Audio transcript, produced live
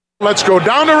Let's go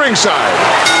down to ringside.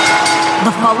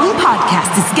 The following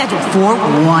podcast is scheduled for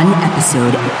one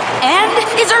episode and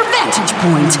is our vantage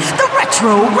point, the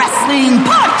Retro Wrestling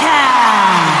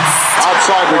Podcast.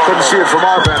 Outside, we couldn't see it from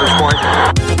our vantage point.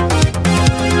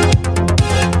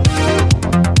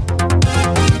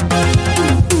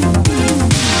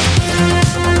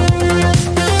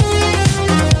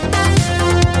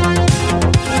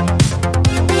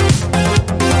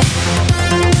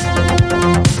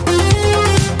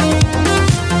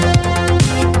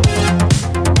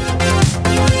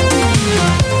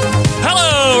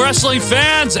 Wrestling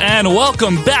fans, and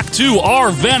welcome back to our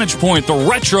Vantage Point, the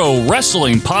Retro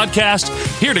Wrestling Podcast,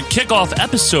 here to kick off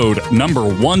episode number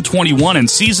 121 in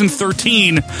season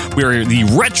 13. We're the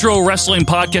Retro Wrestling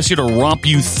Podcast here to romp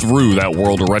you through that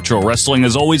world of retro wrestling.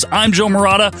 As always, I'm Joe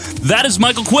Murata. That is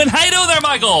Michael Quinn. How you doing there,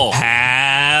 Michael?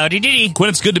 Howdy diddy. Quinn,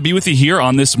 it's good to be with you here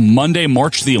on this Monday,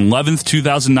 March the 11th,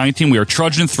 2019. We are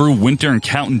trudging through winter and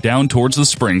counting down towards the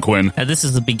spring, Quinn. Now, this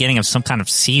is the beginning of some kind of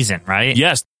season, right?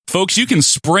 Yes. Folks, you can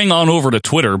spring on over to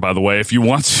Twitter, by the way, if you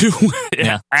want to,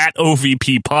 at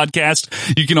OVP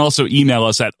Podcast. You can also email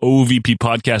us at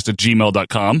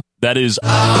ovppodcast@gmail.com. That is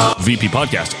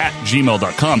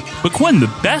vppodcast@gmail.com. But Quinn,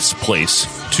 the best place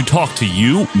to talk to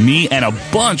you, me, and a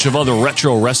bunch of other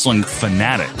retro wrestling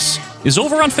fanatics is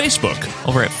over on Facebook.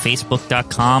 Over at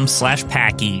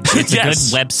facebook.com/package. It's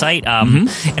Yes. a good website.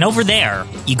 And over there,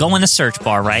 you go in the search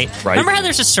bar, right? Remember how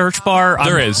there's a search bar on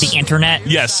There is. the internet?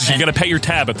 Yes, you got to pet your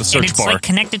tab at the search and it's bar. like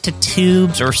connected to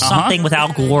tubes or something with Al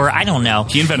Gore. I don't know.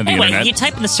 He invented the anyway, internet. You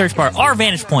type in the search bar, our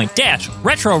Vantage Point -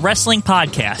 Retro Wrestling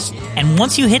Podcast. And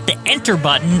once you hit the enter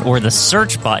button or the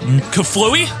search button,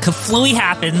 Kaflooey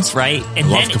happens, right? And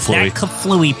Love then Kaflooey. that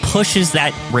Kaflooey pushes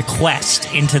that request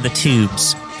into the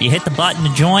tubes. You hit the button to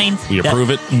join. We approve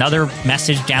it. Another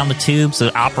message down the tubes.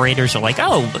 The operators are like,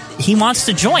 oh, he wants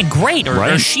to join. Great.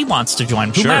 Or she wants to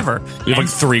join. Whomever. Sure. We have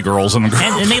like 3 girls in the group.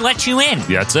 And they let you in.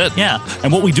 Yeah, that's it. Yeah.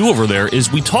 And what we do over there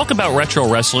is we talk about retro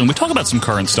wrestling. We talk about some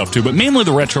current stuff too, but mainly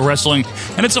the retro wrestling.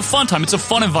 And it's a fun time. It's a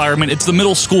fun environment. It's the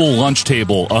middle school lunch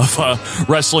table of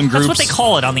wrestling groups. That's what they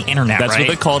call it on the internet, That's right? what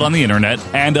they call it on the internet.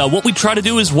 And what we try to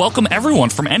do is welcome everyone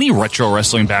from any retro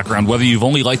wrestling background, whether you've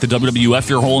only liked the WWF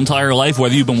your whole entire life,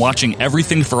 whether you've been watching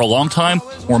everything for a long time,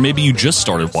 or maybe you just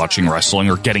started watching wrestling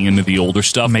or getting into the older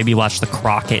stuff. Maybe watch the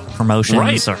Crockett promotions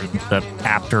Right. or the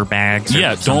After Bags. Or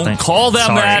Yeah, something. don't call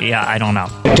them that. Yeah, I don't know.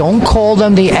 Don't call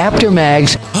them the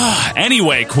aftermags.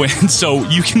 Anyway, Quinn, so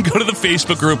you can go to the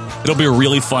Facebook group. It'll be a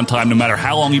really fun time, no matter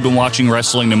how long you've been watching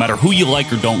wrestling, no matter who you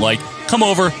like or don't like. Come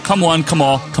over, come one, come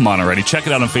all, come on already. Check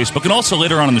it out on Facebook. And also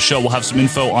later on in the show, we'll have some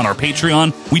info on our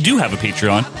Patreon. We do have a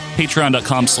Patreon,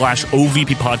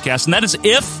 patreon.com/OVP Podcast. And that is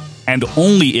if and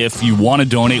only if you want to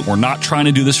donate. We're not trying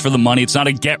to do this for the money. It's not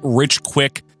a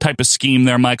get-rich-quick type of scheme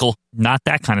there, Michael. Not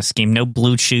that kind of scheme. No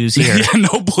blue chews here. Yeah,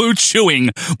 no blue chewing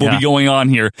will be going on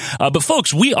here. But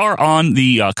folks, we are on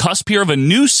the cusp here of a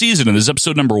new season, and this is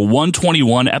episode number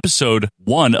 121, episode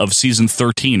 1 of season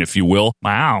 13, if you will.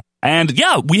 Wow. And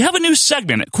yeah, we have a new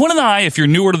segment. Quinn and I, if you're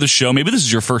newer to the show, maybe this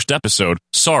is your first episode.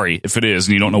 Sorry if it is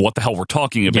and you don't know what the hell we're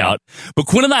talking about. Yeah. But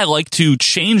Quinn and I like to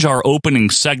change our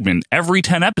opening segment every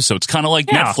 10 episodes, kind of like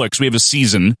Netflix. We have a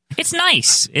season. It's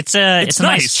nice. It's a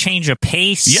nice change of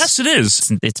pace. Yes, it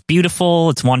is. It's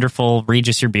beautiful. It's wonderful.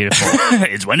 Regis, you're beautiful.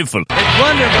 It's wonderful. It's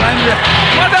wonderful.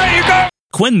 Why don't you go?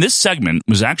 Quinn, this segment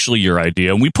was actually your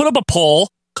idea, and we put up a poll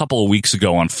a couple of weeks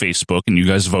ago on Facebook, and you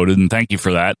guys voted, and thank you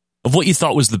for that, of what you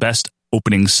thought was the best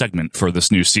opening segment for this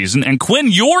new season. And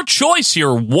Quinn, your choice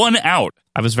here won out.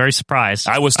 I was very surprised.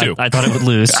 I was too. I thought it would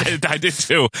lose. I did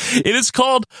too. It is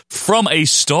called From a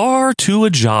Star to a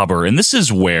Jobber, and this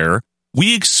is where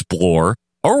we explore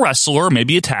a wrestler,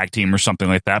 maybe a tag team or something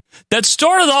like that, that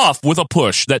started off with a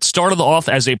push, that started off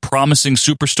as a promising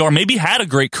superstar, maybe had a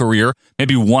great career,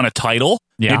 maybe won a title,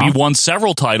 maybe won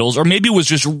several titles, or maybe was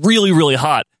just really, really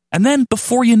hot. And then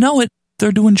before you know it,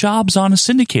 they're doing jobs on a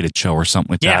syndicated show or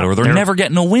something like that, or they're never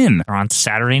getting a win. They're on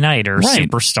Saturday night or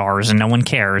Superstars and no one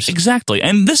cares. Exactly.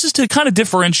 And this is to kind of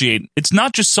differentiate. It's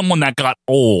not just someone that got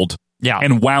old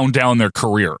and wound down their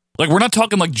career. Like, we're not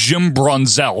talking like Jim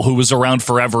Brunzell, who was around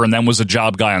forever and then was a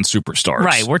job guy on Superstars.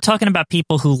 Right. We're talking about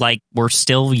people who, like, were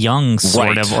still young,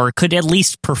 sort of, or could at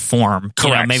least perform. Correct.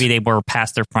 You know, maybe they were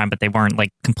past their prime, but they weren't,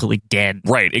 like, completely dead.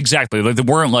 Right, exactly. Like, they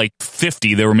weren't, like,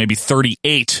 50. They were maybe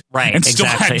 38. Right, and still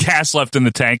had gas left in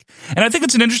the tank. And I think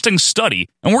it's an interesting study.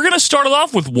 And we're going to start it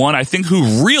off with one, I think,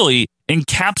 who really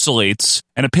encapsulates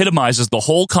and epitomizes the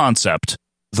whole concept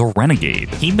the Renegade.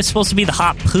 He was supposed to be the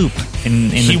hot poop in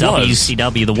the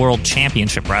WCW, the World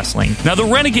Championship Wrestling. Now, the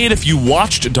Renegade, if you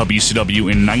watched WCW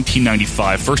in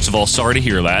 1995, first of all, sorry to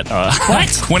hear that.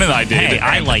 What? Quinn and I did. Hey,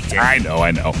 I liked it. I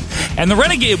know. And the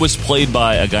Renegade was played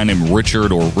by a guy named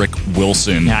Richard or Rick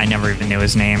Wilson. Yeah, I never even knew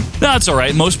his name. That's all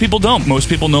right. Most people don't. Most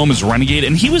people know him as Renegade,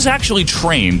 and he was actually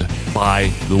trained by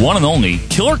the one and only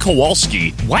Killer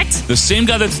Kowalski. What? The same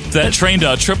guy that trained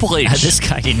Triple H. This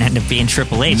guy didn't end up being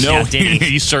Triple H, no, did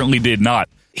he? He certainly did not.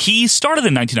 He started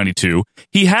in 1992.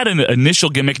 He had an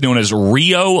initial gimmick known as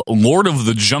Rio, Lord of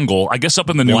the Jungle, I guess up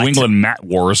in the New England Mat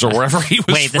Wars or wherever he was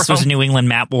Wait, from. this was New England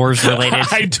Mat Wars related?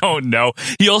 I don't know.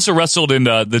 He also wrestled in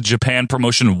the Japan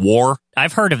promotion War.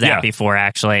 I've heard of that before,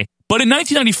 actually. But in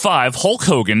 1995, Hulk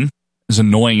Hogan, as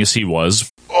annoying as he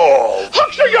was... Oh,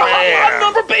 Huckster, your hot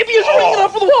number, baby, is ringing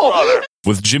up for the wall. Brother.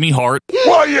 With Jimmy Hart.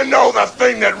 Well, you know the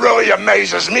thing that really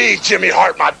amazes me, Jimmy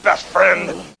Hart, my best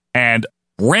friend. And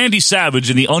Randy Savage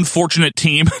and the unfortunate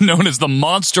team known as the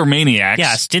Monster Maniacs.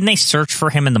 Yes, didn't they search for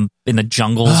him in the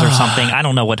jungles or something? I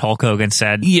don't know what Hulk Hogan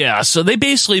said. Yeah, so they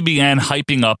basically began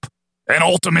hyping up an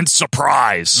ultimate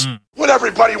surprise. What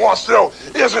everybody wants to know,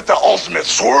 is it the ultimate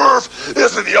swerve?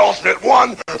 Is it the ultimate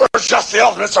one? Or just the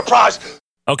ultimate surprise?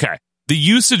 Okay. The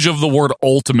usage of the word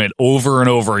ultimate over and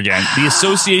over again, the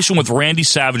association with Randy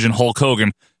Savage and Hulk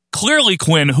Hogan. Clearly,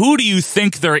 Quinn, who do you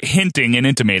think they're hinting and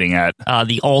intimating at?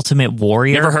 The Ultimate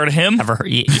Warrior. You ever heard of him?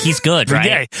 He's good, right?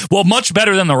 Yeah. Well, much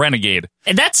better than the Renegade.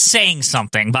 And that's saying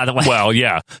something, by the way. Well,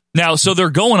 yeah. Now, so they're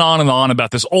going on and on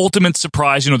about this ultimate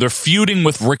surprise. You know, they're feuding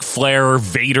with Ric Flair,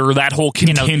 Vader, that whole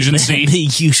contingency. The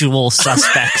usual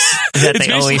suspects that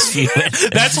they always feud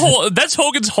with. That's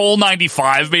Hogan's whole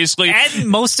 95, basically. And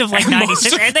most of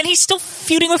 96. And then he's still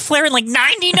feuding with Flair in 99.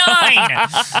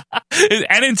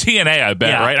 And in TNA, I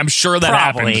bet, right? I'm sure that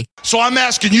happened. So I'm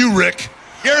asking you, Rick,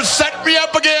 you're setting me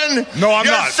up again? No, I'm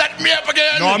not. You're setting me up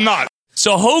again? No, I'm not.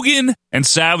 So Hogan and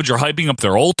Savage are hyping up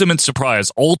their ultimate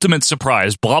surprise,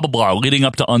 blah, blah, blah, leading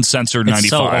up to Uncensored 95. It's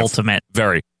so ultimate.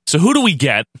 Very. So who do we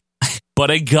get but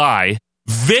a guy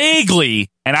vaguely,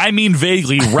 and I mean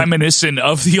vaguely, reminiscent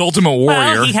of the Ultimate Warrior?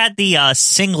 Well, he had the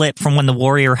singlet from when the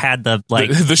Warrior had the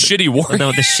shitty Warrior.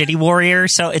 The shitty Warrior.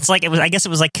 So it's like I guess it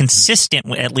was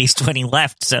consistent at least when he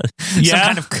left. So some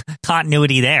kind of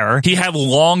continuity there. He had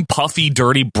long, puffy,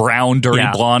 dirty blonde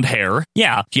hair.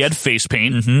 Yeah, he had face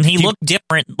paint. Mm-hmm. He looked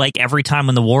different every time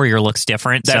when the Warrior looks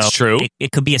different. That's true.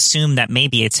 It could be assumed that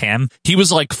maybe it's him. He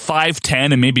was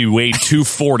 5'10" and maybe weighed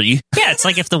 240. Yeah, it's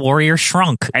like if the Warrior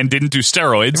shrunk and didn't do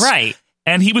steroids. Right.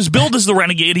 And he was billed as the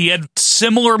Renegade. He had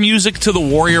similar music to the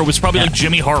Warrior. It was probably like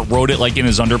Jimmy Hart wrote it in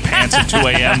his underpants at 2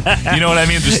 a.m. You know what I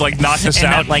mean? Just knocked us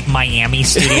out. That Miami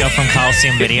studio from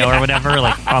Coliseum Video or whatever,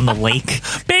 on the lake.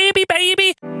 Baby,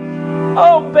 baby.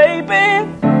 Oh, baby,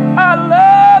 I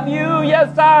love you.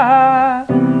 Yes, I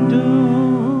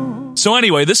do. So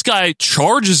anyway, this guy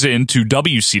charges into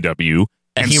WCW.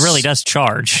 And he really does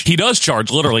charge. He does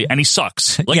charge, literally, and he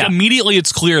sucks. Immediately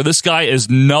it's clear this guy is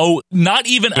not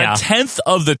even a tenth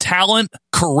of the talent,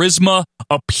 charisma,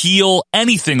 appeal,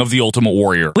 anything of the Ultimate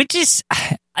Warrior. Which is,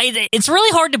 it's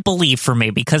really hard to believe for me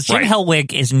because Jim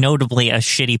Hellwig is notably a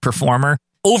shitty performer.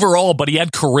 Overall, but he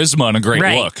had charisma and a great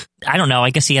look. I don't know. I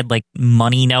guess he had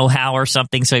money know-how or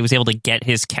something, so he was able to get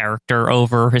his character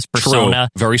over, his persona.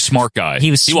 True. Very smart guy. He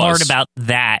was smart about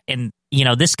that, and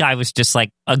this guy was just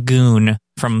a goon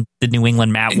from the New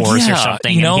England Mat Wars or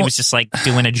something, and he was just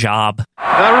doing a job. The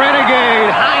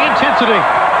Renegade, high intensity.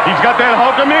 He's got that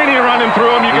Hulkamania running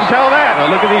through him. You can tell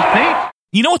that. Look at these paints.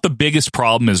 You know what the biggest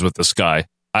problem is with this guy?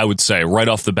 I would say right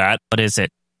off the bat. What is it?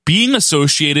 Being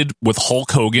associated with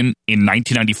Hulk Hogan in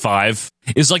 1995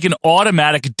 is an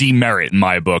automatic demerit in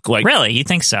my book. Really? You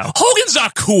think so? Hogan's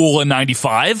not cool in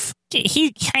 95.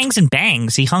 He hangs and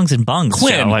bangs. He hungs and bungs.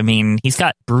 Quinn. So, he's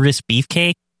got Brutus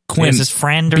Beefcake. Quinn, as his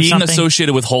friend or being something. Being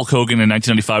associated with Hulk Hogan in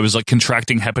 1995 is like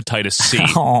contracting hepatitis C.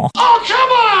 Oh,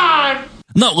 come on!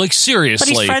 No,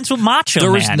 seriously. But he's friends with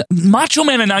Macho Man. Macho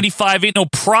Man in 95 ain't no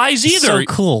prize either. So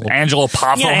cool. Angelo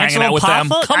Poffo hanging out with them.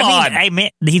 Come on.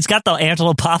 He's got the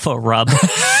Angelo Poffo rub.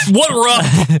 What rub?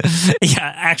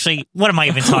 Yeah, actually, what am I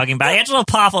even talking about? Angelo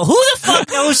Poffo. Who the fuck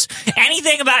knows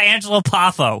anything about Angelo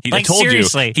Poffo? I told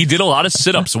seriously. You, he did a lot of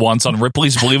sit-ups once on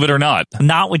Ripley's Believe It or Not.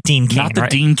 Not with Dean Cain, Not the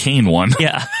Dean Cain one.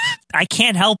 Yeah. I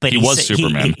can't help it. He was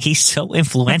Superman. He's so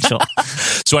influential.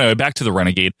 So anyway, back to the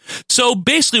Renegade. So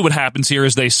basically what happens here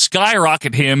is they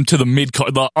skyrocket him to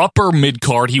the upper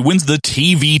mid-card. He wins the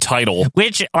TV title.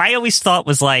 Which I always thought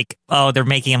was they're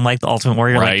making him the Ultimate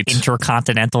Warrior, right.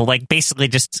 Intercontinental, basically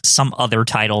just some other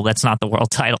title that's not the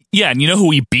world title. Yeah, and you know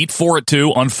who he beat for it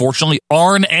too, unfortunately?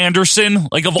 Arn Anderson,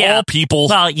 of all people.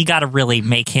 Well, you got to really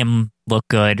make him look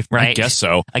good, right? I guess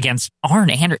so. Against Arn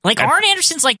Anderson. Like, Arn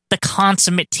Anderson's like the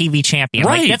consummate TV champion.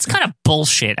 Right. Like, that's kind of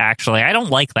bullshit, actually. I don't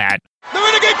like that. The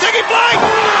Renegade taking flight!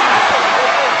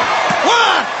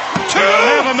 1, 2, 3!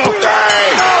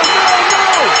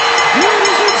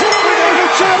 Ladies and gentlemen, the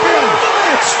champion,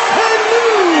 and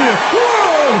new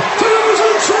World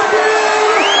Television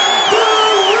Champion, the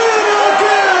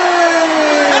Renegade!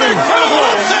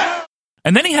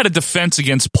 And then he had a defense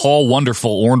against Paul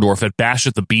Wonderful Orndorff at Bash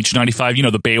at the Beach 95. You know,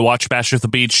 the Baywatch Bash at the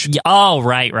Beach. Yeah, oh,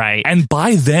 right. And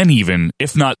by then even,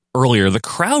 if not earlier, the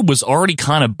crowd was already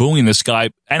kind of booing this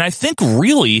guy. And I think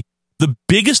really the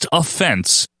biggest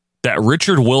offense that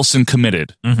Richard Wilson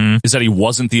committed is that he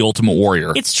wasn't the Ultimate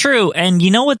Warrior. It's true. And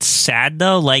you know what's sad,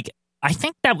 though? Like, I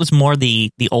think that was more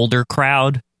the older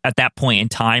crowd at that point in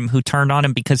time who turned on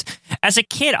him, because as a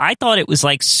kid, I thought it was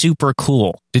like super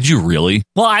cool. Did you really?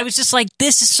 Well, I was just like,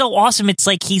 this is so awesome. It's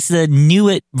like he's the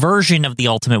new version of the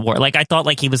Ultimate Warrior. Like, I thought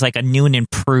like he was like a new and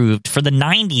improved for the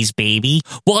 90s, baby.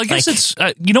 Well, I guess it's,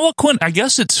 you know what, Quinn? I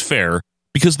guess it's fair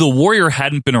because the Warrior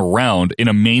hadn't been around in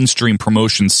a mainstream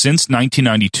promotion since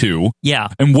 1992. Yeah.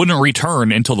 And wouldn't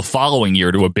return until the following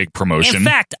year to a big promotion. In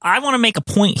fact, I want to make a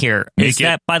point here.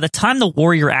 That by the time the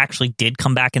Warrior actually did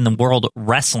come back in the World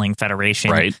Wrestling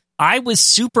Federation, right, I was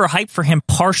super hyped for him,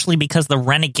 partially because the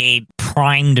Renegade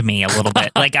primed me a little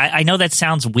bit. Like, I know that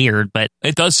sounds weird, but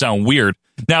it does sound weird.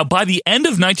 Now, by the end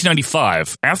of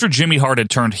 1995, after Jimmy Hart had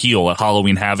turned heel at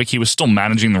Halloween Havoc, he was still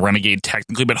managing the Renegade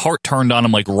technically, but Hart turned on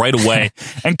him like right away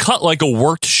and cut like a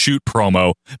worked shoot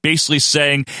promo, basically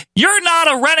saying, "You're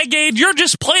not a Renegade, you're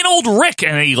just plain old Rick."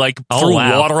 And he like threw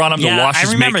water on him to wash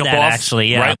his makeup off. Actually,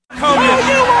 yeah. Right? Oh, you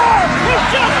are! You're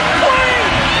just plain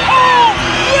old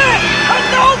Rick! A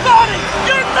nobody!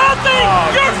 You're nothing!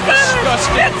 You're finished!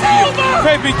 It's over!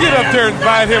 Baby, get up there and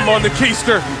bite him on the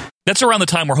keister. That's around the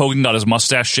time where Hogan got his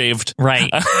mustache shaved. Right.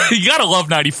 You gotta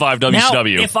love 95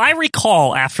 WCW. Now, if I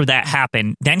recall, after that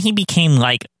happened, then he became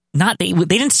like, they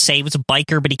didn't say he was a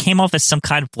biker, but he came off as some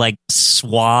kind of like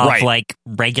suave, like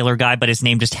regular guy, but his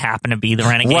name just happened to be the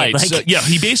Renegade. Right. Like, so, yeah,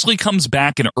 he basically comes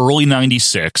back in early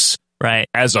 96. Right.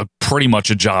 As a pretty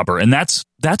much a jobber. And that's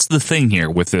the thing here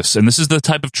with this. And this is the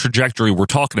type of trajectory we're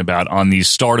talking about on these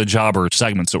start a jobber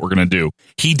segments that we're going to do.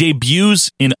 He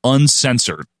debuts in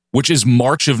Uncensored, which is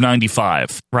March of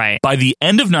 95. Right. By the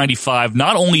end of 95,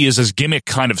 not only is his gimmick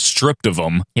kind of stripped of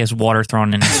him. He has water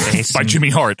thrown in his face. By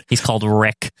Jimmy Hart. He's called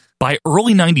Rick. By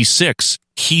early 96,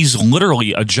 he's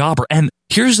literally a jobber. And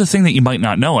here's the thing that you might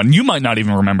not know, and you might not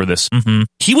even remember this. Mm-hmm.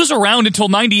 He was around until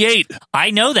 98. I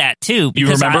know that, too.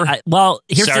 You remember? Well,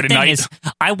 here's Saturday the thing night. is,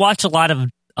 I watch a lot of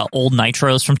old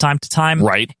Nitros from time to time.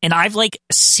 Right. And I've like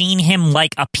seen him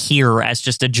like appear as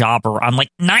just a jobber on like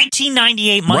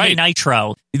 1998 Monday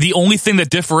Nitro. The only thing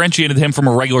that differentiated him from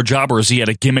a regular jobber is he had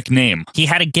a gimmick name. He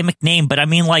had a gimmick name, but I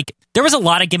mean, like, there was a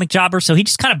lot of gimmick jobbers, so he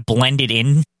just kind of blended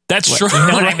in. That's true. You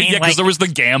know what I mean? Yeah, because there was the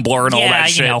Gambler and all that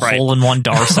shit. Yeah, right. Hole in One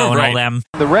Darso and all them.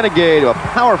 The Renegade, a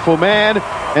powerful man,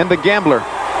 and the Gambler.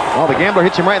 Well, the Gambler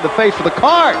hits him right in the face with the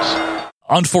cards.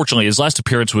 Unfortunately, his last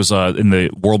appearance was in the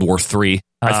World War III,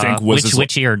 I think. Was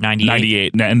which year?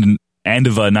 98? 98. End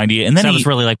of 98. And then that was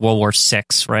really like World War VI,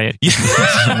 right? Yeah.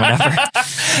 Whatever.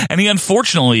 And he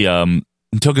unfortunately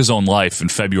took his own life in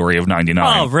February of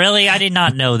 99. Oh, really? I did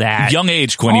not know that. Young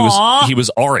age, Quinn. He was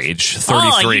our age,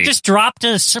 33. Oh, you just dropped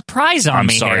a surprise on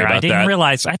me sorry here. about I didn't that.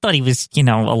 realize. I thought he was,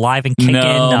 alive and kicking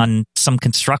on some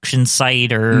construction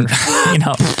site or,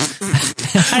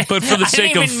 But for the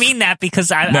sake I didn't even mean that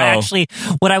because I actually,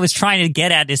 what I was trying to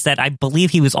get at is that I believe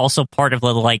he was also part of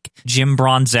the, like, Jim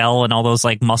Bronzell and all those,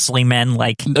 like, muscly men,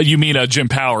 like... You mean Jim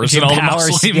Powers Jim and all Powers,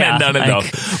 the muscly men? No.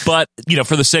 But,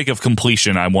 for the sake of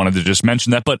completion, I wanted to just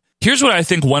mention that. But here's what I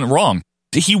think went wrong.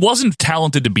 He wasn't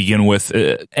talented to begin with,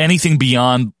 anything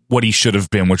beyond what he should have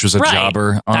been, which was a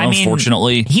jobber,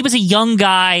 unfortunately. He was a young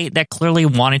guy that clearly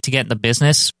wanted to get in the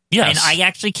business. Yes. And I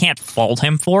actually can't fault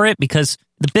him for it because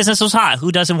the business was hot.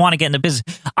 Who doesn't want to get in the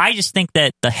business? I just think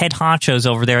that the head honchos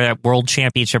over there at World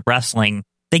Championship Wrestling,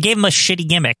 they gave him a shitty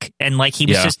gimmick and like he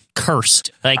was just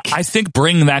cursed. Like, I think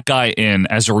bringing that guy in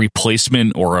as a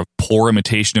replacement or a poor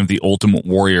imitation of the Ultimate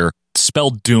Warrior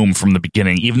spelled doom from the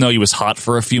beginning. Even though he was hot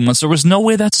for a few months, there was no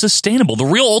way that's sustainable. The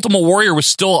real Ultimate Warrior was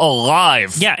still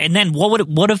alive. Yeah, and then what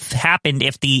would have happened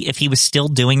if he was still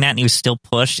doing that and he was still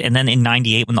pushed? And then in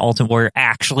 '98, when the Ultimate Warrior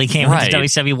actually came into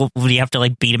WCW, would you have to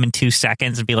like beat him in 2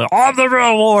 seconds and be like, "I'm the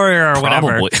real Warrior" or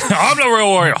whatever? I'm the real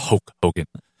Warrior. Hogan.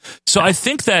 So I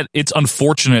think that it's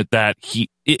unfortunate that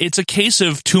it's a case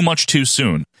of too much too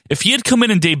soon. if he had come in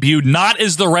and debuted not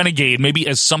as the Renegade, maybe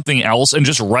as something else, and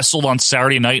just wrestled on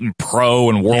Saturday Night and Pro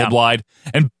and Worldwide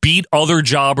and beat other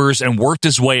jobbers and worked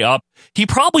his way up, he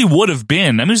probably would have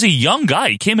been. I mean, he's a young guy.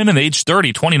 He came in at age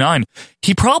 30, 29.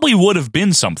 He probably would have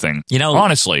been something. You know,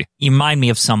 honestly. You remind me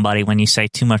of somebody when you say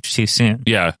too much too soon.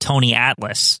 Yeah. Tony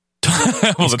Atlas.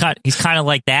 He's kind of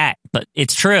like that, but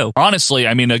it's true. Honestly,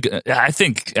 I mean, I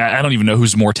think I don't even know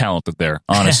who's more talented there.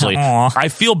 Honestly, I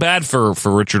feel bad for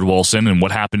Richard Wilson and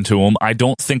what happened to him. I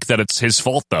don't think that it's his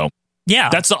fault, though. Yeah,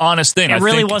 that's the honest thing. It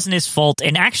really wasn't his fault.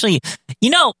 And actually,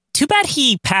 too bad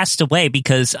he passed away,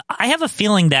 because I have a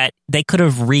feeling that they could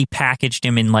have repackaged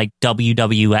him in like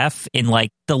WWF in like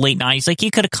the late 90s. Like,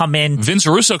 he could have come in. Vince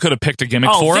Russo could have picked a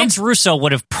gimmick for him. Vince Russo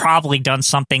would have probably done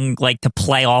something like to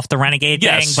play off the Renegade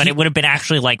thing, but it would have been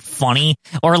actually like funny,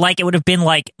 or like it would have been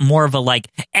like more of a like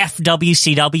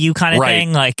FWCW kind of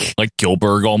thing, like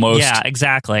Gilbert almost. Yeah,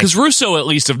 exactly. Because Russo, at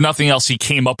least if nothing else, he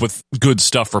came up with good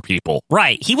stuff for people.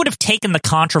 Right. He would have taken the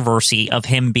controversy of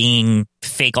him being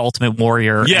fake Ultimate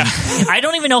Warrior. Yeah. I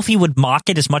don't even know if he would mock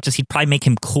it as much as he'd probably make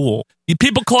him cool.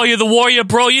 People call you the Warrior,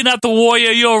 bro. You're not the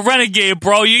Warrior. You're a Renegade,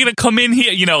 bro. You're going to come in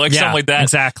here, something like that.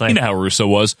 Exactly. You know how Russo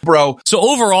was. Bro. So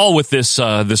overall with this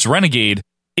Renegade,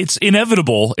 it's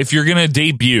inevitable if you're going to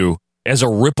debut as a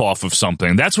ripoff of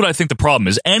something. That's what I think the problem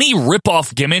is. Any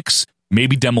ripoff gimmicks,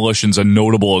 maybe Demolition's a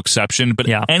notable exception, but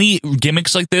any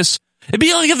gimmicks like this, it'd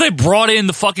be like if they brought in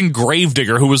the fucking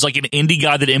Gravedigger, who was like an indie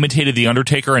guy that imitated The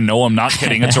Undertaker, and no, I'm not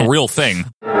kidding. It's a real thing.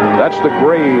 That's the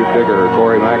Gravedigger,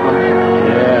 Corey Macklin.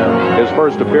 Yeah. His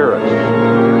first appearance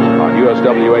on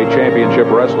USWA Championship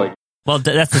Wrestling. Well,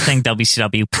 that's the thing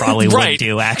WCW probably would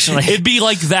do, actually. It'd be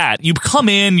like that. You come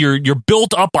in, you're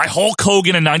built up by Hulk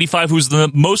Hogan in 95, who's the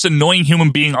most annoying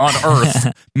human being on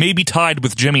earth, maybe tied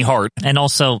with Jimmy Hart. And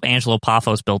also Angelo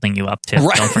Paffo's building you up, too.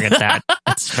 Right. Don't forget that.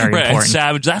 That's very important. And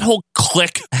Savage, that whole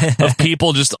clique of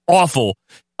people, just awful.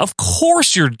 Of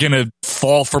course you're going to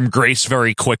fall from grace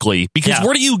very quickly, because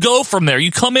where do you go from there?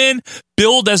 You come in,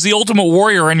 build as the Ultimate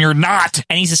Warrior, and you're not.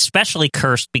 And he's especially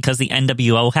cursed because the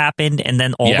NWO happened, and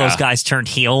then all those guys turned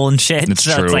heel and shit. It's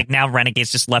true. It's like now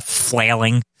Renegade's just left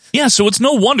flailing. Yeah, so it's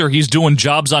no wonder he's doing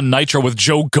jobs on Nitro with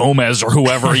Joe Gomez or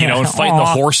whoever, and fighting the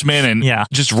Horsemen, and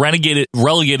just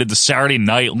relegated to Saturday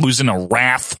Night, losing a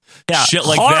Wrath, shit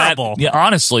like horrible. that. Yeah,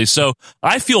 honestly. So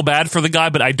I feel bad for the guy,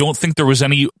 but I don't think there was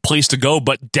any place to go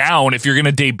but down if you're going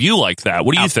to debut like that.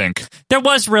 What do you think? There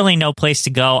was really no place to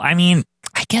go. I mean,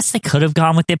 I guess they could have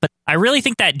gone with it, but I really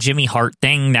think that Jimmy Hart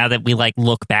thing, now that we like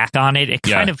look back on it, it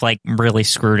kind of like really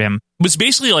screwed him. It was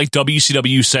basically like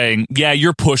WCW saying, yeah,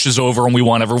 your push is over and we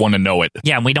want everyone to know it.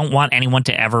 Yeah, we don't want anyone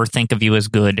to ever think of you as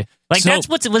good. Like, that's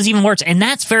what was even worse. And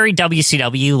that's very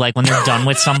WCW. Like, when they're done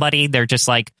with somebody, they're just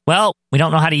like, well, we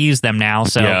don't know how to use them now,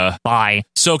 so bye.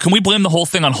 So can we blame the whole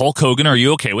thing on Hulk Hogan? Are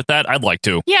you okay with that? I'd like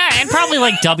to. Yeah, and probably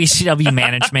like WCW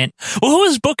management. Well, who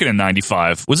was booking in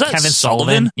 95? Was that Kevin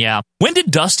Sullivan? Yeah. When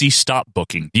did Dusty stop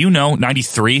booking? Do you know?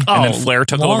 93? And then Flair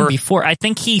took over? Before. I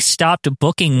think he stopped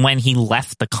booking when he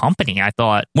left the company, I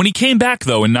thought. When he came back,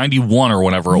 though, in 91 or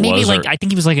whatever it was. I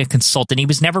think he was like a consultant. He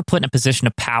was never put in a position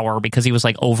of power because he was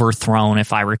like overthrown,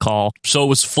 if I recall. So it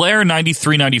was Flair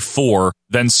 93, 94,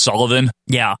 then Sullivan.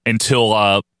 Yeah.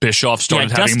 Until Bischoff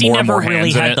started having Dusty more and more never hands really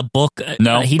in had it. the book.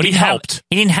 No, but he helped.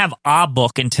 He didn't have a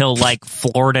book until like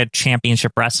Florida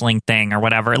Championship Wrestling thing or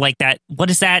whatever. Like that. What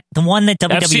is that? The one that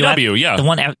WWF? FCW, yeah. The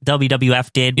one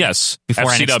WWF did? Yes. Before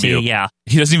FCW. NXT, yeah.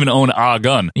 He doesn't even own a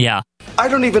gun. Yeah. I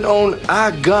don't even own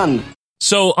a gun.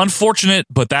 So unfortunate,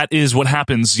 but that is what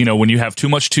happens, when you have too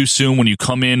much too soon, when you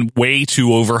come in way too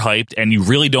overhyped and you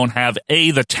really don't have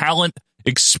the talent,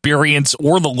 experience,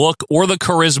 or the look, or the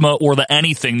charisma, or the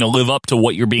anything to live up to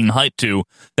what you're being hyped to.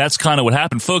 That's kind of what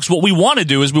happened. Folks, what we want to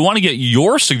do is we want to get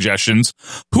your suggestions.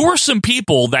 Who are some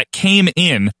people that came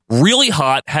in really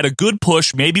hot, had a good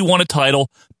push, maybe won a title,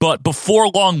 but before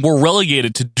long were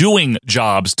relegated to doing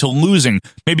jobs, to losing,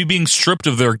 maybe being stripped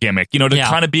of their gimmick, to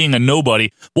kind of being a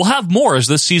nobody. We'll have more as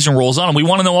this season rolls on. And we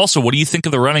want to know also, what do you think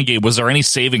of the Renegade? Was there any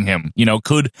saving him?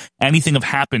 Could anything have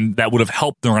happened that would have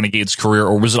helped the Renegade's career,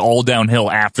 or was it all downhill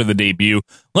after the debut?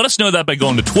 Let us know that by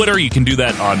going to Twitter. You can do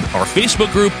that on our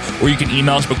Facebook group, or you can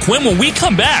email us. But Quinn, when we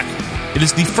come back, it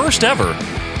is the first ever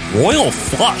Royal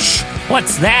Flush.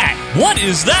 What's that? What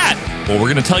is that? Well,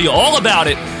 we're going to tell you all about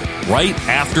it right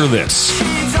after this.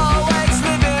 She's always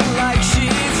living like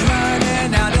she's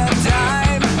running out of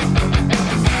time.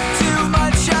 Too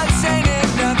much shots ain't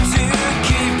enough to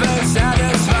keep her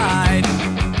satisfied.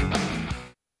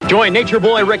 Join Nature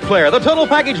Boy Ric Flair, the Total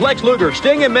Package Lex Luger,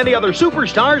 Sting, and many other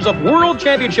superstars of World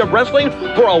Championship Wrestling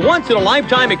for a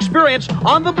once-in-a-lifetime experience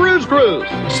on the Bruise Cruise.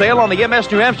 Sail on the MS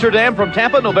New Amsterdam from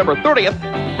Tampa November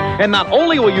 30th. And not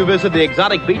only will you visit the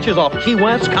exotic beaches off Key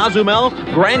West, Cozumel,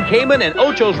 Grand Cayman, and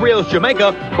Ochos Rios,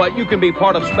 Jamaica, but you can be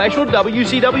part of special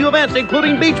WCW events,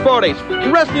 including beach parties,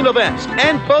 wrestling events,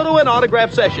 and photo and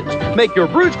autograph sessions. Make your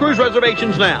Bruise Cruise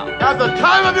reservations now. Have the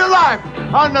time of your life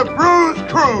on the Bruise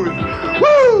Cruise.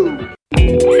 Woo!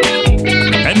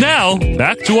 And now,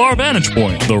 back to our Vantage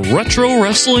Point, the Retro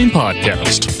Wrestling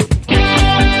Podcast.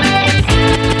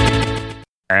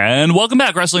 And welcome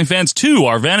back, wrestling fans, to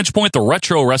our Vantage Point, the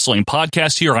Retro Wrestling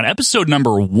Podcast, here on episode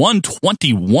number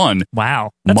 121.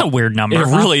 Wow, that's a weird number. It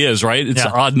really is, right? It's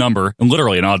an odd number,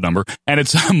 literally an odd number. And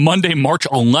it's Monday, March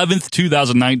 11th,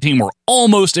 2019. We're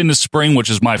almost into spring, which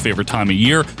is my favorite time of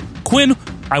year. Quinn,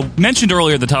 I mentioned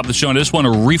earlier at the top of the show, and I just want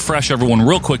to refresh everyone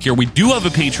real quick here. We do have a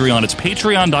Patreon. It's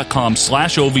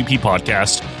patreon.com/OVP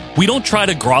podcast. We don't try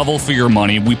to grovel for your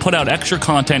money. We put out extra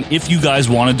content if you guys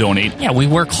want to donate. Yeah, we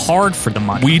work hard for the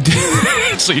money. We do.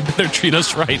 So you better treat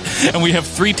us right. And we have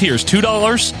 3 tiers, $2,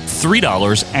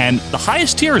 $3, and the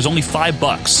highest tier is only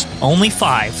 $5. Only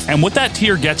 $5. And what that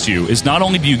tier gets you is not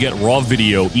only do you get raw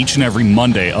video each and every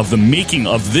Monday of the making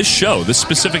of this show, this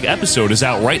specific episode is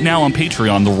out right now on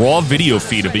Patreon, the raw video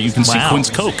feed of it. You can see Quinn's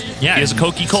Coke. Yeah. He has a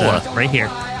Coca-Cola. Right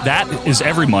here. That is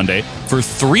every Monday. For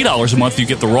 $3 a month, you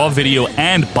get the raw video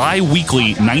and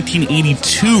bi-weekly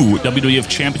 1982 WWF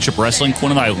Championship Wrestling. Quinn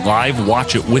and I live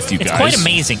watch it with you guys. It's quite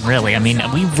amazing, really. I mean,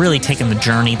 we've really taken the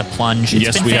journey, the plunge.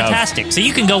 It's been fantastic. Have. So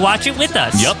you can go watch it with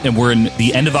us. Yep, and we're in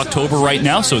the end of October right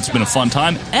now, so it's been a fun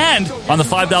time. And on the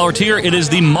 $5 tier, it is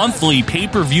the monthly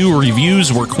pay-per-view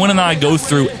reviews where Quinn and I go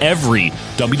through every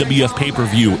WWF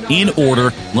pay-per-view in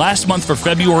order. Last month for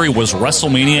February was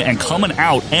WrestleMania, and coming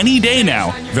out any day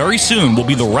now, very soon, will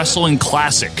be the Wrestling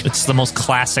Classic. It's the most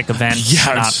classic event.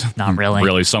 Yeah, not really.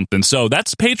 Really something. So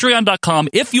that's patreon.com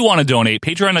if you want to donate,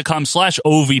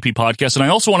 patreon.com/OVP podcast. And I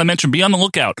also want to mention, be on the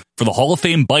lookout for the Hall of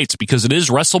Fame Bites, because it is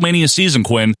WrestleMania season,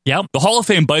 Quinn. Yep. The Hall of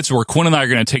Fame Bites, where Quinn and I are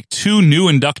going to take 2 new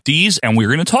inductees, and we're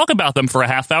going to talk about them for a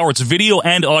half hour. It's video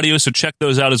and audio, so check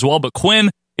those out as well. But Quinn,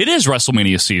 it is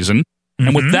WrestleMania season.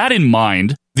 And with that in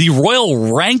mind, the Royal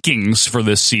Rankings for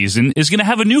this season is going to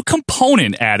have a new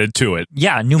component added to it.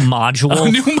 Yeah, a new module.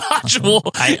 A new module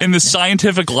in the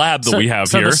scientific lab that we have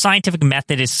here. So the scientific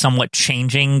method is somewhat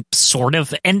changing, sort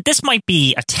of. And this might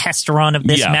be a test run of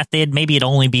this method. Maybe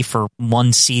it'll only be for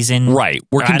 1 season. Right.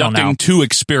 We're conducting 2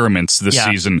 experiments this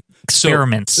season.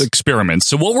 Experiments.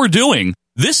 So what we're doing,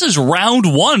 this is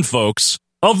round 1, folks,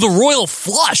 of the Royal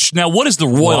Flush. Now, what is the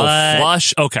Royal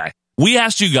Flush? Okay. We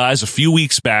asked you guys a few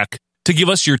weeks back to give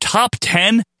us your top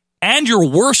 10 and your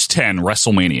worst 10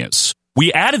 WrestleManias.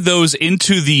 We added those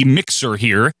into the mixer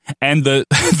here, and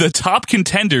the top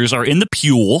contenders are in the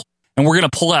pool, and we're going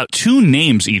to pull out 2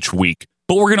 names each week,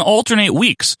 but we're going to alternate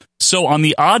weeks. So on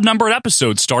the odd-numbered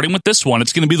episodes, starting with this one,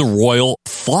 it's going to be the Royal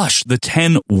Flush. The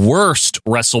 10 worst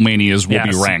WrestleManias will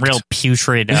be ranked. Real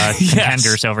putrid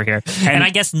contenders over here. And I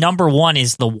guess number 1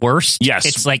 is the worst. Yes.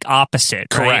 It's like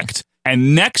opposite, Correct. Right?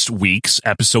 And next week's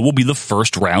episode will be the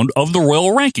first round of the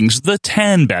Royal Rankings, the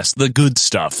 10 best, the good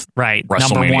stuff. Right.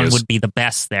 Number 1 would be the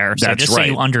best there. So That's just right.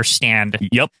 so you understand,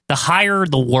 the higher,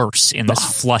 the worse in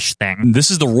this flush thing.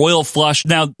 This is the Royal Flush.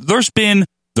 Now, there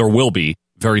will be,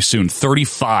 very soon,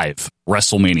 35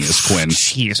 WrestleManias, Quinn.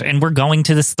 Jeez, and we're going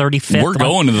to this 35th We're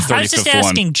going to the 35th one. I was just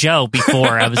asking Joe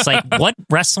before. I was like, what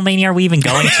WrestleMania are we even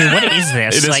going to? What is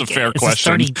this? It is a fair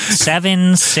question.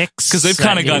 37, 6? Because they've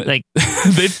kind of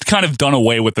they've kind of done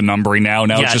away with the numbering now.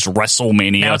 Now it's just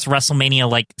WrestleMania. Now it's WrestleMania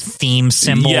like theme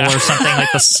symbol or something.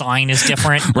 Like the sign is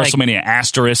different. WrestleMania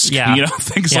asterisk,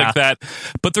 things like that.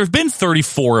 But there have been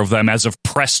 34 of them as of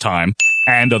press time,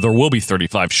 and there will be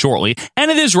 35 shortly. And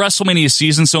it is WrestleMania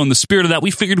season, so in the spirit of that, we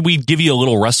figured we'd give you a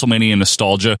little WrestleMania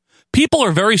nostalgia. People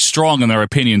are very strong in their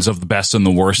opinions of the best and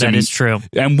the worst. That is true.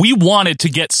 And we wanted to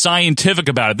get scientific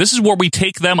about it. This is where we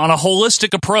take them on a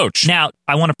holistic approach. Now,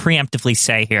 I want to preemptively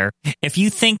say here, if you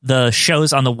think the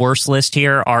shows on the worst list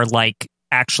here are like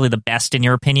actually the best in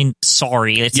your opinion,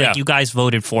 sorry. It's like you guys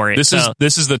voted for it. This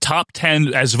is the top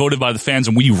 10 as voted by the fans,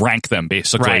 and we rank them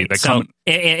basically. Right.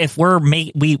 If we're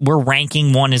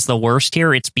ranking one as the worst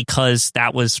here, it's because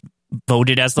that was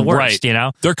voted as the worst, you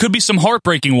know? There could be some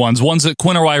heartbreaking ones that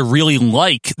Quinn or I really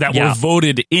like that were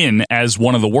voted in as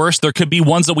one of the worst. There could be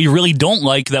ones that we really don't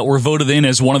like that were voted in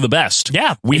as one of the best.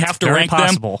 Yeah. We have to rank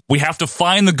them. We have to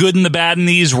find the good and the bad in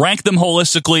these, rank them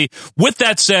holistically. With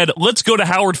that said, let's go to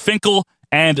Howard Finkel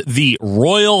and the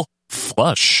Royal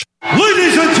Flush.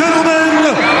 Ladies and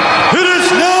gentlemen, it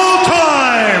is now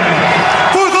time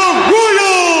for the Royal...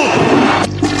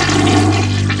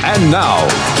 And now,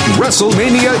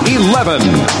 WrestleMania 11.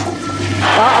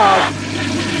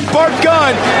 Bart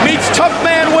Gunn meets Tough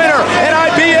Man winner and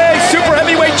IBA Super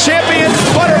Heavyweight heavyweight champion,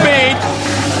 Butterbean.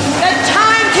 The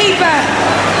timekeeper,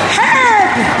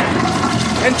 Herb.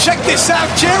 And check this out,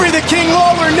 Jerry the King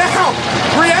Lawler now.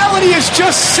 Reality has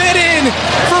just set in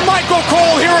for Michael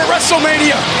Cole here at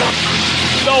WrestleMania.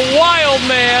 The wild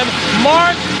man,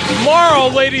 Mark Morrow,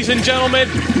 ladies and gentlemen.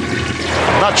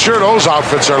 Not sure those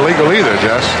outfits are legal either,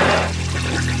 Jess.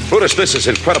 Brutus, this is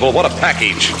incredible. What a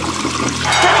package. Triple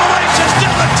H is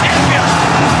still the champion.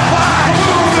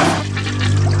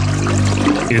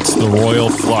 It's the Royal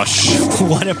Flush.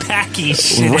 What a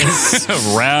package it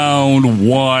is. Round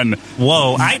 1.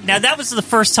 Whoa. Now, that was the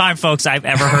first time, folks, I've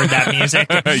ever heard that music.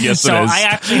 Yes, so it is. I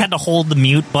actually had to hold the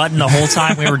mute button the whole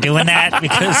time we were doing that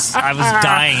because I was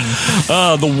dying.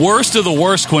 The worst of the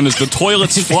worst, Quinn, is the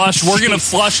toilets flush. We're going to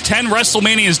flush 10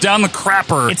 WrestleManias down the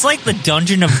crapper. It's like the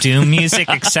Dungeon of Doom music,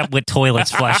 except with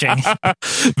toilets flushing.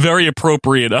 Very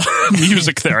appropriate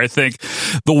music there, I think.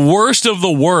 The worst of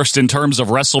the worst in terms of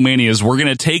WrestleManias, we're going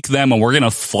to take them and we're going to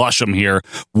flush them here.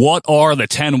 What are the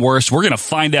 10 worst? We're going to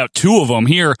find out 2 of them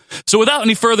here. So without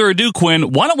any further ado,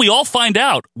 Quinn, why don't we all find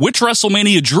out which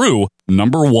WrestleMania drew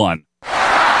number 1?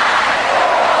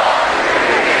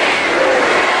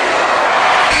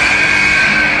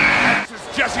 This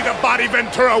is Jesse the Body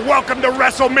Ventura. Welcome to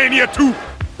WrestleMania 2.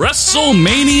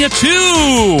 WrestleMania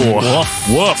 2! Woof,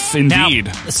 woof, indeed.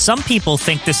 Now, some people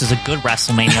think this is a good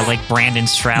WrestleMania, like Brandon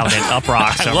Stroud at Up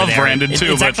Rocks. I love there. Brandon,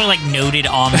 too. It's actually like noted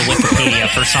on the Wikipedia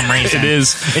for some reason. It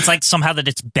is. It's like somehow that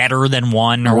it's better than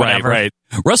 1 or whatever. Right.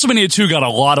 WrestleMania 2 got a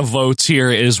lot of votes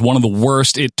here, is one of the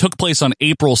worst. It took place on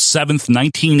April 7th,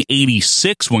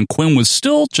 1986, when Quinn was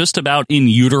still just about in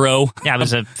utero. Yeah, I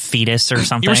was a fetus or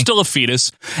something. You were still a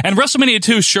fetus. And WrestleMania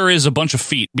 2 sure is a bunch of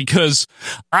feet, because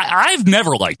I've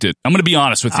never liked it. I'm going to be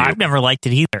honest with you. I've never liked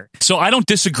it either. So I don't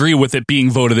disagree with it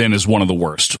being voted in as one of the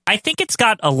worst. I think it's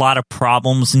got a lot of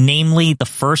problems. Namely, the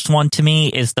first one to me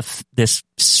is this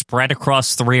spread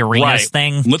across 3 arenas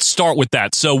thing. Let's start with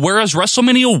that. So whereas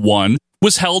WrestleMania 1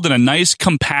 was held in a nice,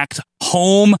 compact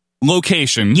home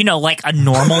location. You know, like a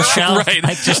normal show, right.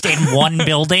 Like just in one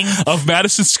building. Of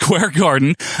Madison Square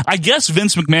Garden. I guess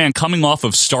Vince McMahon, coming off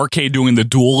of Starrcade doing the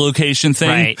dual location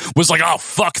thing, was like, oh,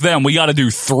 fuck them, we got to do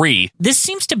 3. This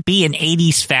seems to be an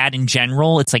 80s fad in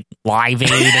general. It's like Live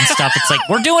Aid and stuff. It's like,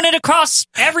 we're doing it across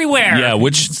everywhere. Yeah,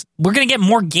 which... We're going to get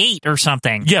more gate or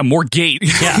something. Yeah, more gate.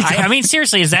 Yeah, I mean,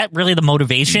 seriously, is that really the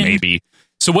motivation? Maybe.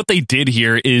 So what they did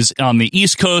here is on the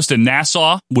East Coast in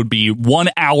Nassau would be 1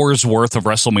 hour's worth of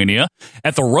WrestleMania.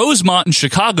 At the Rosemont in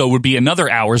Chicago would be another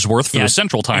hour's worth for the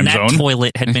Central Time Zone. And that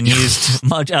toilet had been used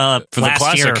much,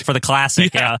 last year for the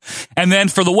Classic. Yeah. And then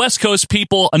for the West Coast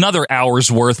people, another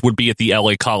hour's worth would be at the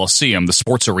LA Coliseum, the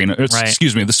sports arena.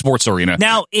 Excuse me, the sports arena.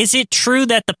 Now, is it true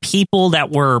that the people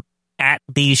that were at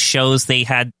these shows, they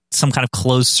had some kind of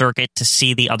closed circuit to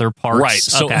see the other parts? Right.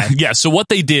 So, so what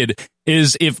they did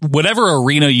is if whatever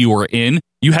arena you were in,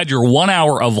 you had your 1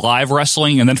 hour of live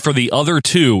wrestling, and then for the other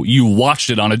 2, you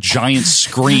watched it on a giant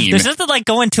screen. There's nothing like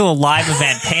going to a live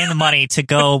event, paying the money to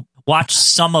go watch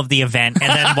some of the event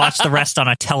and then watch the rest on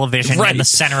a television in the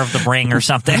center of the ring or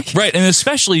something. Right, and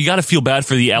especially you got to feel bad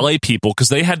for the LA people because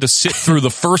they had to sit through the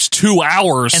first 2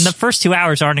 hours. And the first 2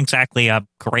 hours aren't exactly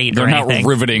great. They're or not anything.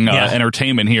 riveting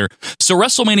entertainment here. So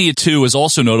WrestleMania 2 is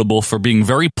also notable for being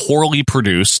very poorly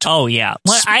produced. Oh, yeah.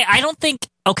 Well, I don't think...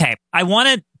 Okay, I want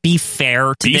to be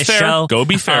fair to this show. Go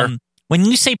be fair. When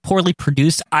you say poorly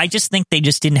produced, I just think they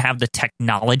just didn't have the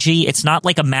technology. It's not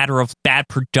like a matter of bad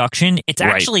production. It's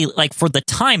actually like for the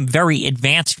time, very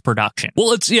advanced production.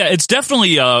 Well, it's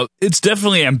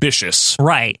definitely ambitious,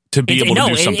 right? To be able to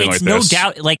do something like this. No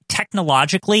doubt, like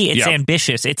technologically, it's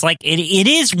ambitious. It's like it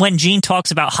is when Gene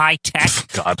talks about high tech.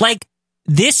 God. Like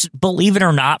this, believe it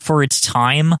or not, for its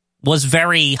time was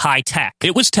very high tech.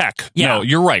 It was tech. Yeah. No,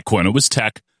 you're right, Quinn. It was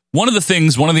tech. One of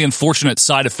the unfortunate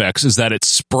side effects is that it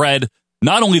spread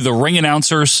not only the ring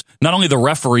announcers, not only the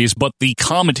referees, but the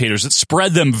commentators. It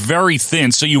spread them very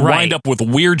thin, so you wind up with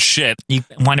weird shit. You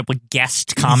wind up with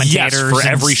guest commentators. Yes, for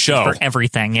every show. For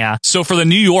everything, yeah. So for the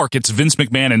New York, it's Vince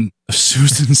McMahon and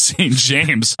Susan St.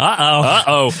 James.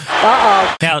 Now,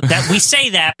 that we say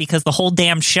that because the whole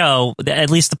damn show,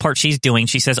 at least the part she's doing,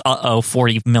 she says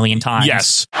 40 million times.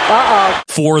 Yes.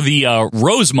 For the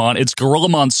Rosemont, it's Gorilla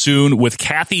Monsoon with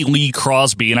Kathy Lee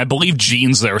Crosby, and I believe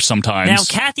Gene's there sometimes. Now,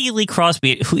 Kathy Lee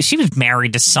Crosby, she was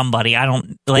married to somebody.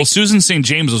 Well, Susan St.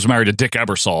 James was married to Dick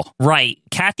Ebersol. Right.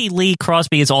 Kathy Lee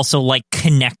Crosby is also,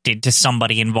 connected to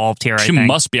somebody involved here, I think. She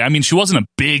must be. I mean, she wasn't a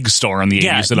big star in the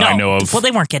 80s that I know of. Well,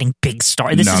 they weren't getting big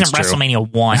star. This isn't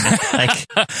WrestleMania 1. Like,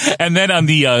 and then on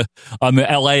the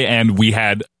LA end, we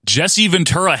had Jesse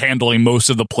Ventura handling most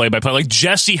of the play-by-play. Like,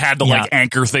 Jesse had to like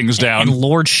anchor things down. And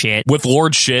Lord Shit. With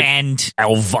Lord Shit and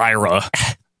Elvira.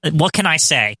 What can I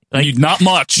say? Like, not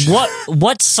much.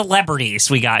 What celebrities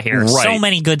we got here? Right. So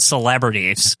many good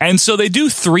celebrities. And so they do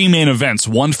 3 main events,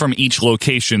 one from each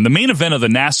location. The main event of the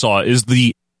Nassau is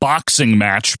the boxing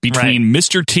match between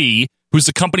Mr. T, who's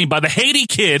accompanied by the Haiti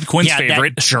Kid, Quinn's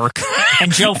favorite, that jerk,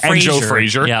 and Joe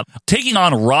Frazier. Yep. Taking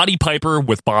on Roddy Piper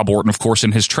with Bob Orton, of course,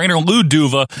 and his trainer Lou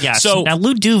Duva. Yeah. So now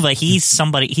Lou Duva, he's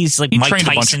like Mike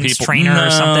Tyson's trainer or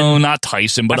something. No, not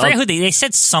Tyson, but I forget who they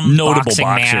said some notable boxing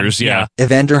boxers. Man. Yeah.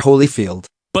 Evander Holyfield.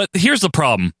 But here's the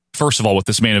problem. First of all, with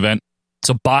this main event, it's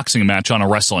a boxing match on a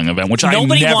wrestling event, which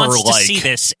nobody I never wants like. to see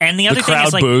this. And the other crowd thing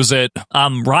is, like, boos it.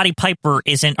 Roddy Piper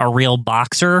isn't a real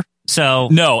boxer. So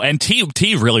no, and T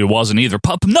really wasn't either.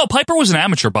 No, Piper was an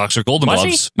amateur boxer, Golden Was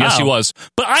Gloves. he? Yes, he Oh. was.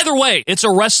 But either way, it's a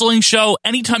wrestling show.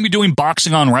 Anytime you're doing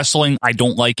boxing on wrestling, I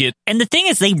don't like it. And the thing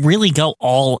is, they really go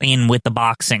all in with the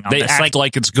boxing. They this. act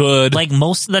like it's good. Like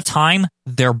most of the time,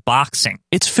 they're boxing.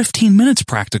 It's 15 minutes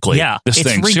practically. Yeah, this it's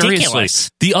thing. ridiculous. Seriously.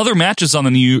 The other matches on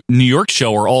the New York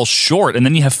show are all short, and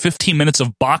then you have 15 minutes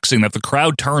of boxing that the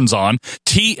crowd turns on.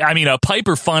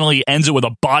 Piper finally ends it with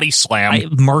a body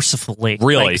slam. Mercifully.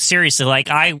 Really? Like, seriously, like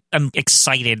I am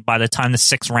excited by the time the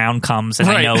 6th round comes, and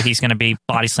I know he's going to be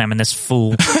body slamming this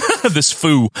fool. This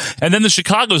foo. And then the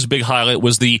Chicago's big highlight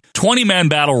was the 20-man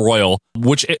battle royal,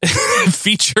 which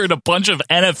featured a bunch of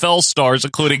NFL stars,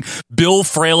 including Bill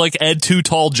Fralick, Ed Too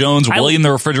Tall Jones, William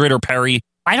the Refrigerator Perry.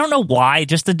 I don't know why,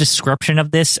 just the description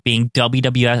of this being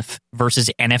WWF versus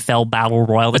NFL Battle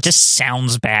Royal, it just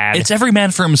sounds bad. It's every man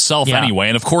for himself anyway.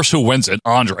 And of course, who wins it?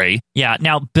 Andre. Yeah.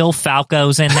 Now, Bill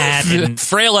Falco's in that. And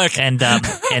Fralick. And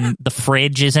the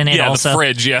Fridge is in it also. The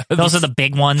Fridge, yeah. Those are the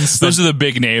big ones. Those are the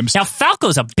big names. Now,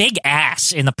 Falco's a big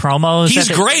ass in the promos. He's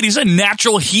great. He's a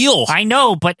natural heel. I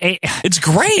know, but it's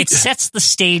great. It sets the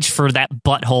stage for that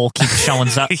butthole keep showing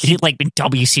up. Like in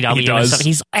WCW He does. and stuff.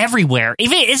 He's everywhere.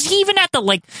 Is he even at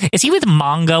the is he with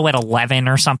Mongo at 11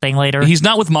 or something later? He's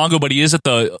not with Mongo, but he is at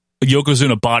the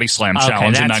Yokozuna Body Slam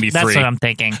Challenge in 93. That's what I'm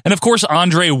thinking. And of course,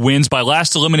 Andre wins by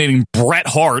last eliminating Bret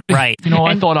Hart. Right.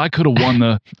 I thought I could have won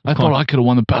the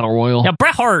Battle Royal. Now,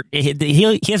 Bret Hart,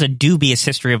 he has a dubious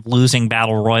history of losing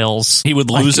Battle Royals. He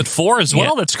would lose at 4 as well.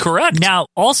 Yeah. That's correct. Now,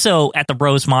 also at the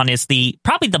Rosemont is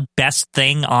probably the best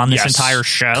thing on this entire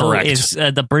show. Correct. Is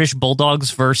the British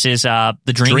Bulldogs versus the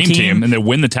Dream Team. And they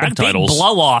win the tag titles. Big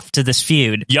blow off to this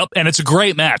feud. Yep, and it's a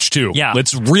great match too. Yeah.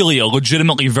 It's really a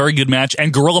legitimately very good match,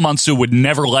 and Gorilla Monsoon would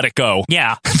never let it go.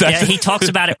 Yeah. He talks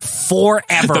about it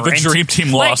forever. That the Dream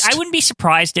Team lost. I wouldn't be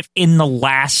surprised if in the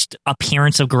last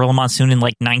appearance of Gorilla Monsoon in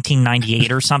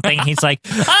 1998 or something, he's like,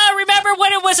 remember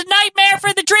when it was a nightmare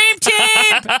for the Dream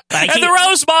Team? And the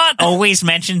Rosemont! Always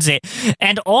mentions it.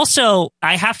 And also,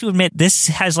 I have to admit, this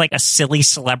has a silly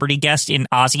celebrity guest in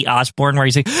Ozzy Osbourne where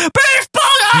he's like, British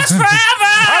Bulldogs forever!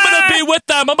 I'm going to be with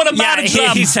them. I'm going to manage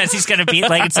them. He says he's going to be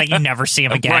it's like you never see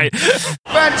him again. Right.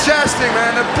 Fantastic,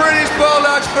 man. The British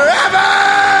Bulldogs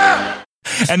forever!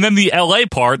 And then the LA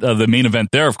part of the main event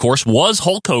there, of course, was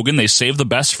Hulk Hogan. They saved the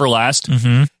best for last.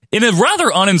 Mm-hmm. In a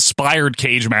rather uninspired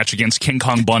cage match against King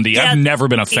Kong Bundy. I've never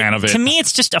been a fan of it. To me,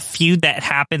 it's just a feud that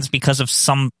happens because of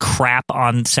some crap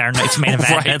on Saturday Night's Main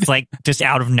Event that's just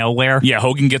out of nowhere. Yeah,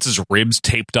 Hogan gets his ribs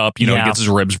taped up. He gets his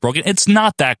ribs broken. It's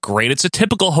not that great. It's a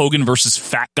typical Hogan versus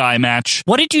fat guy match.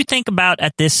 What did you think about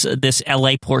at this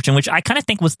LA portion, which I kind of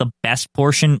think was the best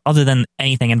portion other than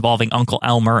anything involving Uncle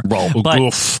Elmer?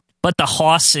 But the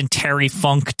Hoss and Terry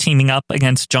Funk teaming up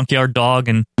against Junkyard Dog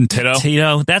and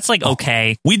Tito, that's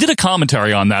okay. We did a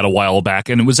commentary on that a while back,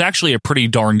 and it was actually a pretty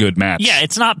darn good match. Yeah,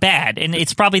 it's not bad. And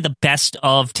it's probably the best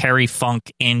of Terry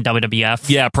Funk in WWF.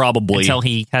 Yeah, probably. Until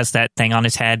he has that thing on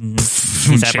his head and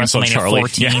he's at WrestleMania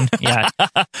 14. Yeah.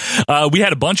 We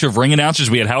had a bunch of ring announcers.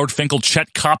 We had Howard Finkel,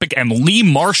 Chet Kopic, and Lee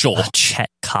Marshall.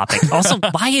 Chet Kopic. Also,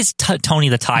 why is Tony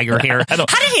the Tiger here? How did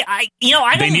he...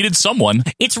 They needed someone.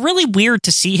 It's really weird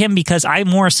to see him because I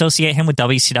more associate him with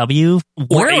WCW.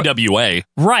 Or AWA.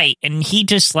 Right. And he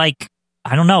just I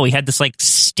don't know. He had this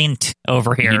stint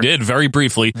over here. He did, very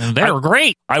briefly. They were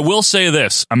great. I will say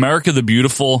this. America the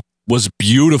Beautiful was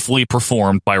beautifully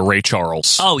performed by Ray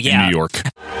Charles. Oh, yeah. In New York.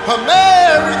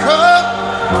 America,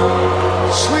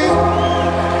 sweet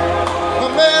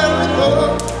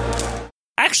America.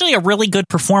 Actually, a really good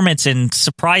performance and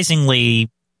surprisingly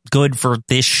good for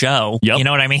this show. Yep. You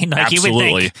know what I mean?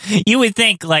 Absolutely. You would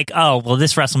think oh, well,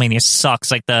 this WrestleMania sucks.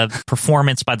 The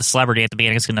performance by the celebrity at the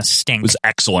beginning is going to stink. It was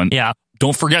excellent. Yeah.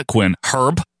 Don't forget, Quinn,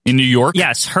 Herb, in New York.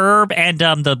 Yes, Herb and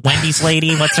the Wendy's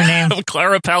lady. What's her name?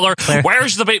 Clara Peller.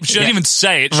 Where's the baby? She doesn't even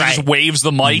say it. She just waves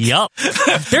the mic. Yep.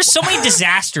 There's so many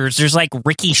disasters. There's like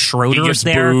Ricky Schroeder's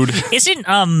there. Booed.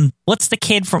 Isn't what's the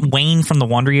kid from Wayne from the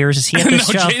Wonder Years? Is he at this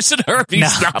show? Jason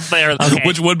Hervey's not there,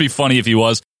 which would be funny if he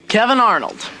was. Kevin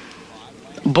Arnold,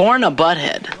 born a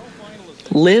butthead,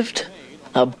 lived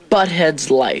a butthead's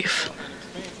life,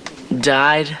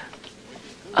 died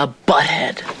a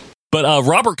butthead. But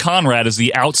Robert Conrad is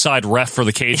the outside ref for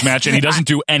the cage match, and he doesn't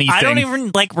do anything. I don't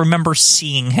even remember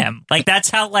seeing him. That's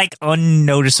how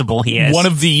unnoticeable he is. One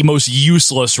of the most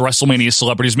useless WrestleMania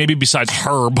celebrities, maybe besides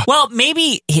Herb. Well,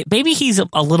 maybe he's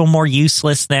a little more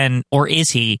useless than, or is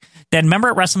he? Then remember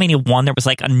at WrestleMania 1, there was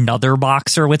another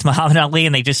boxer with Muhammad Ali,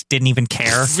 and they just didn't even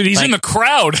care. He's in the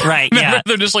crowd, right? Yeah,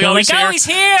 they're just he's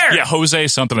here. Yeah, Jose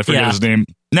something. I forget his name.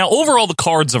 Now, overall, the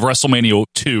cards of WrestleMania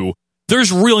 2.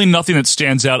 There's really nothing that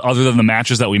stands out other than the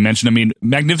matches that we mentioned. I mean,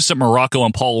 Magnificent Morocco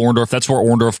and Paul Orndorff, that's where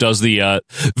Orndorff does the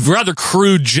rather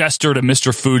crude gesture to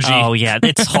Mr. Fuji. Oh, yeah,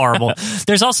 it's horrible.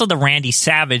 There's also the Randy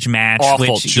Savage match.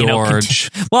 Awful, which,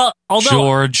 George.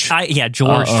 George.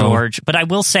 George. But I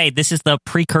will say, this is the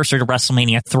precursor to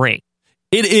WrestleMania 3.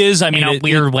 It is. I mean, in a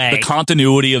weird way. The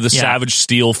continuity of the Savage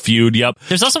Steel feud. Yep.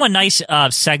 There's also a nice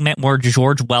segment where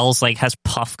George Wells has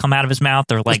puff come out of his mouth.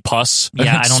 They're pus.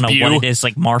 Yeah, I don't know what it is,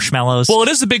 marshmallows. Well, it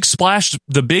is the big splash,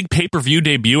 the big pay-per-view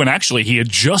debut, and actually he had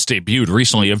just debuted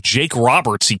recently of Jake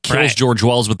Roberts. He kills George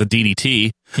Wells with the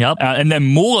DDT. Yep. And then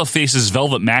Moolah faces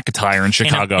Velvet McIntyre in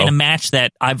Chicago. In a match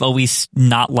that I've always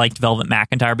not liked Velvet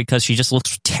McIntyre because she just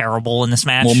looks terrible in this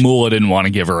match. Well, Moolah didn't want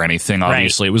to give her anything,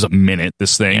 obviously. It was a minute,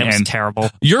 this thing. It was terrible.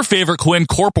 Your favorite, Quinn,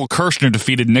 Corporal Kirshner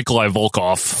defeated Nikolai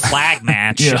Volkov. Flag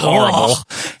match. Horrible.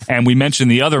 And we mentioned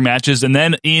the other matches. And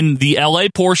then in the LA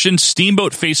portion,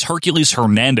 Steamboat faced Hercules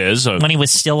Hernandez. When he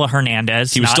was still a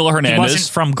Hernandez. He was still a Hernandez. He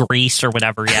wasn't from Greece or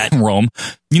whatever yet. Rome.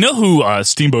 You know who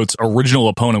Steamboat's original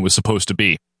opponent was supposed to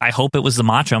be? I hope it was the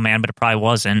Macho Man, but it probably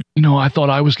wasn't. I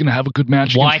thought I was going to have a good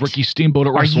match against Ricky Steamboat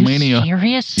at WrestleMania. Are you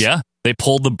serious? Yeah. They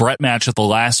pulled the Brett match at the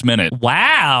last minute.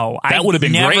 Wow. That would have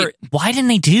been great. Why didn't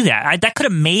they do that? That could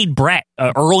have made Brett.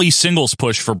 Early singles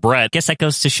push for Brett. I guess that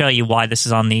goes to show you why this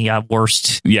is on the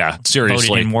worst. Yeah, seriously.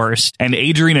 Voted in worst. And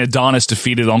Adrian Adonis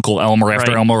defeated Uncle Elmer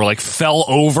after Elmer fell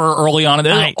over early on.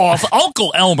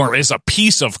 Uncle Elmer is a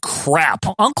piece of crap.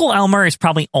 Uncle Elmer is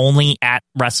probably only at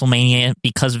WrestleMania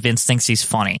because Vince thinks he's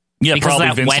funny. Yeah, because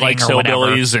probably Vince likes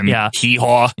hillbillies and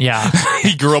hee-haw. Yeah.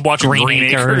 He grew up watching Green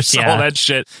Acres, all that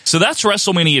shit. So that's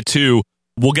WrestleMania 2.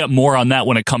 We'll get more on that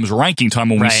when it comes ranking time,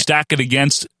 when we stack it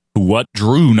against what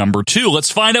drew number 2. Let's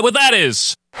find out what that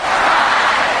is.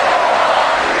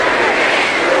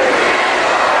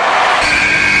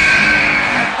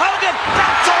 Hogan,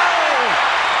 that's away!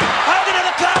 Hogan in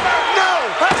the cover!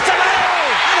 No! That's away!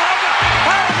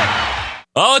 Hogan!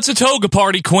 Oh, it's a toga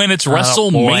party, Quinn. It's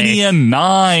WrestleMania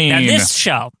 9. Now, this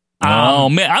show. Oh,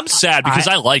 man. I'm sad because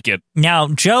I like it. Now,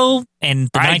 Joe and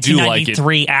the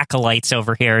 1993 acolytes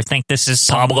over here think this is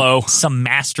some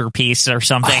masterpiece or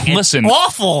something. Listen. It's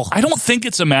awful. I don't think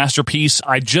it's a masterpiece.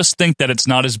 I just think that it's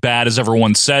not as bad as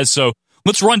everyone says. So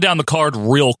let's run down the card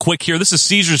real quick here. This is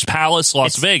Caesars Palace,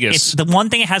 Las Vegas. It's the one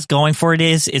thing it has going for it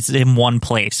is it's in one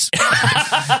place.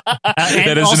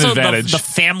 That is also an advantage. The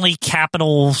Family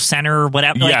Capital Center,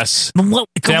 whatever. Yes. Family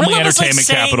Entertainment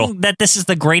Capital. That this is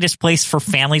the greatest place for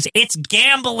families. It's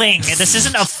gambling. This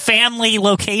isn't a family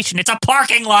location. It's a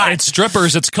parking lot. It's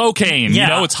strippers. It's cocaine.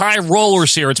 Yeah. It's high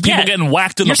rollers here. It's people getting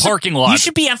whacked in the parking lot. You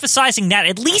should be emphasizing that.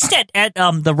 At least at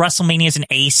the WrestleManias in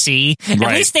AC, at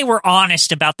least they were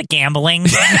honest about the gambling.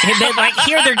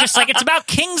 Here, they're just it's about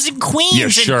kings and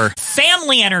queens and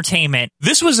family entertainment.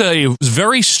 This was a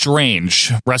very strange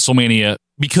WrestleMania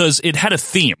because it had a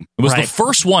theme. It was the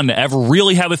first one to ever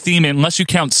really have a theme, unless you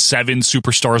count 7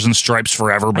 Superstars and Stripes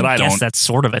Forever, but I don't. guess that's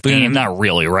sort of a theme. Not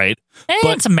really, right?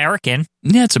 But it's American.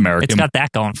 Yeah, it's American. It's got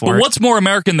that going for it. But what's more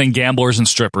American than gamblers and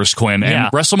strippers, Quinn?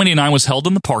 And WrestleMania 9 was held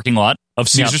in the parking lot of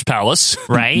Caesars Palace.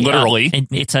 Right. Literally.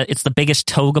 It's the biggest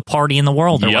toga party in the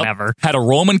world or whatever. Had a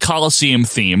Roman Coliseum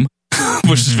theme,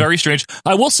 which is very strange.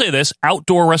 I will say this,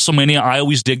 outdoor WrestleMania, I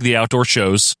always dig the outdoor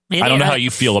shows. I don't know how you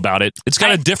feel about it. It's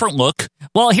got a different look.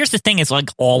 Well, here's the thing is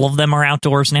all of them are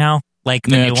outdoors now. The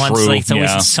new ones, it's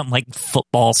always in some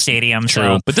football stadium.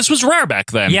 True, so. But this was rare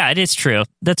back then. Yeah, it is true.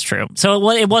 That's true.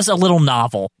 So it was a little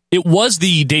novel. It was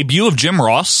the debut of Jim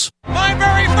Ross. My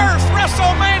very first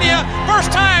WrestleMania,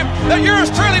 first time that yours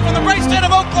truly from the great state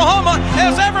of Oklahoma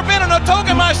has ever been in a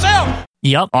toga myself.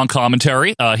 Yep. On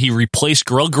commentary, he replaced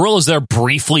Gorilla. Gorilla's there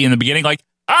briefly in the beginning,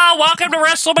 Oh, welcome to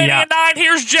WrestleMania 9.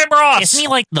 Here's Jim Ross. Isn't he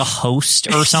like the host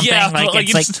or something? Yeah, like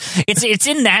it's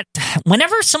in that.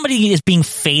 Whenever somebody is being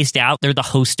phased out, they're the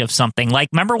host of something. Like,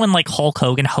 remember when like Hulk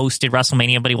Hogan hosted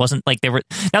WrestleMania, but he wasn't like that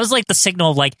was like the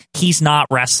signal of like he's not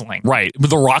wrestling. Right.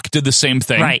 The Rock did the same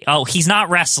thing. Right. Oh, he's not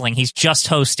wrestling. He's just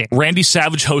hosting. Randy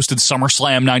Savage hosted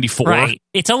SummerSlam 94. Right.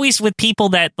 It's always with people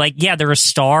that like, yeah, they're a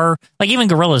star. Like even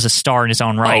Gorilla's a star in his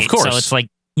own right. Oh, of course. So it's like,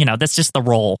 that's just the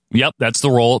role. Yep, that's the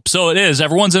role. So it is.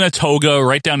 Everyone's in a toga,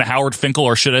 right down to Howard Finkel,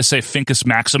 or should I say Finkus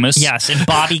Maximus. Yes, and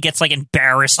Bobby gets like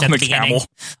embarrassed at the beginning. Camel.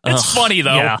 It's funny,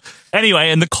 though. Yeah.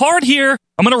 Anyway, and the card here,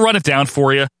 I'm going to run it down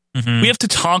for you. Mm-hmm. We have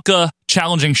Tatanka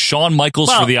challenging Shawn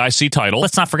Michaels for the IC title.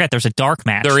 Let's not forget there's a dark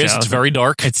match. There is. It's very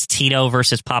dark. It's Tito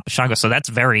versus Papa Shango, so that's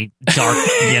very dark,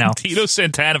 Tito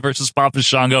Santana versus Papa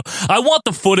Shango. I want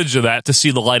the footage of that to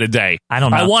see the light of day. I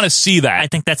don't know. I want to see that. I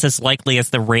think that's as likely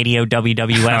as the radio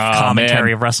WWF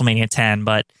commentary of WrestleMania 10,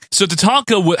 but... So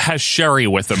Tatanka has Sherry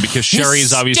with him because Sherry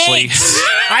is obviously...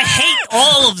 I hate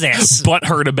all of this.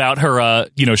 Butthurt about her,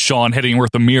 Shawn hitting her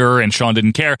with the mirror, and Shawn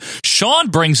didn't care. Shawn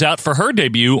brings out for her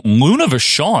debut Luna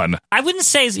Vachon. I wouldn't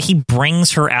say he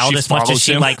brings her out as much as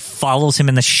she like follows him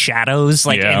in the shadows,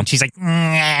 and she's like,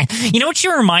 You know what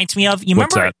she reminds me of?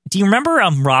 Do you remember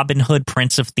Robin Hood,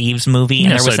 Prince of Thieves movie?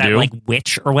 And Yes, there was I that do. like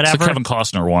witch or whatever, it's the Kevin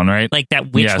Costner one, right? Like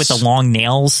that witch with the long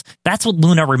nails. That's what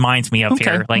Luna reminds me of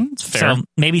here. Like, that's fair. So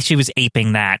maybe she was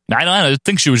aping that. I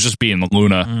think she was just being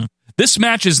Luna. This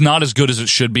match is not as good as it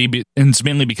should be, and it's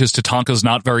mainly because Tatanka's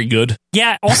not very good.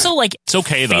 Yeah, also, like, it's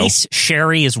okay, though. Face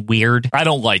Sherry is weird. I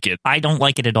don't like it. I don't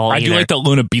like it at all I do like that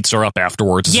Luna beats her up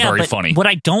afterwards. It's very funny. What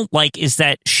I don't like is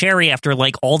that Sherry, after,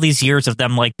 like, all these years of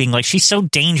them, like, being like, she's so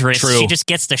dangerous, she just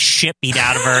gets the shit beat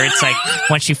out of her. It's like,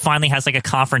 when she finally has, like, a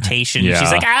confrontation,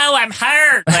 she's like, oh, I'm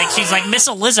hurt! Like, she's like Miss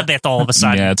Elizabeth all of a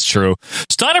sudden. Yeah, it's true.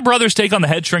 Steiner Brothers take on the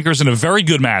Head Shrinkers in a very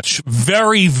good match.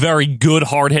 Very, very good,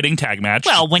 hard-hitting tag match.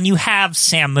 Well, when you have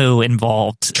Samu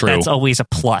involved, that's always a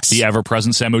plus. The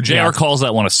ever-present Samu. JR calls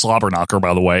that one a slobber knocker,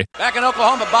 by the way. Back in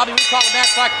Oklahoma, Bobby, we call a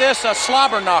match like this a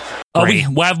slobber knocker. We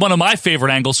have one of my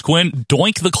favorite angles, Quinn.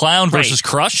 Doink the Clown versus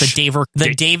Crush.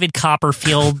 The David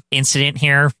Copperfield incident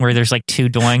here, where there's like two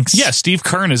doinks. Yeah, Steve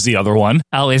Kern is the other one.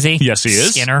 Oh, is he? Yes, he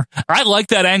is. Skinner. I like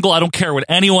that angle. I don't care what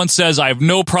anyone says. I have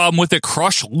no problem with it.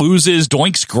 Crush loses.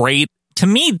 Doink's great. To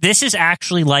me, this is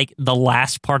actually like the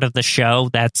last part of the show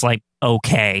that's like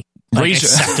okay. Like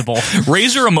acceptable.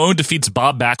 Razor Ramon defeats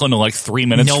Bob Backlund in like 3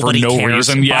 minutes Nobody for no cares.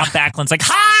 reason. Yeah. Bob Backlund's like,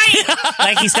 hi!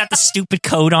 Like he's got the stupid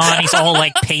coat on. He's all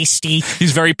like pasty.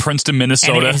 He's very Princeton,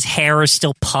 Minnesota. And his hair is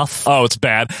still puff. Oh, it's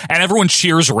bad. And everyone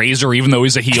cheers Razor even though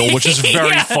he's a heel, which is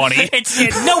very funny.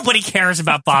 Nobody cares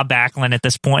about Bob Backlund at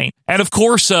this point. And of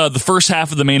course, the first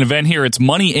half of the main event here, it's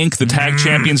Money Inc., the tag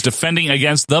champions defending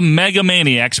against the Mega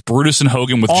Maniacs, Brutus and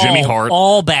Hogan with Jimmy Hart.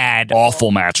 All bad.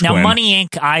 Awful match, Now, Quinn. Money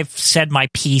Inc., I've said my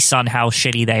piece on how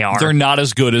shitty they are. They're not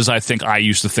as good as I think I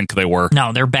used to think they were.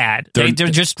 No, they're bad. They're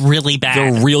just really bad.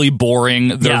 They're really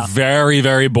boring. They're very,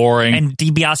 very boring. And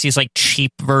DiBiase is like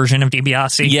cheap version of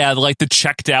DiBiase. Yeah, like the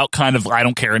checked out kind of I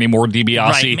don't care anymore DiBiase.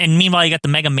 Right. And meanwhile, you got the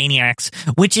Mega Maniacs,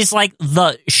 which is like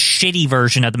the shitty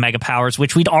version of the Mega Powers,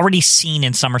 which we'd already seen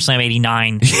in SummerSlam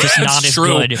 89. Just not as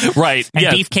good. Right. And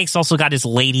Beefcake's also got his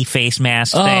lady face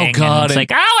mask thing. Oh, God. And it's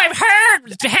like, oh, I'm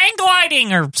hurt! Hang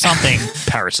gliding or something.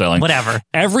 Parasailing. Whatever.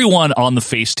 Everyone on the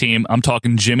face team, I'm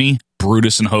talking Jimmy,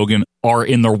 Brutus, and Hogan, are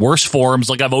in their worst forms.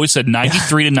 Like I've always said,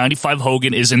 93 to 95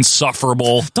 Hogan is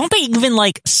insufferable. Don't they even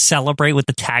like celebrate with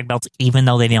the tag belts even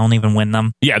though they don't even win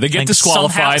them? Yeah, they get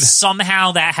disqualified.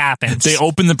 Somehow that happens. They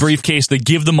open the briefcase, they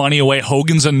give the money away.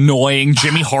 Hogan's annoying,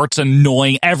 Jimmy Hart's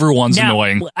annoying, everyone's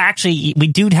annoying. Actually, we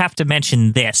do have to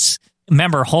mention this.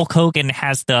 Remember, Hulk Hogan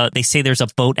has they say there's a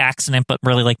boat accident, but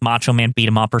really like Macho Man beat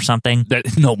him up or something.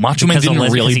 No, Macho Man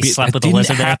didn't really beat him up. What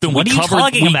are you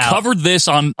talking about? We covered this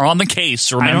on the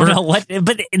case, remember? I don't know what,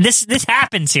 but this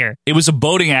happens here. It was a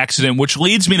boating accident, which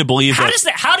leads me to believe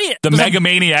the Mega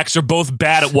Maniacs are both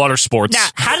bad at water sports. Now,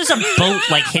 how does a boat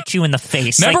like hit you in the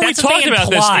face? Remember like, we talked about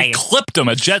this? It clipped him.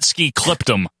 A jet ski clipped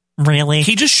him. Really?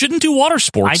 He just shouldn't do water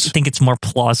sports. I think it's more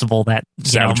plausible that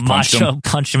Macho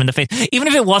punched him in the face. Even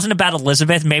if it wasn't about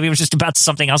Elizabeth, maybe it was just about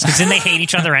something else, because then they hate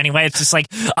each other anyway. It's just like,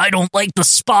 I don't like the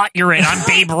spot you're in. I'm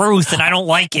Babe Ruth, and I don't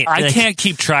like it. I can't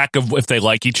keep track of if they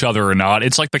like each other or not.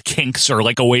 It's like the Kinks or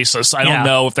like Oasis. I don't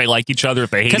know if they like each other, if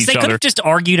they hate each other. Because they could have just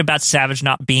argued about Savage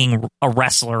not being a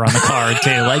wrestler on the card,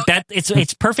 too. Like that,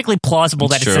 it's perfectly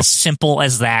plausible it's as simple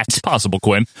as that. It's possible,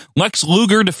 Quinn. Lex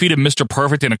Luger defeated Mr.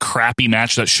 Perfect in a crappy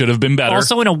match that should have been better.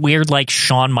 Also, in a weird, like,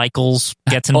 Shawn Michaels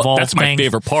gets involved. That's my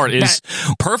favorite part. Is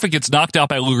Perfect gets knocked out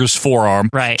by Luger's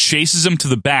forearm, right? Chases him to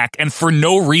the back, and for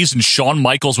no reason, Shawn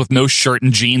Michaels with no shirt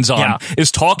and jeans on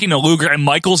is talking to Luger, and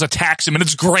Michaels attacks him, and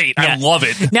it's great. I love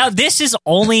it. Now, this is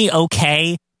only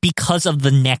okay because of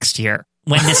the next year.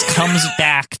 When this comes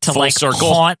back to Full like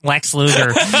circle. haunt Lex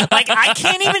Luger. Like,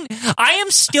 I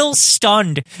am still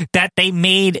stunned that they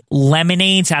made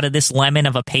lemonades out of this lemon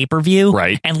of a pay-per-view.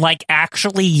 Right. And like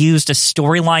actually used a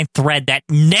storyline thread that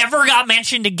never got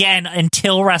mentioned again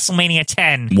until WrestleMania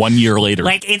 10. 1 year later.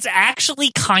 Like, it's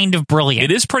actually kind of brilliant.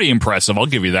 It is pretty impressive. I'll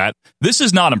give you that. This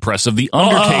is not impressive. The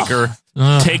Undertaker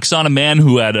takes on a man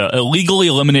who had illegally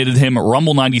eliminated him at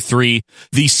Rumble 93.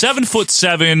 The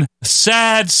 7'7",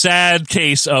 sad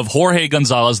case of Jorge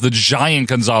Gonzalez, the giant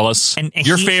Gonzalez. And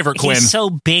your favorite, Quinn. He's so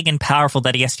big and powerful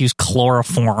that he has to use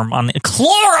chloroform on the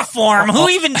chloroform. Who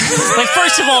even like?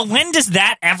 First of all, when does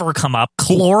that ever come up?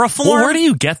 Chloroform. Well, where do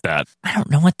you get that? I don't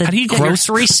know. At the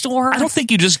grocery store. I don't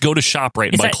think you just go to ShopRite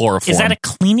and buy chloroform. Is that a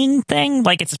cleaning thing?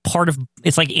 Like it's part of?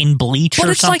 It's like in bleach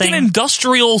or it's something. Like an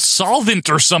industrial solvent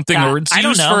or something, or it's I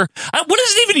don't used know. for. What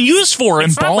is it even used for?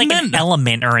 It's Embalmment? not like an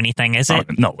element or anything, is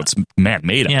it? No, it's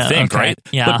man-made. I think, right?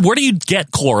 Yeah. But where do you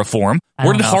get chloroform?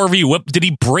 Where did Harvey Whip? Did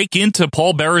he break into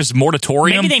Paul Bearer's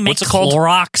mortuarium? Maybe they make What's it called?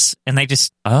 Clorox, and they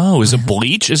just. Oh, is it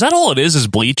bleach? Is that all it is? Is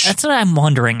bleach? That's what I'm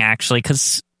wondering, actually,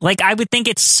 because. Like, I would think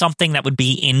it's something that would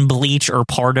be in bleach or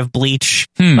part of bleach.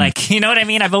 Like, you know what I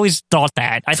mean? I've always thought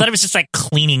that. I thought it was just like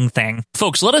cleaning thing.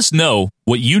 Folks, let us know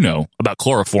what you know about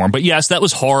chloroform. But yes, that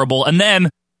was horrible. And then,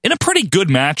 in a pretty good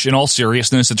match, in all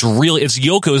seriousness, it's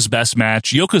Yoko's best match.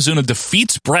 Yokozuna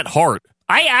defeats Bret Hart.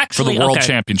 I actually for the World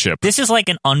Championship. This is like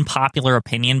an unpopular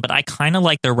opinion, but I kind of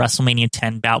like their WrestleMania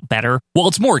 10 bout better. Well,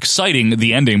 it's more exciting,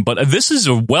 the ending, but this is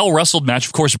a well-wrestled match.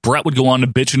 Of course, Bret would go on to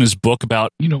bitch in his book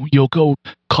about, Yoko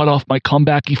cut off my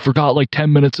comeback. He forgot like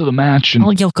 10 minutes of the match. And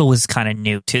well, Yoko was kind of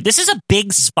new, too. This is a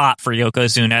big spot for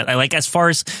Yokozuna. Like, as far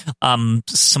as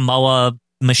Samoa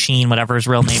Machine, whatever his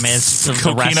real name is.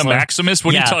 Coquina Maximus?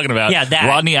 What are you talking about? Yeah, that.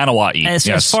 Rodney Anawai.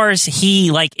 As far as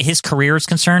his career is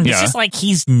concerned, this is like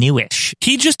he's newish.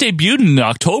 He just debuted in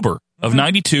October of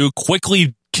 92,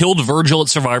 quickly killed Virgil at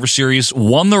Survivor Series,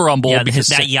 won the Rumble. Because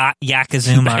that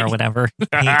Yakazuma or whatever. He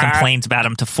complains about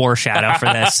him to foreshadow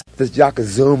for this. This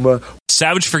Yakazuma.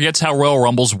 Savage forgets how Royal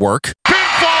Rumbles work.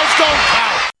 Pinfalls don't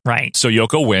count. Right. So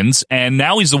Yoko wins, and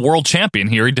now he's the world champion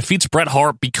here. He defeats Bret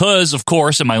Hart because, of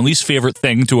course, and my least favorite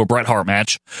thing to a Bret Hart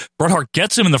match, Bret Hart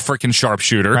gets him in the frickin'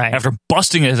 sharpshooter after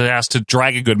busting his ass to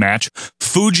drag a good match.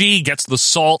 Fuji gets the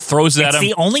salt, throws it at him.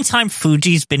 It's the only time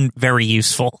Fuji's been very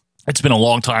useful. It's been a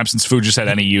long time since Fuji's had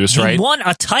any use, right? He won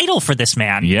a title for this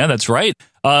man. Yeah, that's right.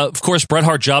 Of course, Bret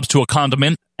Hart jobs to a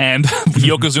condiment, and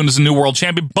Yokozuna's a new world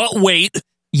champion. But wait.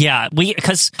 Yeah,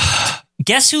 because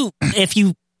guess who, if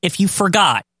you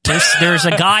forgot, there's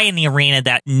a guy in the arena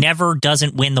that never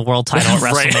doesn't win the world title at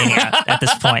WrestleMania at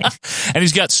this point. And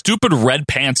he's got stupid red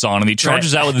pants on, and he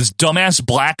charges out with his dumbass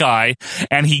black eye,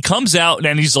 and he comes out,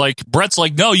 and he's like, Bret's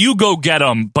like, no, you go get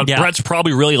him. But Bret's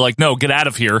probably really like, no, get out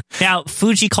of here. Now,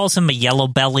 Fuji calls him a yellow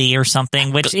belly or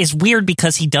something, which is weird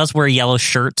because he does wear a yellow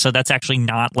shirt, so that's actually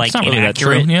not like really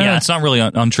inaccurate. That true. Yeah, it's not really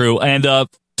untrue. And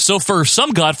so for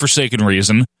some godforsaken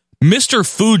reason, Mr.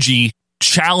 Fuji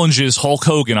challenges Hulk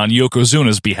Hogan on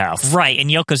Yokozuna's behalf. Right, and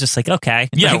Yoko's just like, okay.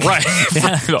 Yeah, right.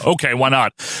 Okay, why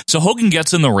not? So Hogan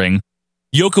gets in the ring.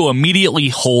 Yoko immediately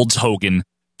holds Hogan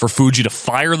for Fuji to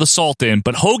fire the salt in,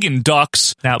 but Hogan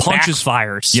ducks, punches,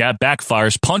 backfires. Yeah,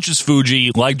 backfires, punches Fuji,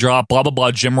 leg drop, blah, blah,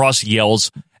 blah. Jim Ross yells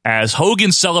as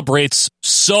Hogan celebrates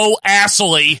so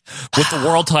assily with the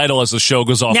world title as the show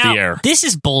goes off now, the air. This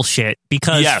is bullshit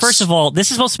because, first of all, this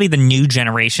is supposed to be the new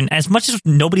generation. As much as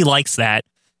nobody likes that,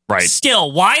 right.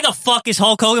 Still, why the fuck is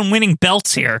Hulk Hogan winning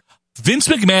belts here? Vince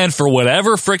McMahon, for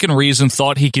whatever freaking reason,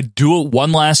 thought he could do it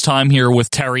one last time here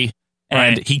with Terry,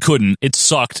 and he couldn't. It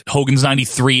sucked. Hogan's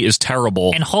 93 is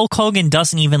terrible. And Hulk Hogan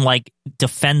doesn't even, like,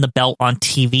 defend the belt on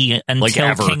TV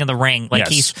until King of the Ring. Like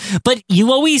but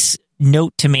you always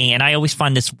note to me, and I always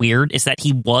find this weird, is that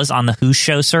he was on the Who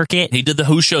Show circuit. He did the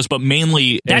Who shows, but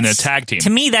mainly in a tag team. To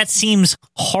me, that seems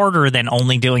harder than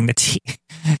only doing the TV.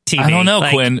 I don't know,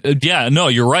 Quinn. Yeah, no,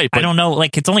 you're right. But I don't know.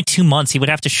 Like, it's only 2 months. He would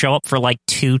have to show up for like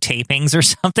 2 tapings or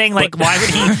something. Like, why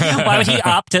would he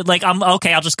opt to, like, I'll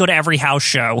just go to every house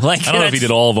show. Like, I don't know if he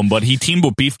did all of them, but he teamed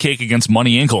with Beefcake against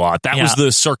Money Inc. a lot. That was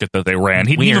the circuit that they ran.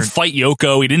 He didn't even fight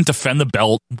Yoko. He didn't defend the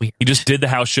belt. Weird. He just did the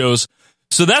house shows.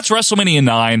 So that's WrestleMania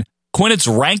 9. Quinn, it's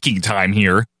ranking time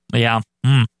here. Yeah.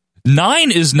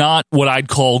 9 is not what I'd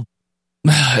call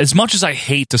as much as I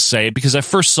hate to say it, because I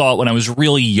first saw it when I was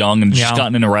really young and just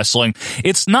gotten into wrestling,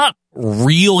 it's not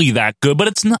really that good, but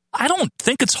it's not. I don't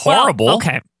think it's horrible. Well,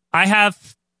 okay,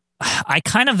 I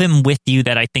kind of am with you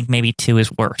that I think maybe 2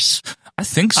 is worse. I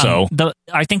think so.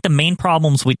 I think the main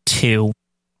problems with 2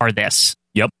 are this.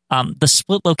 Yep. The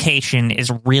split location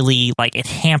is really like it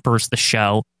hampers the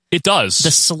show. It does.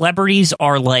 The celebrities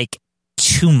are like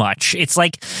too much. It's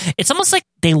almost like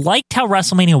they liked how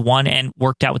WrestleMania 1 and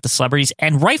worked out with the celebrities,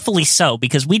 and rightfully so,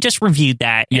 because we just reviewed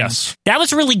that. Yes. That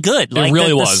was really good. It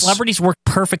really was. The celebrities worked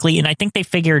perfectly, and I think they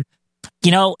figured,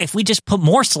 if we just put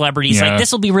more celebrities,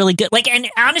 this will be really good. And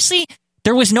honestly,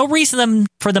 there was no reason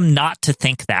for them not to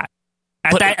think that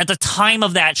at the time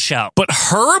of that show. But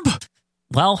Herb?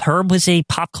 Well, Herb was a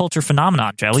pop culture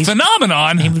phenomenon, Joe.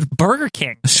 Phenomenon? He was Burger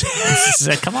King.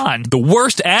 Come on. The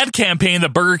worst ad campaign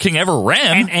that Burger King ever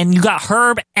ran. And you got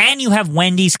Herb, and you have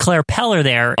Wendy's Claire Peller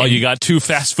there. Oh, you got 2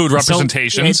 fast food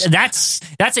representations. So that's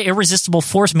an irresistible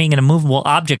force being an immovable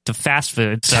object of fast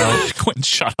food. So Quentin,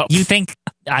 shut up. You think...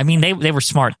 I mean, they were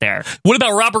smart there. What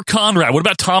about Robert Conrad? What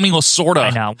about Tommy Lasorda? I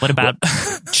know. What about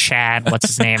Chad? What's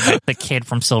his name? The kid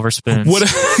from Silver Spoons.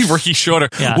 Ricky Schroeder.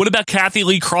 Yeah. What about Kathy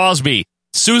Lee Crosby?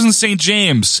 Susan St.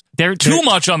 James. They're too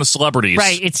much on the celebrities.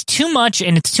 Right. It's too much,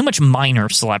 and it's too much minor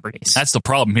celebrities. That's the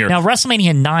problem here. Now,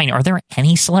 WrestleMania 9, are there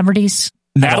any celebrities?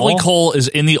 Natalie Cole is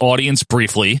in the audience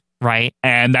briefly. Right.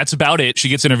 And that's about it. She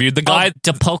gets interviewed. The guy...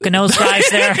 the Poconos guys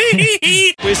there.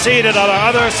 We see it at our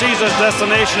other Caesars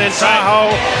destination in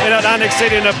Tahoe, in Atlantic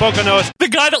City, in the Poconos. The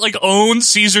guy that owns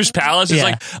Caesar's Palace is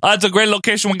it's a great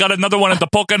location. We got another one at the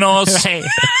Poconos.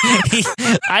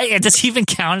 Right. Does he even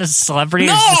count as a celebrity?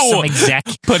 No! Or is this some exec?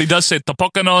 But he does say the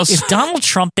Poconos. Is Donald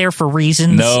Trump there for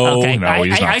reasons? No, okay. no,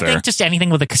 he's not I there. think just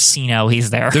anything with a casino, he's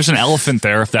there. There's an elephant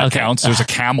there, if that counts. There's a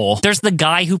camel. There's the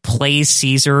guy who plays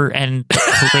Caesar and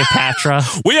Cleopatra.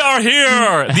 We are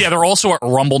here! Yeah, they're also at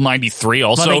Rumble 93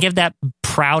 also. Well, they give that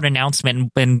proud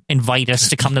announcement and invite us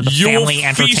to come to the Family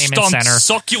Entertainment on Center.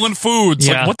 Succulent foods.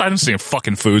 Yeah. What? I don't see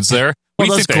fucking foods there. What Well,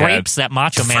 do you those think they grapes that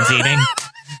Macho Man's eating.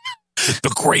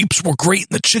 The grapes were great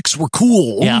and the chicks were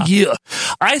cool. Yeah. Oh, yeah.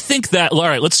 I think that, all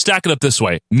right, let's stack it up this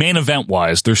way. Main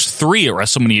event-wise, there's 3 at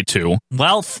WrestleMania 2.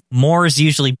 Well, more is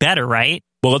usually better, right?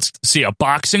 Well, let's see. A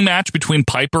boxing match between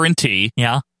Piper and T.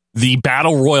 Yeah. The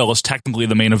Battle Royal is technically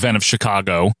the main event of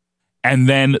Chicago. And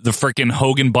then the freaking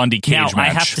Hogan-Bundy cage match. Now, I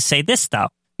have to say this, though.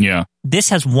 Yeah. This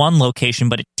has 1 location,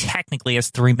 but it technically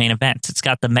has 3 main events. It's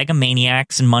got the Mega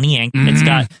Maniacs and Money Inc. Mm-hmm. It's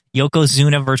got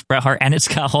Yokozuna versus Bret Hart, and it's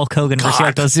got Hulk Hogan versus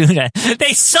Yokozuna.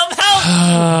 They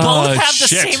somehow both have the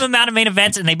same amount of main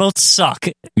events, and they both suck.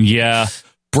 Yeah.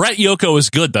 Bret Yoko is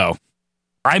good, though.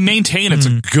 I maintain it's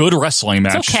a good wrestling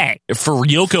match. It's okay. For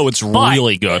Yoko, it's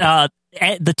really good.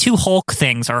 The 2 Hulk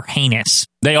things are heinous.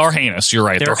 They are heinous. You're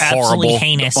right. They're absolutely horrible.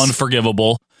 heinous.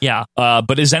 Unforgivable. Yeah.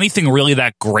 But is anything really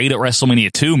that great at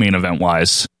WrestleMania 2 main event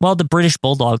wise? Well, the British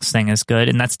Bulldogs thing is good,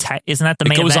 and isn't that the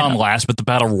main event? It goes on last, but the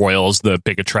Battle Royal is the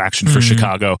big attraction for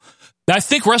Chicago. I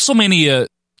think WrestleMania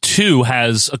 2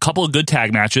 has a couple of good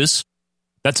tag matches.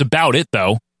 That's about it,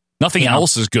 though. Nothing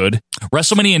else is good.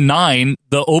 WrestleMania 9,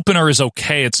 the opener is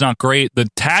okay. It's not great. The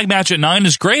tag match at 9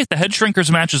 is great. The Head Shrinkers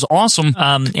match is awesome.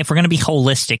 If we're going to be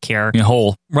holistic here,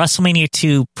 whole. WrestleMania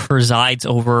 2 presides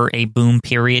over a boom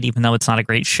period, even though it's not a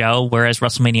great show, whereas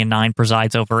WrestleMania 9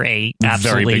 presides over a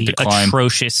absolutely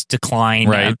atrocious decline.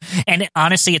 Right. And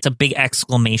honestly, it's a big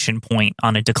exclamation point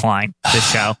on a decline,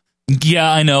 this show.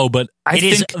 Yeah, I know, but I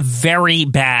think is very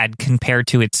bad compared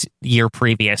to its year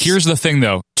previous. Here's the thing,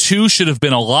 though. 2 should have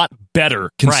been a lot better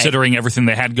considering everything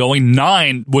they had going.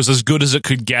 9 was as good as it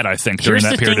could get, I think, during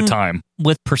that period of time.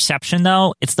 With perception,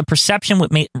 though, it's the perception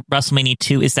with WrestleMania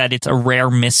 2 is that it's a rare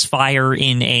misfire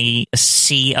in a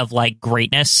sea of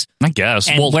greatness. I guess.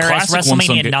 And whereas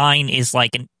WrestleMania 9 is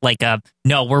like a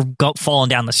no, we're falling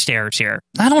down the stairs here.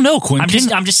 I don't know, Quinn. I'm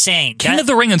just saying. King of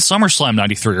the Ring and SummerSlam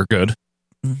 93 are good.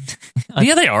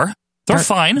 Yeah, they are. They're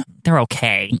fine. They're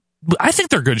okay. I think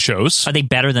they're good shows. Are they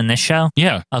better than this show?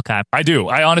 Yeah. Okay. I do.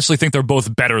 I honestly think they're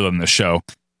both better than this show.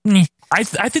 I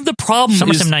think the problem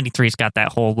is... SummerSlam 93's got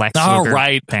that whole Lex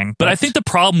Luger thing. But I think the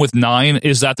problem with 9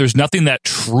 is that there's nothing that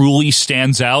truly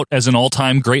stands out as an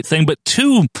all-time great thing. But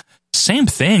 2, same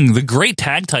thing. The great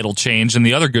tag title change and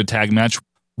the other good tag match.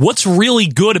 What's really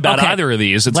good about either of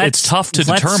these? It's tough to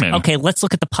determine. Okay, let's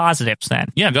look at the positives then.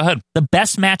 Yeah, go ahead. The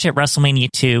best match at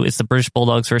WrestleMania 2 is the British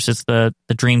Bulldogs versus the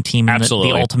Dream Team and the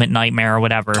Ultimate Nightmare or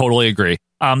whatever. Totally agree.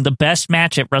 The best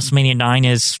match at WrestleMania 9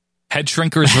 is... Head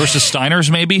Shrinkers versus Steiners,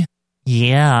 maybe?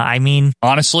 Yeah, I mean...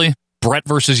 Honestly, Brett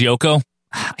versus Yoko?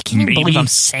 I can't even believe I'm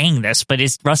saying this, but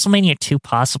is WrestleMania 2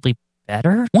 possibly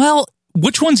better? Well,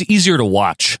 which one's easier to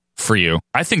watch? for you.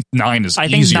 I think 9 is I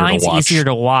think easier 9's to watch. easier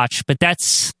to watch, but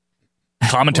that's...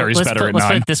 Commentary's better at 9. Let's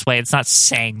put it this way. It's not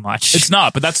saying much. It's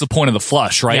not, but that's the point of the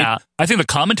flush, right? Yeah. I think the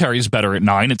commentary is better at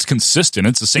 9. It's consistent.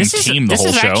 It's the same team the whole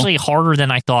show. This is actually harder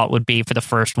than I thought would be for the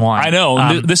first one. I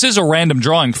know. This is a random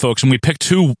drawing, folks, and we picked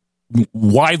 2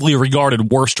 widely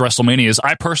regarded worst WrestleManias.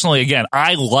 I personally, again,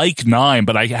 I like 9,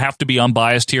 but I have to be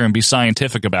unbiased here and be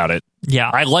scientific about it.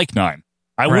 Yeah. I like 9.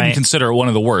 I wouldn't consider it one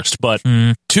of the worst, but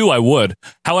 2 I would.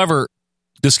 However,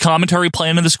 this commentary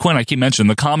playing in this, Quinn, I keep mentioning,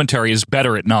 the commentary is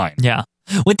better at 9. Yeah.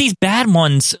 With these bad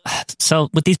ones,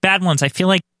 I feel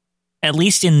like, at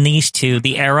least in these 2,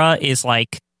 the era is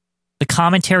like, the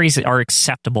commentaries are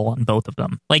acceptable on both of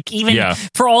them. Like, even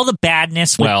for all the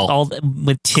badness with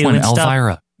 2 Quinn and stuff.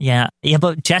 Elvira. Yeah,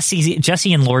 but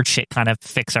Jesse and Lord shit kind of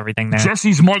fix everything there.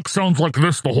 Jesse's mic sounds like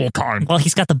this the whole time. Well,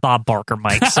 he's got the Bob Barker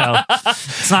mic, so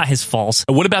it's not his fault.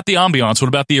 What about the ambiance? What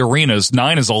about the arenas?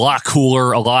 9 is a lot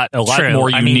cooler, a lot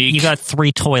more unique. I mean, you got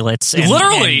 3 toilets.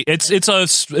 Literally, it's a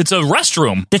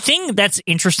restroom. The thing that's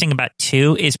interesting about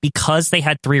 2 is because they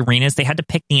had 3 arenas, they had to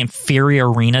pick the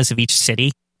inferior arenas of each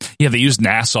city. Yeah, they used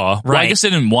Nassau. Right. Well, I guess they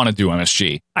didn't want to do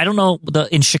MSG. I don't know.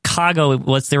 In Chicago,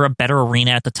 was there a better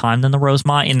arena at the time than the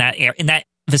Rosemont in that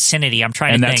vicinity? I'm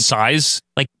trying to think. And that size?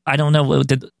 Like, I don't know where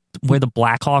the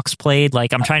Blackhawks played.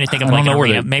 Like, I'm trying to think of like an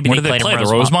arena. Maybe where they did played in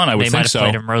the Rosemont. I would they think might have so.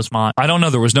 played in Rosemont. I don't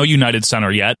know. There was no United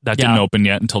Center yet. That didn't open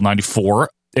yet until '94.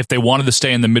 If they wanted to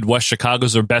stay in the Midwest,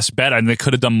 Chicago's their best bet, and they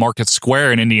could have done Market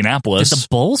Square in Indianapolis. Did the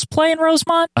Bulls play in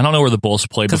Rosemont? I don't know where the Bulls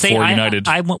played before United.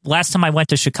 Last time I went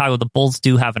to Chicago, the Bulls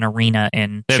do have an arena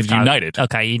in They have Chicago. United.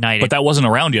 Okay, United. But that wasn't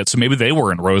around yet, so maybe they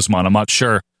were in Rosemont. I'm not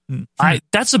sure.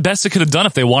 That's the best they could have done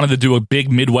if they wanted to do a big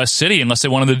Midwest city, unless they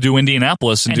wanted to do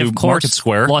Indianapolis and do of course, Market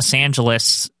Square. Los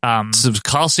Angeles.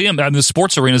 Coliseum, the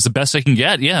sports arena is the best they can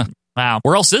get, yeah. Wow.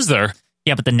 Where else is there?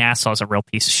 Yeah, but the Nassau's a real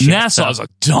piece of shit. Nassau's a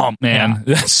dump, man.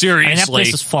 Yeah. Seriously. I mean, that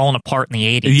place was falling apart in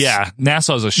the 80s. Yeah,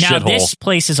 Nassau's a Now, shithole. this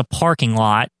place is a parking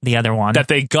lot, the other one. That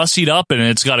they gussied up, and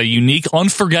it's got a unique,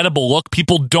 unforgettable look.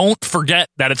 People don't forget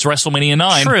that it's WrestleMania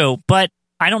 9. True, but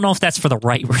I don't know if that's for the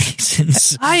right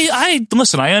reasons.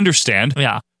 Listen, I understand.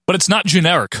 Yeah. But it's not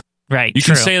generic. Right, You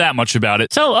true. can say that much about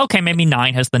it. So, okay, maybe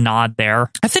 9 has the nod there.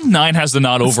 I think 9 has the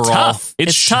nod overall. Tough.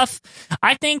 It's tough.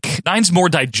 I think 9's more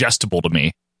digestible to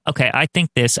me. Okay, I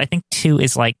think 2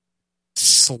 is like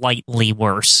slightly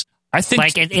worse. I think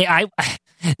like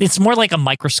it's more like a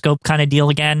microscope kind of deal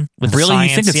again with really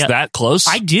science. You think it's that close?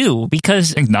 I do,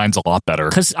 because I think 9's a lot better.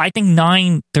 Because I think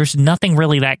 9, there's nothing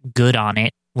really that good on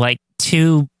it. Like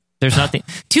 2, there's nothing.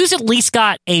 2's at least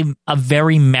got a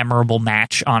very memorable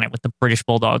match on it with the British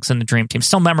Bulldogs and the Dream Team.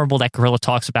 So memorable that Gorilla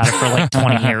talks about it for like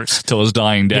 20 years till his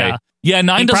dying day. Yeah,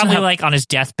 9 he doesn't probably have... like on his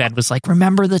deathbed was like,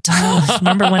 remember the times?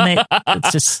 Remember when they...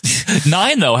 It's just...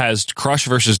 9, though, has Crush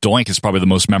versus Doink is probably the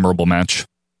most memorable match.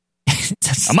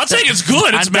 I'm not saying it's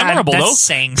good. It's memorable, that's though.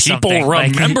 Saying People something.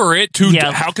 remember it.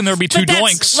 How can there be 2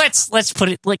 Doinks? Let's put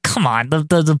it like, come on.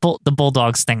 The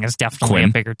Bulldogs thing is definitely Quinn,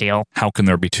 a bigger deal. How can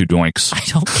there be 2 Doinks? I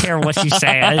don't care what you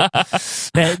say.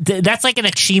 That's like an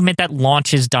achievement that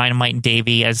launches Dynamite and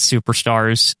Davey as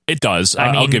superstars. It does. I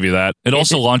mean, I'll give you that. It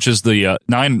also launches the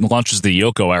 9 launches the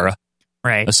Yoko era.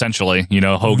 Right. Essentially,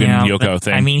 Hogan Yoko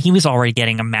thing. I mean, he was already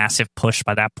getting a massive push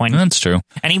by that point. That's true.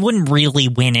 And he wouldn't really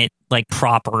win it like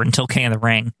proper until King of the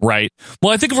Ring. Right.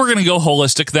 Well, I think if we're going to go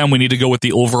holistic, then we need to go with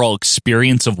the overall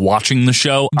experience of watching the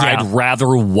show. Yeah. I'd rather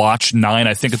watch 9.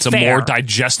 I think it's a more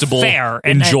digestible,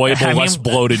 enjoyable, less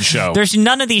bloated show. There's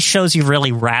none of these shows you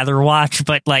really rather watch,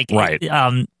 but like, right.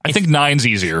 I think 9's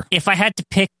easier. If I had to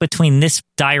pick between this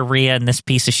diarrhea and this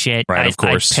piece of shit, of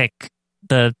course. I'd pick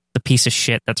the piece of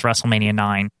shit that's WrestleMania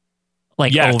 9.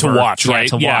 Like, to watch, right?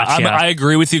 To watch, I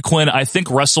agree with you, Quinn. I think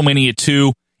WrestleMania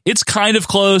 2, it's kind of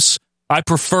close. I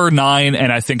prefer 9,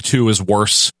 and I think 2 is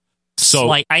worse.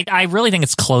 So I really think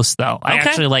it's close, though.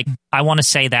 Okay. I want to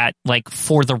say that, like,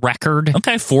 for the record.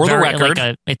 Okay, for the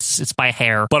record. It's by a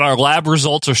hair. But our lab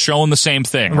results are showing the same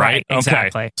thing, right?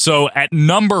 Exactly. Okay. So at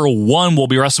number 1 will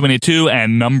be WrestleMania 2,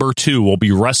 and number 2 will be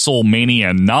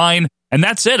WrestleMania 9. And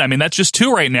that's it. I mean, that's just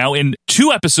 2 right now. In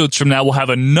 2 episodes from now, we'll have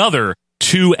another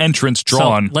 2 entrants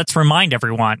drawn. So let's remind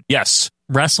everyone. Yes.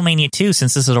 WrestleMania 2,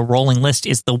 since this is a rolling list,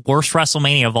 is the worst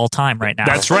WrestleMania of all time right now.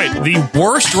 That's right. The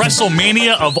worst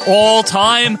WrestleMania of all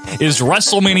time is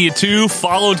WrestleMania 2,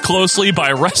 followed closely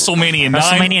by WrestleMania 9.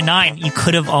 WrestleMania 9, you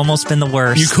could have almost been the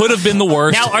worst. You could have been the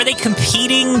worst. Now, are they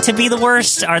competing to be the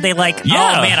worst? Are they like, oh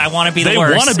man, I want to be the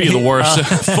worst? They want to be the worst.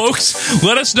 Folks,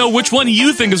 let us know which one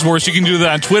you think is worse. You can do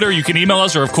that on Twitter. You can email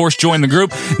us or, of course, join the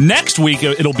group. Next week,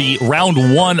 it'll be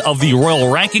round 1 of the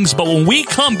Royal Rankings. But when we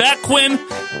come back, Quinn,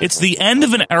 it's the end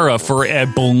end of an era for a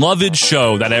beloved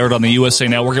show that aired on the USA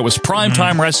Network. It was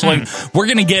Primetime Wrestling. We're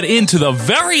going to get into the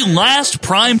very last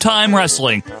Primetime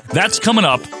Wrestling. That's coming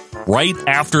up right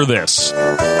after this.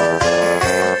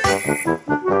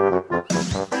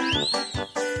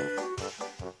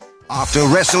 After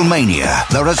WrestleMania,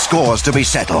 there are scores to be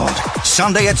settled.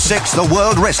 Sunday at 6, the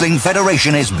World Wrestling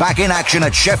Federation is back in action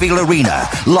at Sheffield Arena,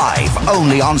 live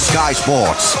only on Sky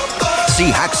Sports. See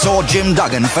Hacksaw Jim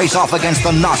Duggan face off against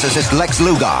the narcissist Lex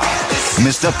Luger.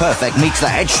 Mr. Perfect meets the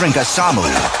head shrinker Samu.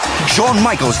 Shawn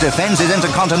Michaels defends his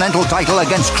Intercontinental title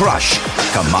against Crush.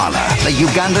 Kamala, the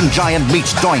Ugandan giant,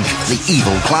 meets Doink, the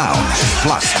evil clown.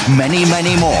 Plus, many,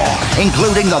 many more,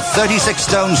 including the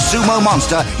 36-stone sumo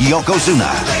monster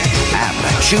Yokozuna.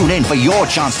 And tune in for your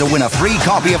chance to win a free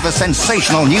copy of the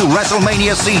sensational new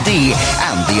WrestleMania CD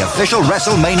and the official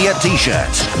WrestleMania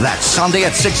t-shirt. That's Sunday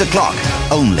at 6 o'clock,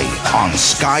 only on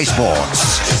Sky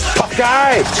Sports. Tough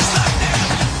guy!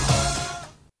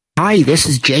 Hi, this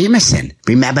is Jameson.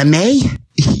 Remember me?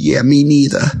 Yeah, me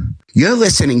neither. You're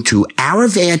listening to Our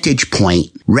Vantage Point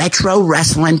Retro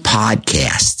Wrestling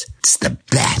Podcast. It's the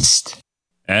best.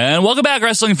 And welcome back,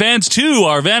 wrestling fans, to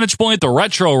our Vantage Point, the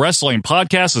Retro Wrestling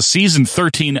Podcast, the Season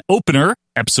 13 opener,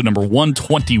 episode number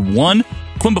 121.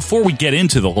 Quinn, before we get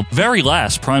into the very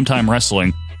last Primetime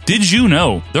Wrestling, did you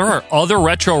know there are other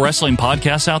retro wrestling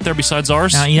podcasts out there besides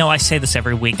ours? Now, you know, I say this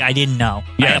every week. I didn't know.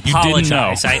 Yeah, I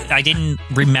apologize. You didn't know. I didn't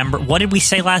remember. What did we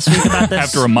say last week about this? I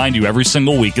have to remind you every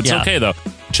single week. It's okay, though.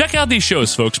 Check out these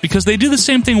shows, folks, because they do the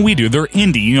same thing we do. They're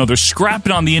indie. You know, they're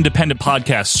scrapping on the independent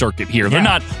podcast circuit here. They're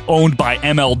not owned by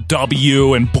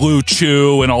MLW and Blue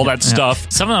Chew and all that stuff.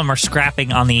 Some of them are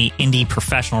scrapping on the indie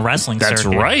professional wrestling circuit,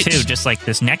 right. too, just like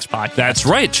this next podcast. That's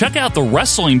right. Check out the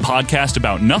Wrestling Podcast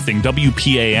About Nothing,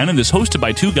 WPAN, and it's hosted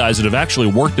by two guys that have actually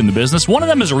worked in the business. One of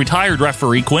them is a retired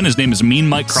referee, Quinn. His name is Mean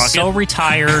Mike Crockett. So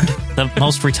retired, the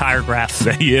most retired ref.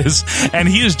 He is. And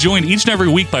he is joined each and every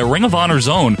week by Ring of Honor's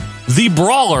own, the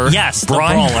Brawler. Yes, the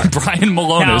Brian, Brawler. Brian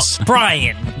Malonis. Now,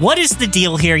 Brian, what is the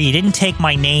deal here? You didn't take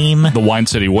my name. The Wine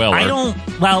City Whaler.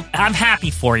 Well, I'm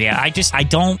happy for you. I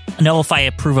don't know if I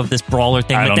approve of this Brawler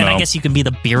thing, but then I guess you can be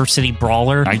the Beer City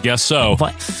Brawler. I guess so.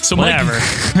 But so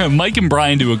whatever. Mike and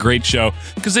Brian do a great show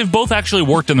because they've both actually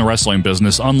worked in the wrestling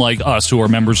business, unlike us, who are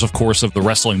members, of course, of the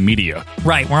wrestling media.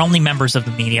 Right. We're only members of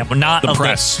the media. We're not the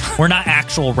press. We're not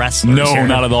actual wrestlers. No, here.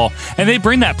 not at all. And they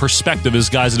bring that perspective as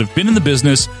guys that have been in the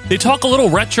business. They talk a little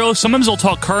retro. Sometimes they'll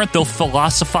talk current. They'll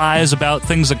philosophize about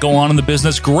things that go on in the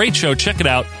business. Great show. Check it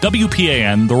out.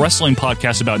 WPAN, the Wrestling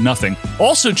Podcast About Nothing.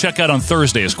 Also check out on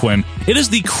Thursdays, Quinn. It is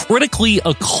the critically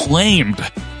acclaimed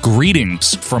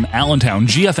Greetings from Allentown,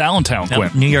 GF Allentown,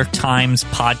 Quinn. New York Times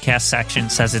podcast section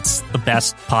says it's the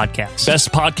best podcast.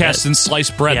 Best podcast since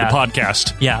Sliced Bread, the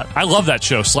podcast. Yeah. I love that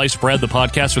show, Sliced Bread, the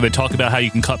podcast, where they talk about how you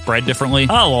can cut bread differently.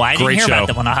 Oh, well, I didn't hear show. about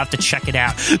that one. I'll have to check it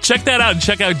out. Check that out and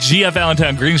check out GF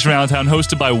Allentown, Greetings from Allentown,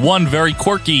 hosted by one very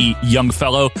quirky young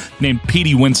fellow named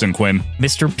Petey Winston, Quinn.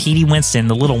 Mr. Petey Winston,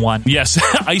 the little one. Yes,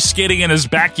 ice skating in his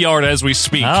backyard as we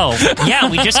speak. Oh,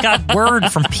 yeah, we just got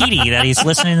word from Petey that he's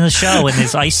listening to the show in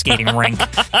his ice skating rink.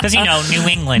 Because, you know, New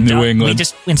England. We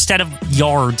just, instead of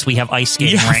yards, we have ice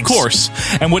skating rinks. Of course.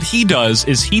 And what he does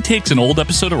is he takes an old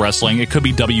episode of wrestling. It could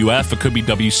be WF, it could be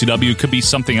WCW, it could be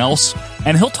something else.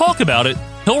 And he'll talk about it.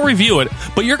 He'll review it,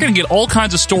 but you're going to get all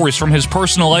kinds of stories from his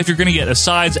personal life. You're going to get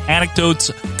asides, anecdotes,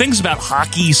 things about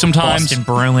hockey sometimes. Boston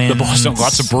Bruins.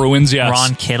 Lots of Bruins, yes.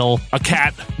 Ron Kittle. A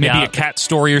cat, maybe a cat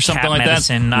story or something cat like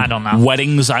medicine, that. I don't know.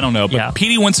 Weddings, I don't know. But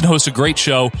Petey Winston hosts a great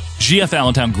show, GF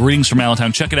Allentown, Greetings from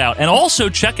Allentown. Check it out. And also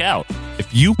check out,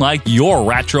 if you like your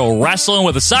retro wrestling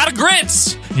with a side of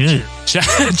grits,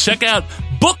 check out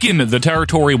Booking the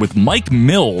Territory with Mike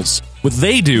Mills. What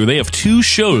they do, they have two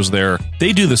shows there.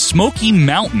 They do the Smoky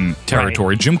Mountain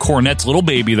Territory, Jim Cornette's little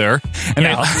baby there. And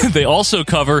they also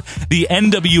cover the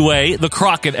NWA, the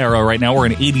Crockett era right now. We're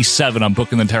in 87 on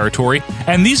Booking the Territory.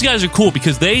 And these guys are cool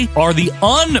because they are the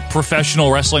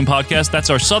unprofessional wrestling podcast.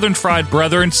 That's our Southern Fried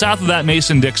Brethren, south of that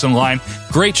Mason-Dixon line.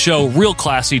 Great show, real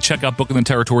classy. Check out Booking the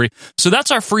Territory. So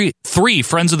that's our free 3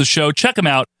 friends of the show. Check them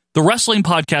out. The Wrestling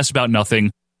Podcast About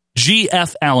Nothing,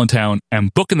 GF Allentown,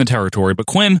 and Booking the Territory. But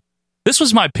Quinn, this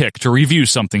was my pick to review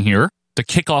something here to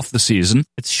kick off the season.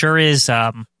 It sure is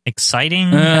exciting,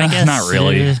 I guess. Not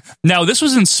really. Now, this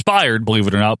was inspired, believe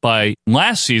it or not, by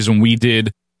last season we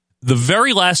did the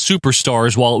very last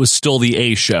Superstars while it was still the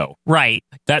A show. Right.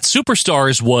 That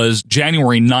Superstars was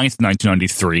January 9th,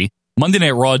 1993. Monday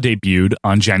Night Raw debuted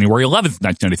on January 11th,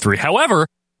 1993. However,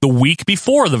 the week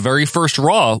before the very first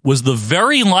Raw was the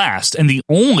very last and the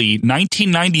only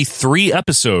 1993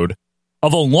 episode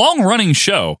of a long-running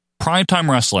show, Primetime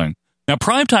Wrestling, Now,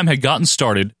 Primetime had gotten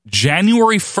started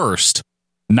January 1st,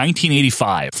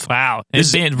 1985. Wow.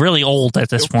 It's really old at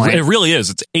this point. It really is.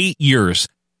 It's 8 years.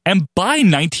 And by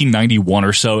 1991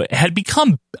 or so, it had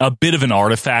become a bit of an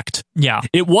artifact. Yeah.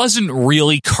 It wasn't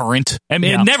really current. I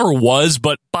mean, it never was,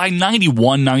 but by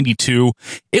 91, 92,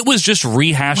 it was just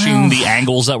rehashing the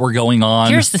angles that were going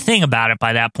on. Here's the thing about it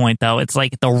by that point, though. It's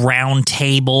like the round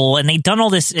table, and they'd done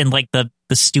all this in like the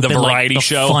stupid variety like,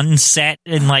 the show fun set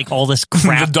and like all this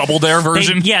crap. The Double Dare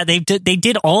version. They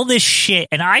did all this shit,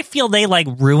 and I feel they like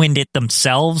ruined it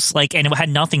themselves. Like, and it had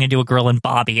nothing to do with Gorilla and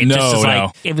Bobby. It just was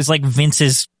like it was like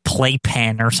Vince's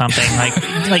playpen or something.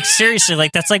 like seriously,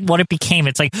 like that's like what it became.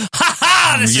 It's like, ha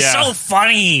ha, this is so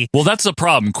funny. Well, that's the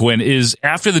problem, Quinn, is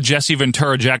after the Jesse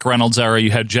Ventura, Jack Reynolds era,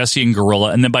 you had Jesse and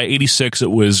Gorilla, and then by 86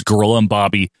 it was Gorilla and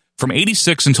Bobby. From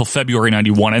 86 until February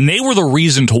 91, and they were the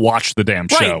reason to watch the damn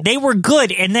show. Right, they were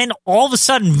good, and then all of a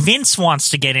sudden Vince wants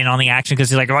to get in on the action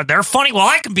because he's like, well, they're funny, well,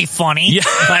 I can be funny. Yeah.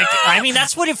 Like, I mean,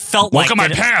 that's what it felt like. Look at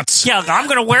my pants. Yeah, I'm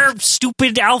going to wear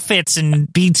stupid outfits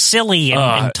and be silly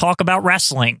and talk about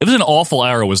wrestling. It was an awful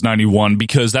era, was 91,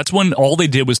 because that's when all they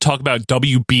did was talk about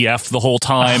WBF the whole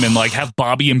time and like have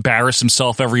Bobby embarrass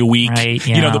himself every week. Right,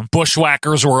 You know, the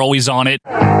Bushwhackers were always on it.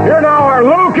 Here now are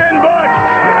Luke and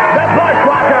Butch, the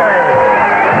Bushwhackers.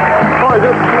 Oh,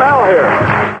 there's a smell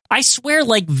here. I swear,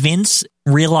 like, Vince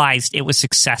realized it was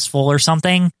successful or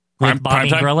something with Bobby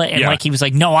and Gorilla, and like he was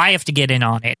like, no, I have to get in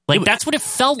on it. Like, that's what it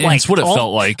felt like. That's what it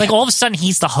felt like. Like, all of a sudden,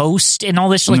 he's the host and all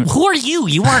this. Like, who are you?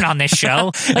 You weren't on this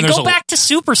show. Like, go back to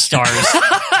Superstars.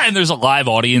 And there's a live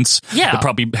audience that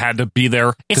probably had to be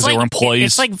there because they were employees.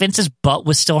 It's like Vince's butt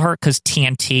was still hurt because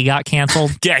TNT got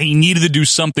canceled. Yeah, he needed to do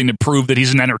something to prove that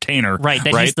he's an entertainer. Right,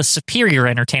 that he's the superior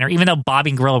entertainer, even though Bobby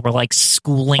and Gorilla were like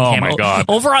schooling him. Oh my God.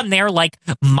 Over on their like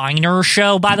minor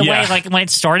show, by the way, like when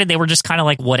it started, they were just kind of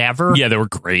like whatever. Yeah, they were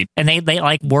great. And they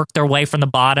like worked their way from the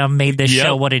bottom, made this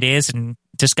show what it is, and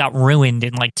just got ruined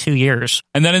in like 2 years.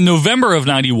 And then in November of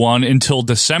 91 until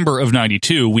December of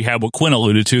 92, we had what Quinn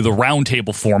alluded to, the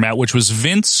roundtable format, which was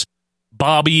Vince,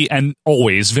 Bobby, and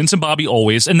Vince and Bobby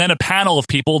always, and then a panel of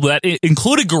people that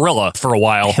included Gorilla for a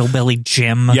while. Hillbilly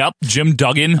Jim. Yep, Jim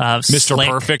Duggan, Mr. Slick.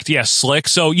 Perfect, Slick.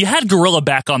 So you had Gorilla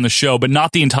back on the show, but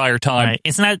not the entire time. Right.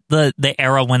 Isn't that the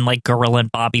era when like Gorilla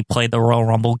and Bobby played the Royal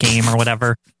Rumble game or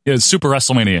whatever? Yeah, Super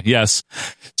WrestleMania, yes.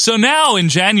 So now in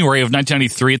January of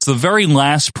 1993, it's the very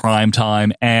last prime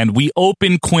time, and we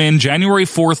open, Quinn, January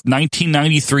 4th,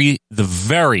 1993, the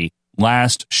very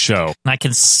last show. And I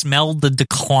can smell the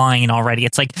decline already.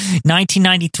 It's like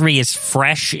 1993 is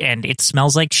fresh and it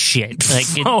smells like shit. Like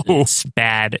it's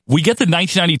bad. We get the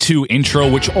 1992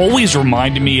 intro, which always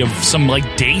reminded me of some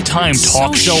like daytime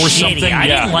talk show or something. I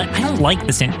don't like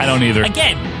this intro. I don't either.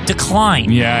 Again,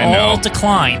 decline. Yeah, I know. All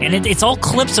decline. And it's all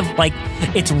clips of like,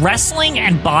 it's wrestling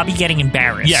and Bobby getting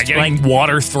embarrassed. Yeah, getting like,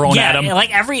 water thrown at him.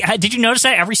 Like did you notice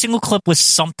that? Every single clip was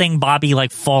something Bobby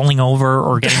like falling over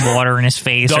or getting water in his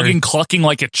face. Duggan clucking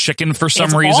like a chicken for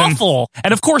some reason. Awful.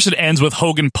 And of course it ends with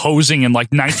Hogan posing in like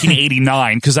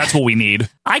 1989 because that's what we need.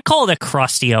 I call it a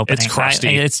crusty opening. It's crusty.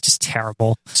 It's just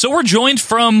terrible. So we're joined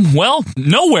from, well,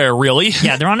 nowhere really.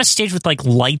 Yeah, they're on a stage with like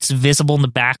lights visible in the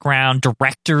background,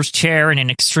 director's chair, and an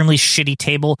extremely shitty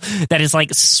table that is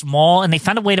like small, and they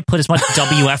found a way to put as much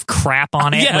WF crap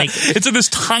on it. Yeah, like it's in this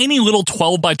tiny little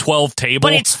 12 by 12 table.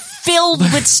 But it's filled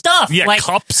with stuff. Yeah, like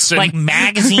cups. And like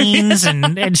magazines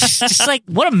and it's just like,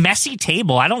 what a messy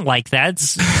table. I don't like that.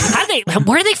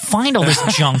 Where do they find all this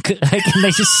junk? Like, and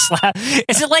they just slap.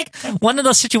 Is it like one of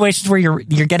those situations where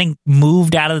you're getting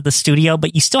moved out of the studio,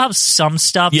 but you still have some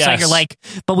stuff? Yes. So you're like,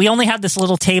 but we only have this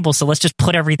little table, so let's just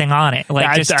put everything on it.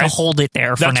 Like just to hold it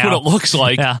there for now. That's what it looks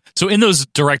like. Yeah. So in those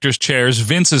director's chairs,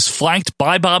 Vince is flanked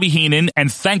by Bobby Heenan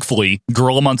and thankfully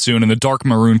Gorilla Monsoon in the dark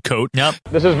maroon coat. Yep.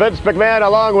 This is Vince McMahon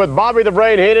along with Bobby the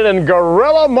Brain Heenan and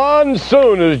Gorilla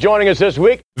Monsoon, who's joining us this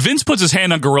week. Vince puts his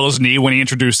hand on Gorilla's knee when he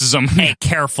introduces him. Hey,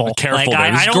 careful. Careful. Like,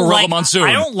 I don't Gorilla like, Monsoon.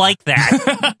 I don't like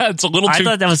that. It's a little too. I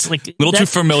thought that was like too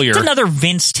familiar. It's another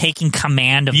Vince taking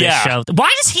command of this show.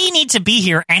 Why does he need to be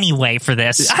here anyway for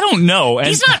this? I don't know. And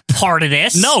he's not part of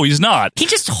this. No, he's not. He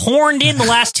just horned in the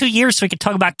last 2 years so he could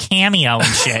talk about Cameo and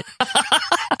shit.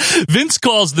 Vince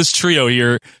calls this trio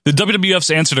here the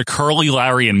WWF's answer to Curly,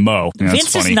 Larry, and Mo. Yeah,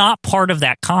 Vince is not part of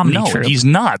that comedy troupe. He's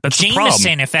not. That's the problem.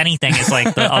 Jameson, if anything, is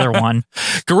like the other one.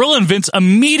 Gorilla and Vince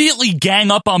immediately gang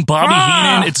up on Bobby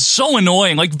Heenan. It's so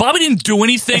annoying. Like, Bobby didn't do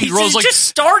anything. He just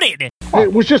started.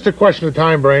 It was just a question of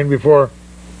time, Brain, before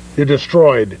you're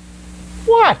destroyed.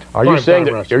 What? Are you saying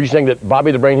that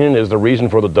Bobby the Brain Heenan is the reason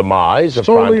for the demise of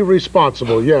solely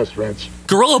responsible? Yes, Vince.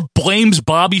 Gorilla blames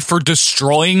Bobby for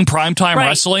destroying primetime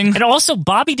wrestling. And also,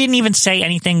 Bobby didn't even say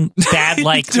anything bad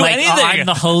like I'm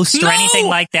the host or anything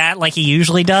like that, like he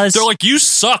usually does. They're like, you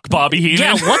suck, Bobby Heenan.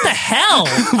 Yeah, what the hell?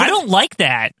 I don't like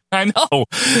that. I know.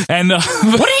 And what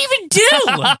did he even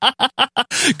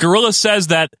do? Gorilla says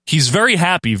that he's very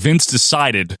happy Vince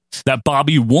decided that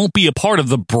Bobby won't be a part of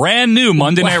the brand new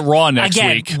Monday Night Raw next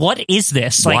week. What is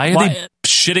this? Why are they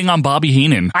shitting on Bobby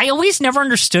Heenan? I always never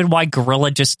understood why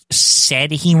Gorilla just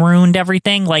said he ruined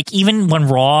everything. Like, even when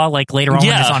Raw, like later on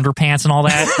with his underpants and all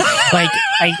that,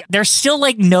 there's still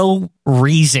like no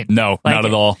reason. No, not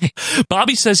at all.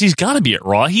 Bobby says he's got to be at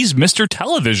Raw. He's Mr.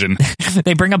 Television.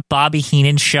 They bring up Bobby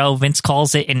Heenan show. Vince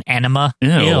calls it an enema.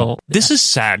 Ew. This is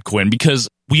sad, Quinn, because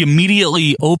we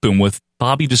immediately open with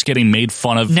Bobby just getting made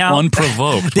fun of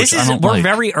unprovoked. We're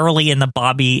very early in the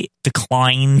Bobby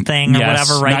decline thing or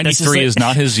whatever, right? 93 is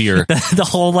not his year. The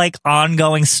whole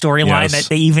ongoing storyline that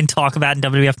they even talk about in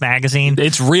WWF Magazine.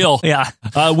 It's real. Yeah.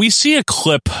 We see a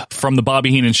clip from the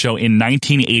Bobby Heenan show in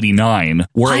 1989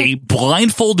 where a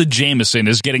blindfolded Jameson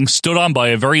is getting stood on by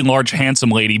a very large,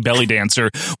 handsome lady belly dancer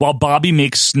while Bobby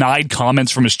makes snide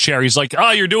comments from his chair. He's like,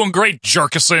 "Oh, you're doing great,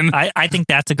 Jerkison." I think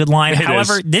that's a good line.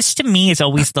 However, this to me is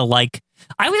always the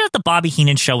I was at the Bobby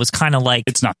Heenan show was kind of like,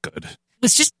 it's not good.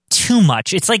 It's just too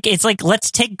much. It's like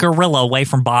let's take Gorilla away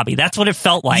from Bobby. That's what it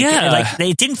felt like. Yeah.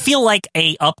 It didn't feel like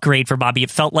a upgrade for Bobby. It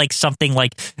felt like something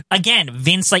again,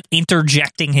 Vince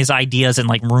interjecting his ideas and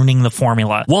ruining the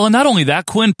formula. Well, and not only that,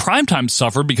 Quinn, Primetime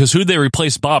suffered because who they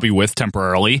replaced Bobby with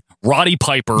temporarily? Roddy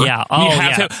Piper. Yeah.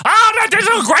 This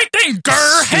is a great thing,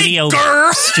 Grr. Studio, hey,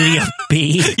 Grr. Studio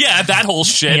B. Yeah, that whole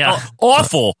shit. Yeah.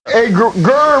 Awful. Hey,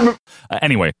 Grr.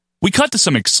 Anyway. We cut to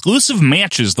some exclusive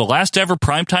matches, the last ever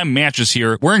primetime matches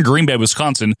here. We're in Green Bay,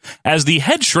 Wisconsin, as the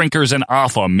Head Shrinkers and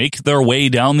Alpha make their way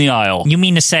down the aisle. You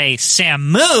mean to say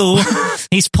Samu?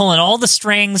 He's pulling all the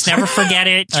strings, never forget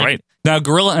it. That's right. Now,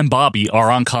 Gorilla and Bobby are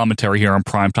on commentary here on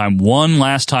Primetime one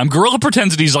last time. Gorilla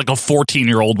pretends that he's like a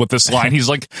 14-year-old with this line. He's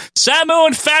like, Samu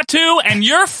and Fatu, and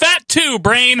you're fat too,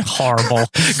 Brain. Horrible.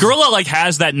 Gorilla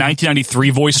has that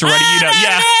 1993 voice already.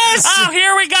 Oh,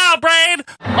 here we go, Brain.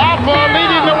 Alpha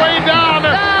leading the way down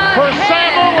for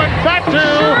Samu and Fatu.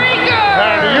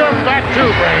 And you're fat too,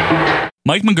 Brain.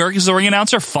 Mike McGurk is the ring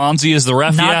announcer. Fonzie is the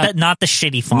ref. Not the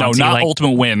shitty Fonzie. No, not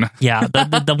Ultimate Win. Yeah,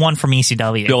 the one from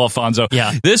ECW. Bill Alfonso.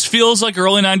 Yeah. This feels like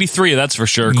early 93, that's for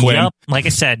sure, Quinn. Yep. Like I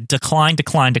said, decline.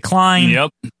 Yep.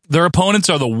 Their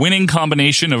opponents are the winning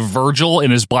combination of Virgil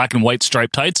in his black and white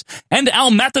striped tights and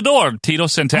El Matador, Tito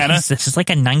Santana. This is like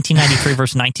a 1993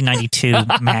 versus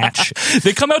 1992 match.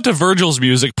 They come out to Virgil's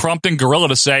music, prompting Gorilla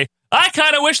to say, I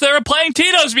kind of wish they were playing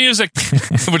Tito's music,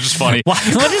 which is funny. What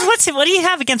do you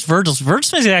have against Virgil's?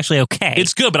 Virgil's music is actually okay.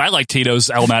 It's good, but I like Tito's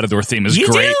El Matador theme. It's you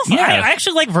great. Do? Yeah. I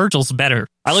actually like Virgil's better.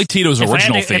 I like Tito's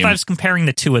original theme. If I was comparing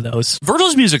the two of those.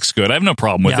 Virgil's music's good. I have no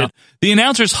problem with it. The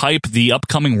announcers hype the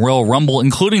upcoming Royal Rumble,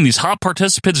 including these hot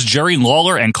participants, Jerry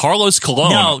Lawler and Carlos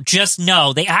Colon.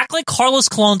 No. They act like Carlos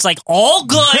Colon's all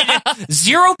good,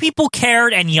 0 people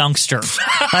cared, and youngster.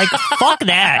 Fuck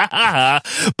that.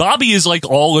 Bobby is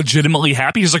all legitimately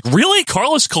happy. He's like, really?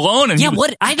 Carlos Colon? And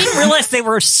what? I didn't realize they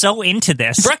were so into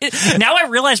this. Right. Now I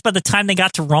realize by the time they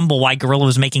got to Rumble why Gorilla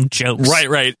was making jokes.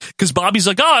 Right. Because Bobby's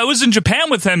like, I was in Japan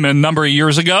with him a number of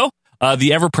years ago.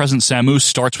 The ever-present Samu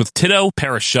starts with Tito.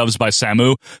 Paris shoves by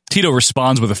Samu. Tito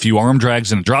responds with a few arm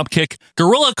drags and a drop kick.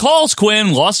 Gorilla calls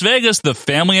Quinn Las Vegas, the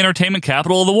family entertainment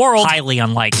capital of the world. Highly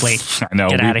unlikely. I know.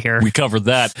 Get out of here. We covered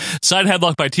that. Side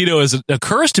headlock by Tito as it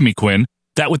occurs to me, Quinn,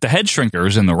 that with the Head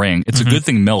Shrinkers in the ring, it's a good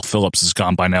thing Mel Phillips is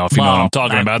gone by now, if you know what I'm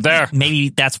talking about there. Maybe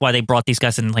that's why they brought these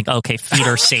guys in, okay, feet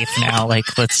are safe now. We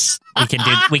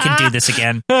can do this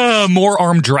again. More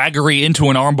arm draggery into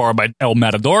an armbar by El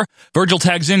Matador. Virgil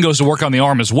tags in, goes to work on the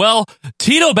arm as well.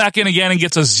 Tito back in again and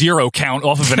gets a 0 count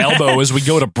off of an elbow as we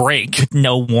go to break. With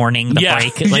no warning,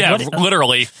 break.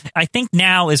 Literally. I think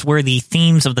now is where the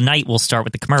themes of the night will start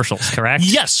with the commercials, correct?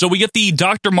 Yes, so we get the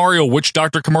Dr. Mario Witch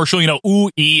Doctor commercial, ooh,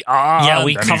 ee, ah. Yeah,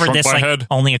 we covered this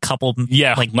only a couple,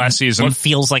 last season. What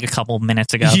feels like a couple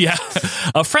minutes ago. Yeah.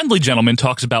 A friendly gentleman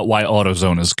talks about why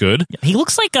AutoZone is good. He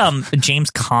looks like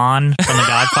James Caan from The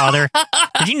Godfather.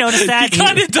 Did you notice that? He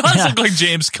kind of does look like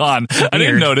James Caan. I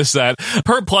didn't notice that.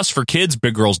 Pert Plus for kids,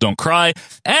 Big Girls Don't Cry.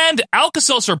 And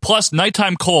Alka-Seltzer Plus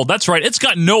Nighttime Cold. That's right, it's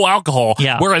got no alcohol.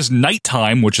 Yeah. Whereas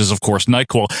Nighttime, which is of course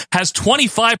NyQuil, has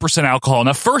 25% alcohol.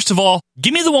 Now, first of all,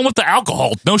 give me the one with the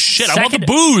alcohol. No shit, I want the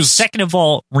booze. Second of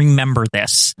all, remember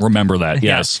this. Remember that,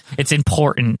 yes. It's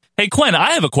important. Hey, Quinn,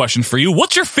 I have a question for you.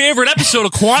 What's your favorite episode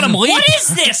of Quantum Leap? What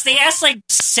is this? They ask like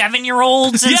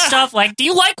 7-year-olds and stuff. Like, do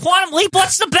you like Quantum Leap?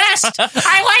 What's the best?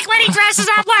 I like when he dresses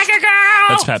up like a girl.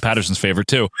 That's Pat Patterson's favorite,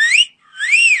 too.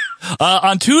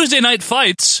 On Tuesday Night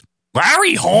Fights,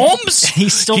 Larry Holmes?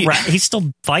 He's still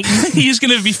fighting? He's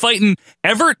going to be fighting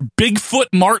Everett Bigfoot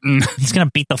Martin. He's going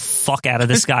to beat the fuck out of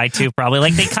this guy, too, probably.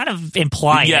 Like, they kind of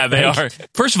imply Yeah, they are.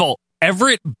 First of all,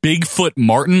 Everett Bigfoot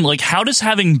Martin, like, how does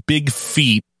having big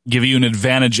feet give you an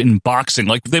advantage in boxing?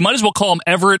 Like, they might as well call him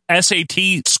Everett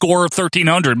SAT score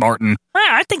 1300 Martin.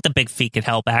 I think the big feet could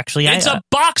help, actually. It's a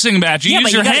boxing match. You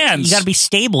use your hands. You got to be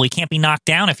stable. He can't be knocked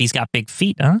down if he's got big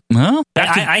feet, huh? No.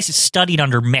 I studied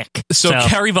under Mick. So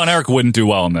Kerry Von Erich wouldn't do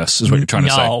well in this, is what you're trying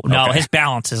to say. No, Okay. his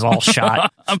balance is all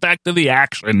shot. Back to the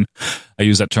action. I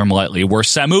use that term lightly. Where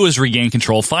Samu has regained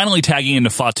control, finally tagging into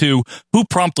Fatu, who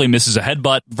promptly misses a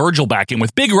headbutt. Virgil back in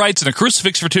with big rights and a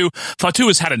crucifix for two. Fatu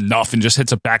has had enough and just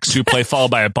hits a back suplex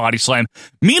followed by a body slam.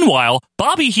 Meanwhile,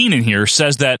 Bobby Heenan here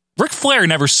says that Ric Flair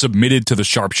never submitted to the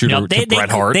sharpshooter to Bret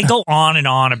Hart. They go on and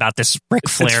on about this Ric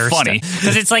Flair It's funny.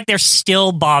 because it's like they're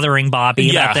still bothering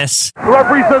Bobby about this. The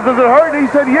referee says, does it hurt? And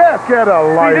he said, yes. Get a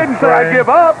life, He didn't say Frank. I give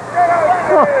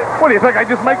up. What do you think? I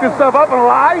just make this stuff up and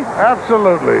lie?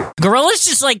 Absolutely. Gorilla's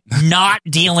just like not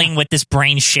dealing with this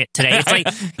brain shit today. It's like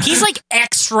he's like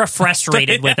extra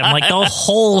frustrated with him, like the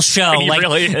whole show. He like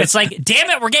really is. it's like, damn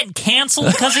it, we're getting canceled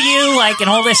because of you, like, and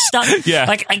all this stuff. Yeah.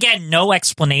 Like again, no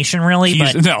explanation really.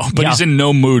 But he's in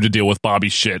no mood to deal with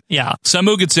Bobby's shit. Yeah.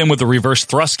 Samu gets in with a reverse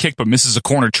thrust kick, but misses a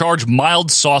corner charge.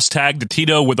 Mild sauce tag to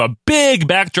Tito with a big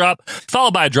backdrop,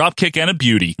 followed by a drop kick and a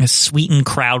beauty. A sweetened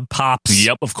crowd pops.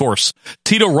 Yep, of course.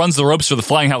 Tito runs the ropes for the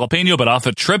flying jalapeno, but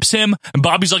Alpha trips him, and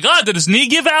Bobby's like, did his knee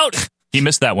give out? He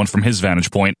missed that one from his vantage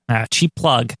point. Cheap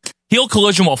plug. Heel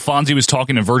collision while Fonzie was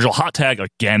talking to Virgil. Hot tag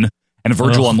again. And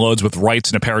Virgil unloads with rights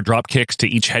and a pair of drop kicks to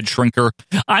each head shrinker.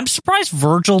 I'm surprised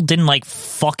Virgil didn't like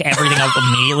fuck everything up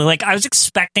immediately. Like I was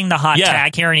expecting the hot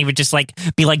tag here, and he would just like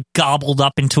be like gobbled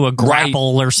up into a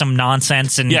grapple or some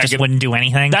nonsense, and just wouldn't do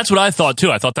anything. That's what I thought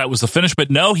too. I thought that was the finish, but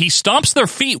no, he stomps their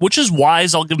feet, which is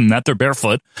wise. I'll give him that. They're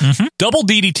barefoot. Double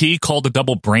DDT called a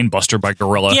double brainbuster by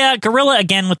Gorilla. Yeah, Gorilla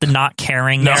again with the not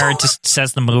caring there. It just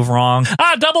says the move wrong.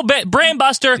 Double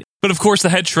brainbuster. But of course, the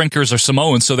head shrinkers are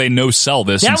Samoans, so they no-sell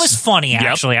this. That was funny,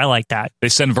 actually. I like that. They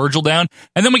send Virgil down,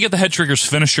 and then we get the head shrinkers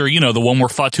finisher, the one where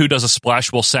Fatu does a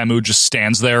splash while Samu just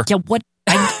stands there. Yeah, what?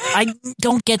 I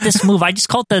don't get this move. I just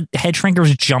call it the head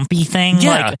shrinker's jumpy thing.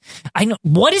 Yeah. Like, I know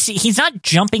what is he? He's not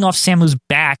jumping off Samu's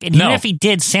back, and even if he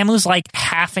did, Samu's like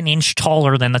half an inch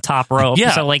taller than the top rope.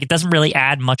 Yeah. So like it doesn't really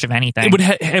add much of anything.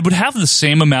 It would have the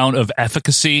same amount of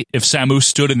efficacy if Samu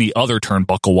stood in the other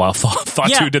turnbuckle while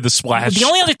Fatu did the splash. The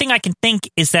only other thing I can think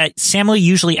is that Samu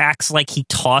usually acts like he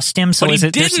tossed him. So But is he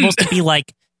it they're didn't. supposed to be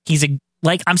like he's a.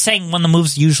 Like, I'm saying when the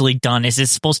move's usually done, is it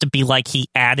supposed to be like he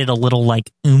added a little, like,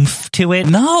 oomph to it?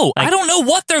 No, like, I don't know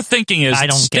what their thinking is. I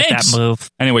don't get that move.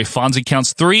 Anyway, Fonzie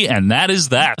counts 3, and that is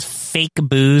that. Fake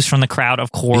boos from the crowd,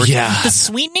 of course. Yeah. The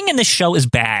sweetening in this show is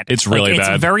bad. It's really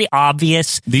bad. It's very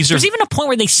obvious. There's even a point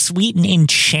where they sweeten in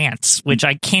chants, which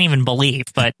I can't even believe.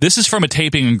 But this is from a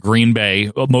taping in Green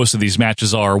Bay. Most of these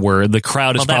matches are where the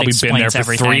crowd has probably been there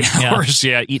for 3 hours.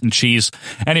 Yeah, eating cheese.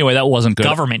 Anyway, that wasn't good.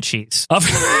 Government cheese.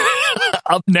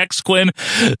 Up next, Quinn,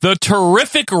 the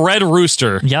terrific Red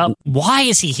Rooster. Yep. Why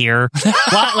is he here?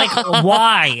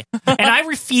 Why? And I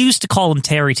refuse to call him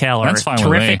Terry Taylor. That's fine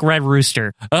Terrific with me. Red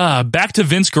Rooster. Back to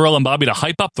Vince, Gorilla, and Bobby to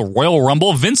hype up the Royal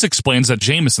Rumble. Vince explains that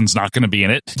Jameson's not going to be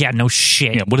in it. Yeah, no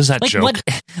shit. Yeah, what is that joke?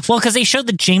 Well, because they showed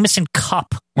the Jameson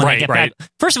Cup. When I get that.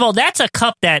 First of all, that's a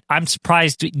cup that I'm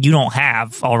surprised you don't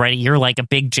have already. You're like a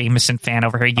big Jameson fan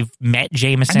over here. You've met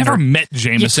Jameson. I never met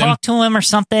Jameson. You talked to him or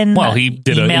something? Well, he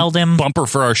did emailed him. Bumper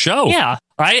for our show. Yeah.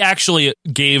 I actually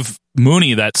gave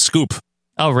Mooney that scoop.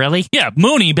 Oh, really? Yeah,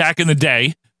 Mooney back in the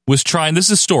day was trying, this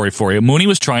is a story for you. Mooney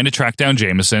was trying to track down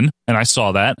Jameson, and I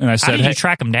saw that, and I said, how did you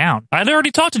track him down? I'd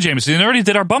already talked to Jameson. He already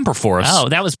did our bumper for us. Oh,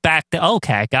 that was back then.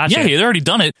 Okay, gotcha. Yeah, he had already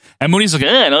done it. And Mooney's like,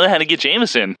 I know how to get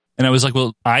Jameson. And I was like,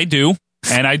 well, I do.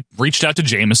 And I reached out to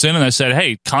Jameson and I said,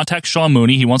 hey, contact Sean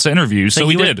Mooney. He wants to interview you. So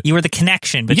we did. You were the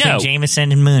connection between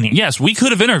Jameson and Mooney. Yes, we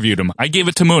could have interviewed him. I gave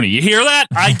it to Mooney. You hear that?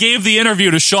 I gave the interview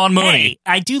to Sean Mooney. Hey,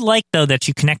 I do like, though, that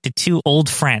you connected two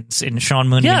old friends in Sean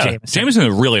Mooney and Jameson. Jameson is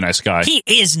a really nice guy. He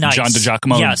is nice. John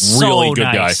DiGiacomo, yeah, really good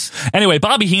nice guy. Anyway,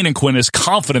 Bobby Heenan Quinn is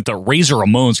confident that Razor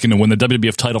Ramon's going to win the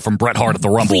WWF title from Bret Hart at the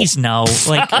Rumble. Please no.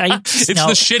 Like, it's the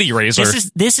shitty Razor.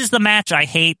 This is the match I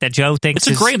hate that Joe thinks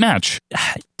it's a great match.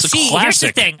 It's a Here's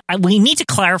the classic. thing. We need to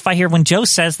clarify here. When Joe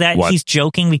says that, What? he's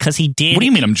joking because he did. What do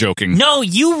you mean I'm joking? No,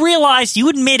 you realized, you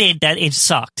admitted that it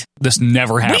sucked. This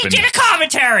never happened. We did a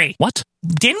commentary. What?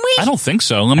 Didn't we? I don't think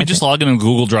so. Let me just log in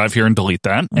Google Drive here and delete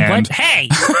that. And What? Hey,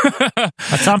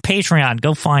 it's on Patreon.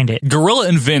 Go find it. Gorilla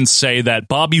and Vince say that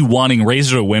Bobby wanting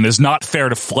Razor to win is not fair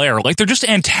to Flair. Like, they're just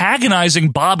antagonizing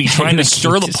Bobby, trying to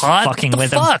stir the pot. Fucking What the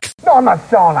with him. fuck? No, I'm not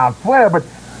selling out Flair, but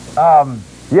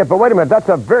yeah, but wait a minute. That's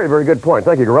a very, very good point.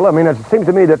 Thank you, Gorilla. I mean, it seems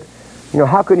to me that,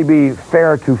 how can you be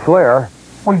fair to Flair?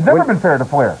 Well, he's never been fair to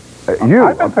Flair. You.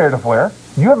 I've been fair to Flair.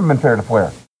 You haven't been fair to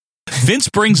Flair. Vince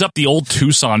brings up the old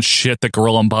Tucson shit that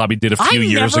Gorilla and Bobby did a few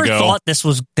years ago. I never thought this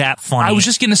was that funny. I was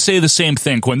just going to say the same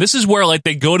thing, Quinn. This is where, like,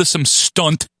 they go to some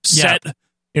stunt set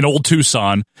in old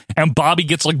Tucson, and Bobby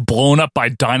gets, like, blown up by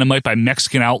dynamite by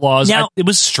Mexican outlaws. Now, it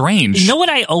was strange. You know what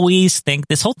I always think?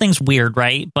 This whole thing's weird,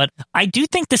 right? But I do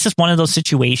think this is one of those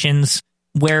situations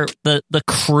where the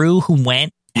crew who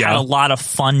went had a lot of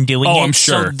fun doing it. I'm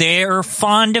sure. So they're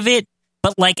fond of it.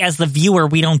 But, like, as the viewer,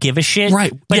 we don't give a shit.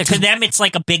 Right. But to them, it's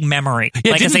like a big memory.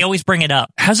 Yeah, because they always bring it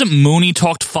up. Hasn't Mooney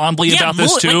talked fondly about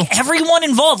this, too? Like, everyone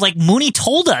involved. Like, Mooney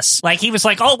told us. Like, he was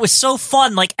like, oh, it was so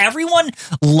fun. Like, everyone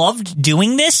loved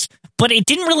doing this. But it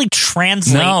didn't really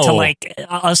translate to, like,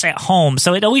 us at home.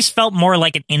 So it always felt more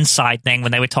like an inside thing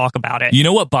when they would talk about it. You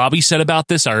know what Bobby said about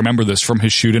this? I remember this from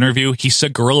his shoot interview. He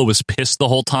said Gorilla was pissed the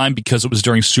whole time because it was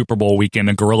during Super Bowl weekend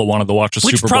and Gorilla wanted to watch the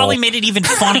Super Bowl. Which probably made it even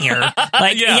funnier.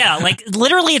 Like, like,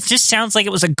 literally, it just sounds like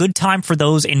it was a good time for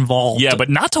those involved. Yeah, but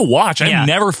not to watch. I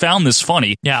never found this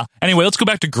funny. Yeah. Anyway, let's go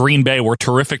back to Green Bay where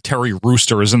terrific Terry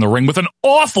Rooster is in the ring with an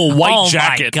awful white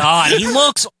jacket. Oh, my God. He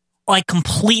looks like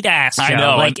complete ass, Joe. I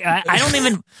know. Like, I don't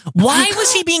even... Why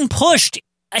was he being pushed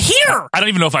here? I don't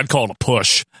even know if I'd call it a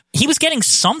push. He was getting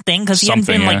something because he hadn't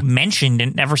been, like,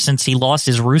 mentioned ever since he lost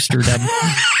his roosterdom.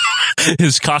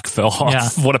 His cock fell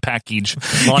off. Yeah. What a package.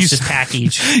 Lost his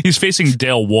package. He's facing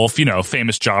Dale Wolf,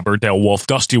 famous jobber Dale Wolf,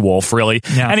 Dusty Wolf, really.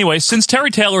 Yeah. Anyway, since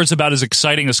Terry Taylor is about as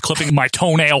exciting as clipping my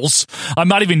toenails, I'm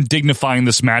not even dignifying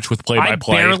this match with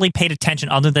play-by-play. I barely paid attention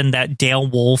other than that Dale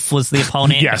Wolf was the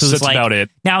opponent. Yes, who's that's like, about it.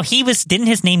 Now, didn't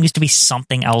his name used to be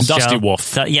something else, Dusty Joe?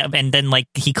 Wolf. Yeah, and then, like,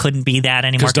 he couldn't be that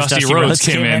anymore. Because Dusty Rhodes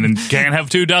came in and can't have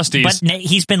two Dusties. But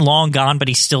he's been long gone, but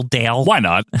he's still Dale. Why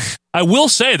not? I will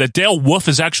say that Dale Wolf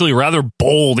is actually rather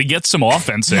bold. He gets some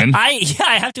offense in. I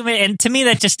have to admit, and to me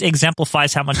that just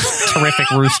exemplifies how much terrific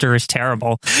Rooster is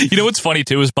terrible. You know what's funny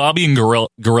too is Bobby and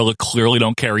Gorilla clearly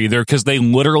don't care either because they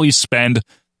literally spend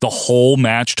the whole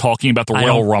match talking about the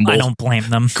Royal Rumble. I don't blame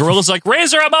them. Gorilla's like,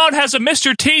 Razor Ramon has a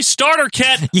Mr. T starter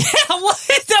kit. Yeah, what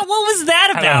was that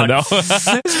about? I don't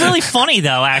know. It's really funny,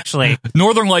 though, actually.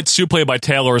 Northern Lights Suplex by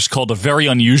Taylor is called a very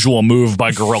unusual move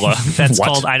by Gorilla. That's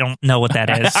called, I don't know what that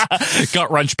is.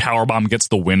 Gut Wrench Powerbomb gets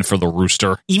the win for the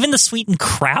Rooster. Even the sweetened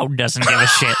crowd doesn't give a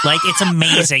shit. Like, it's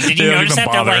amazing. Did you notice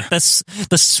that? They're like,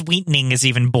 the sweetening is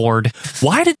even bored.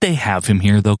 Why did they have him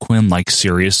here, though, Quinn? Like,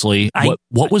 seriously?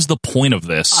 What was the point of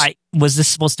this? Was this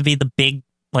supposed to be the big,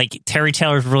 like, Terry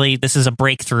Taylor's really, this is a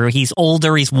breakthrough. He's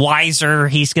older, he's wiser,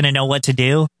 he's going to know what to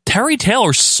do. Terry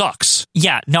Taylor sucks.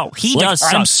 Yeah, no, he does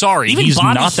suck. I'm sorry, even he's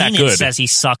Bobby not that Heenan good. says he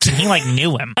sucks, and he, like,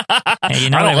 knew him. I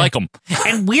don't like him.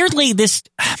 And weirdly,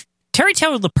 Terry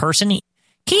Taylor, the person, he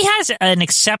has an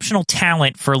exceptional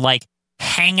talent for, like,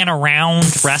 hanging around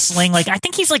wrestling. Like, I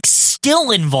think he's, like,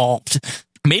 still involved.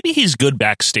 Maybe he's good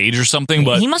backstage or something,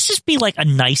 but he must just be like a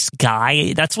nice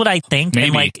guy. That's what I think. Maybe.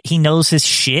 And like he knows his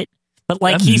shit. But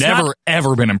like I've never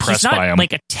ever been impressed by him.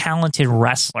 Like a talented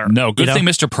wrestler. No, good thing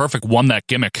Mr. Perfect won that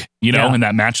gimmick, in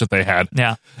that match that they had.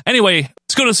 Yeah. Anyway,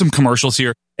 let's go to some commercials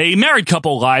here. A married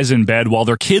couple lies in bed while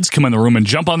their kids come in the room and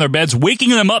jump on their beds, waking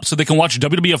them up so they can watch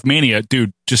WWF Mania.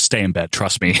 Dude, just stay in bed.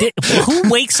 Trust me. Who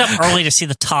wakes up early to see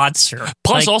the Toddster?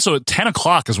 Plus, also at 10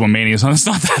 o'clock is when Mania's on. It's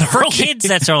not that early. For kids,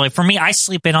 that's early. For me, I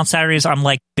sleep in on Saturdays. I'm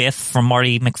like Biff from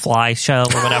Marty McFly show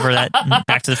or whatever. That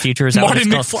Back to the Future is that Marty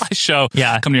what it's called? McFly show.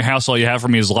 Yeah. Come to your house, all you have for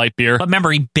me is light beer. But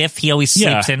remember, Biff, he always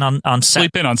sleeps in on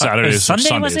Sleep in on Saturdays or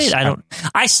Sunday, was Sundays. it?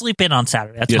 I sleep in on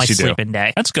Saturday. That's Yes, my you do. sleeping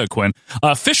day. That's good, Quinn.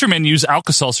 Fishermen use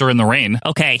Alka-Seltzer in the rain.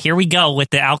 Okay, here we go with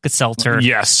the Alka-Seltzer.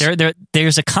 Yes.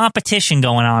 There's a competition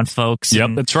going on, folks. Yep,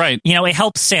 and, that's right. You know, it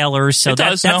helps sailors, so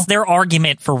that's their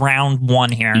argument for round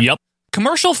one here. Yep.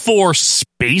 Commercial for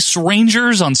Space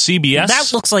Rangers on CBS.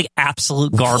 That looks like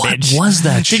absolute garbage. What was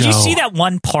that show? Did you see that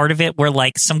one part of it where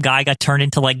like some guy got turned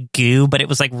into like goo, but it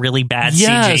was like really bad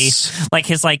CG? Like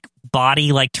his like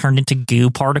body like turned into goo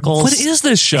particles. What is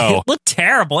this show? It looked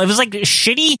terrible. It was like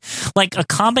shitty, like a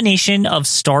combination of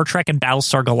Star Trek and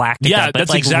Battlestar Galactica, but that's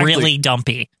like exactly. really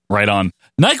dumpy. Right on.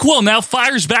 NyQuil now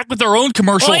fires back with their own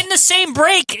commercial. Well, in the same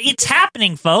break, it's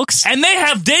happening, folks. And they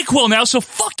have DayQuil now, so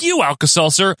fuck you,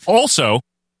 Alka-Seltzer. Also,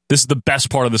 this is the best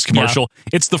part of this commercial. Yeah.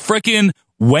 It's the frickin'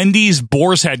 Wendy's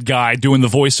Boar's Head guy doing the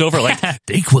voiceover, like,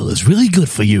 DayQuil is really good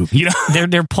for you. You know,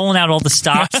 they're pulling out all the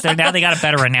stops. Now they got a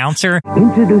better announcer.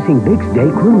 Introducing Vicks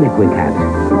DayQuil Liquid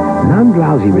Caps.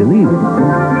 Non-drowsy relief.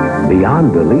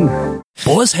 Beyond belief.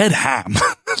 Boar's Head ham.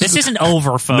 This isn't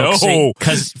over, folks. No.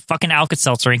 Because fucking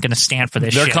Alka-Seltzer ain't going to stand for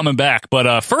this They're shit. coming back.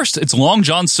 But first, it's Long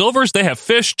John Silver's. They have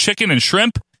fish, chicken, and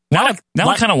shrimp. Now I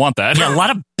kind of want that. Yeah, a lot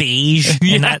of beige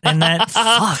in that.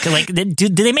 Fuck. Like, do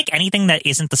they make anything that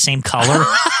isn't the same color?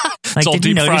 Like, all did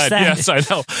you deep notice fried. that? Yes, I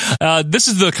know. This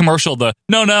is the commercial. The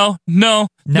no.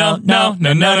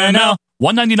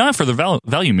 $1.99 for the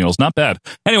value meals. Not bad.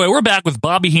 Anyway, we're back with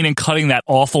Bobby Heenan cutting that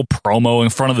awful promo in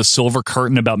front of the silver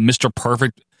curtain about Mr.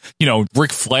 Perfect. You know,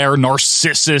 Ric Flair,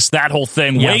 Narcissus, that whole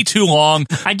thing. Yeah. Way too long.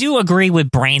 I do agree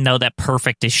with Brain, though, that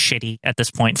Perfect is shitty at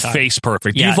this point in time. Face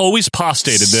Perfect. Yeah. You've always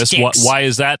postulated this. Why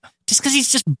is that? Just because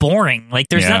he's just boring. Like,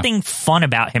 there's nothing fun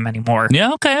about him anymore.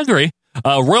 Yeah, okay, I agree.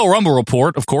 Royal Rumble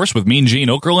report, of course, with Mean Gene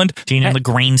Okerlund. Gene in the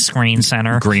green screen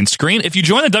center. Green screen. If you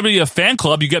join the WWF fan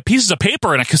club, you get pieces of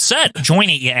paper and a cassette.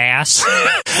 Join it, you ass.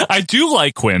 I do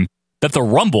like, Quinn, that the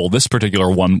Rumble, this particular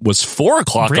one, was 4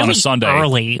 o'clock really on a Sunday.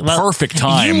 Early. Well, perfect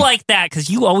time. You like that because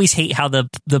you always hate how the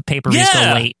pay-per-views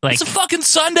go late. Like, it's a fucking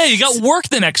Sunday. You got work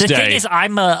the next day. The thing is,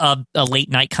 I'm a late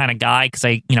night kind of guy because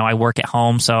I work at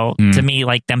home. So to me,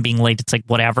 like, them being late, it's like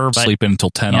whatever. But sleeping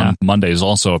until 10 on Mondays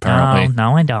also, apparently.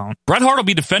 No, I don't. Bret Hart will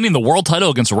be defending the world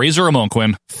title against Razor Ramon,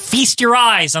 Quinn. Feast your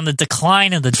eyes on the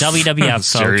decline of the WWF.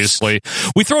 Seriously.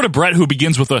 We throw to Bret, who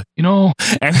begins with and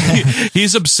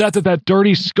he's upset that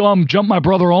dirty scum jumped my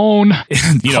brother on.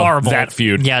 Horrible. That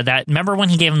feud. Yeah, remember when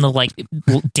he gave him the like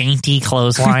dainty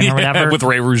clothesline or whatever with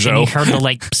Ray Rougeau? And he heard the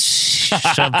like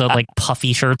of the like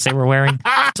puffy shirts they were wearing.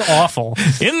 It's awful.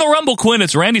 In the Rumble, Quinn,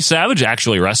 it's Randy Savage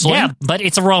actually wrestling. Yeah, but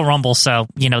it's a Royal Rumble, so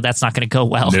that's not going to go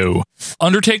well. No.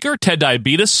 Undertaker, Ted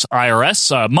Diabetes,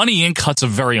 IRS, Money Inc. cuts a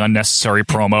very unnecessary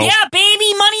promo. Yeah,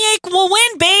 baby, Money Inc. will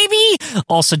win, baby.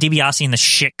 Also, DiBiase in the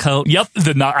shit coat. Yep,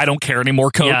 I don't care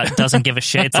anymore coat. Yeah, it doesn't give a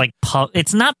shit. It's like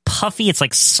it's not puffy. It's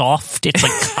like soft. It's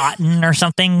like cotton or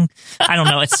something. I don't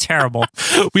know. It's terrible.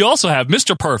 We also have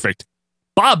Mr. Perfect,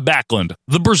 Bob Backlund,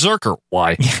 the Berserker.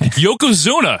 Why?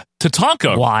 Yokozuna,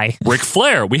 Tatanka. Why? Ric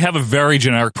Flair. We have a very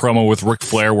generic promo with Ric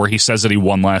Flair where he says that he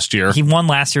won last year. He won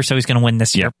last year, so he's going to win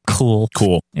this year. Cool.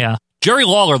 Yeah. Jerry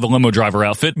Lawler, the limo driver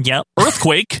outfit. Yep.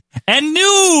 Earthquake. And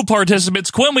new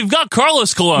participants, Quinn. We've got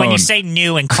Carlos Colon. When you say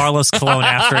new and Carlos Colon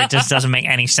after, it just doesn't make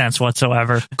any sense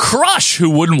whatsoever. Crush,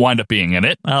 who wouldn't wind up being in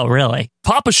it. Oh, really?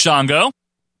 Papa Shango.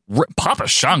 Papa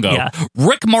Shango. Yeah.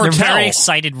 Rick Martel. They're very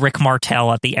excited Rick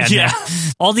Martel at the end. Yeah.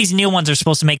 All these new ones are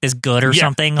supposed to make this good or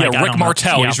something. Like, Rick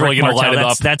Martel. He's really going to light it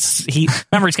up.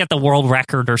 Remember, he's got the world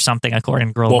record or something, according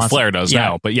to Gorilla. Well, Flair does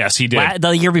now, but yes, he did. The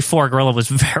year before, Gorilla was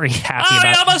very happy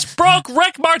about it. I almost broke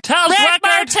Rick Martel's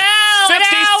record.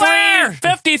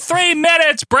 53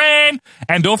 minutes, Brain.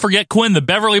 And don't forget, Quinn, the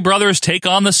Beverly Brothers take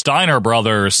on the Steiner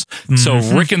Brothers. Mm-hmm. So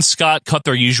Rick and Scott cut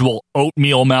their usual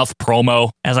oatmeal mouth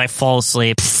promo. As I fall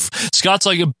asleep. Scott's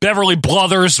like, Beverly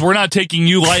Brothers, we're not taking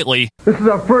you lightly. This is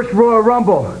our first Royal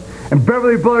Rumble, and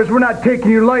Beverly Brothers, we're not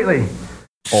taking you lightly.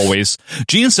 Always.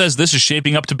 Gene says this is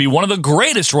shaping up to be one of the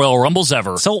greatest Royal Rumbles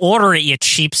ever. So order it, you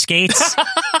cheapskates.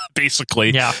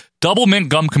 Basically. Yeah. Double mint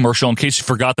gum commercial, in case you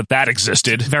forgot that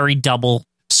existed. Very double.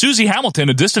 Susie Hamilton,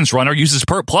 a distance runner, uses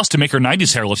Pert Plus to make her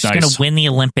 90s hair look nice. She's going to win the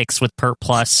Olympics with Pert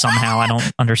Plus somehow. I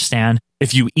don't understand.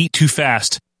 If you eat too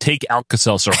fast, take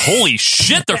Alka-Seltzer. Holy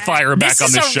shit, they're firing back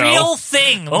on this show. This is a real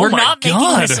thing. Oh, we're not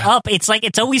making this up. It's like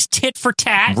it's always tit for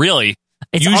tat. Really?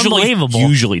 It's unbelievable.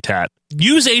 Usually tat.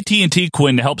 Use AT&T,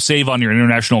 Quinn, to help save on your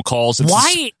international calls.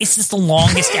 Why is this the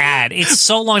longest ad? It's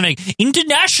so long, like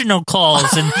international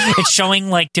calls, and it's showing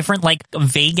like different like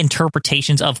vague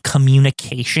interpretations of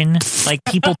communication, like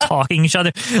people talking to each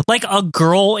other, like a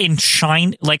girl in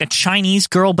China, like a Chinese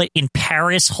girl, but in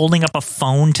Paris holding up a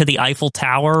phone to the Eiffel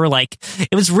Tower. Like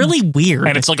it was really weird.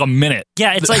 And it's like a minute.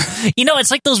 Yeah, it's like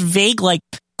it's like those vague like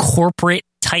corporate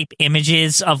type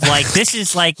images of like this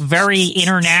is like very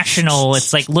international.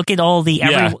 It's like look at all the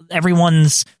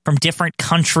everyone's from different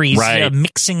countries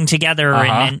mixing together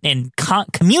and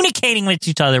communicating with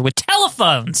each other with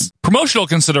telephones. Promotional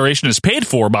consideration is paid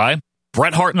for by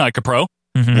Bret Hart and Ika Pro,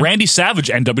 Randy Savage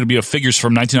and WWF figures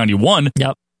from 1991.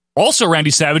 Yep. Also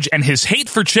Randy Savage and his hate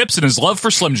for chips and his love for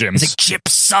Slim Jims. He's like,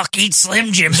 chips suck, eat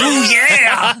Slim Jims. Ooh,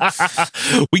 yeah.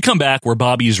 We come back where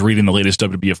Bobby is reading the latest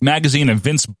WWF magazine and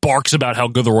Vince barks about how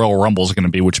good the Royal Rumble is going to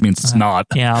be, which means it's not.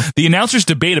 Yeah. The announcers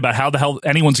debate about how the hell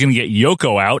anyone's going to get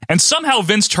Yoko out, and somehow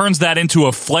Vince turns that into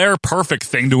a Flair perfect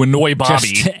thing to annoy Bobby.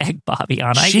 Just to egg Bobby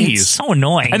on. Jeez. It's so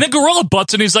annoying. And then Gorilla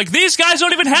butts and he's like, these guys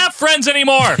don't even have friends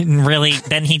anymore. And really,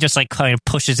 then he just like kind of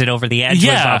pushes it over the edge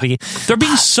with Bobby. They're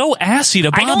being so assy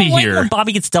to Bobby I don't like here. when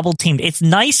Bobby gets double teamed. It's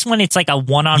nice when it's like a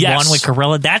one-on-one with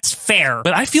Gorilla. That's fair.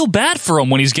 But I feel bad for him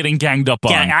when he's getting ganged up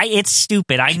on. Yeah, it's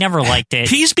stupid. I never liked it.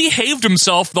 He's behaved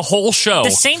himself the whole show.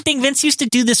 The same thing, Vince used to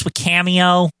do this with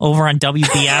Cameo over on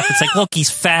WBF. It's like, look, he's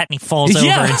fat and he falls over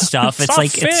and stuff. It's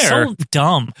like, fair. it's so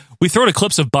dumb. We throw to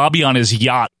clips of Bobby on his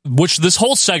yacht, which this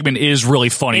whole segment is really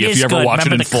funny if you ever watch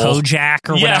it in full. Remember the Kojak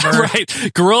or whatever? Yeah,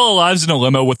 right. Gorilla lives in a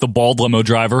limo with the bald limo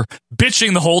driver,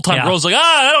 bitching the whole time. Yeah. Gorilla's like,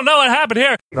 I don't know what happened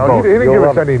here. No, he didn't give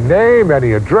us any name,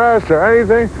 any address, or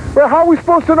anything. Well, how are we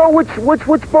supposed to know which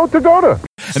boat to go to?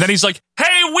 And then he's like, hey,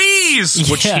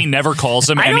 Wheeze! Which he never calls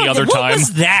him any other time. What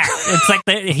was that? It's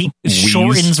like he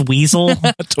shortens Weasel.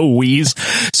 To Wheeze.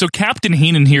 So Captain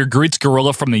Heenan here greets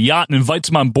Gorilla from the yacht and invites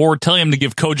him on board, telling him to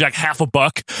give Kojak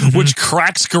 $50, which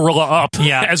cracks Gorilla up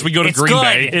as we go to Green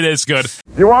Bay. It is good.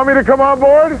 You want me to come on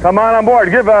board? Come on board.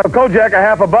 Give Kojak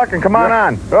 $50 and come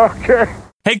on. Okay.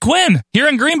 Hey, Quinn, here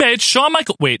in Green Bay, it's Shawn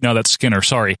Michaels. Wait, no, that's Skinner,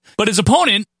 sorry. But his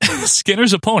opponent,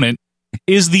 Skinner's opponent,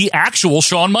 is the actual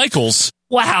Shawn Michaels.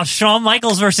 Wow, Shawn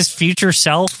Michaels versus future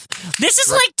self. This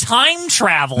is like time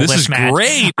travel. This is match.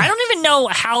 great. I don't even know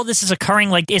how this is occurring.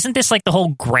 Like, isn't this like the whole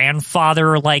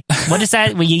grandfather? Like, what is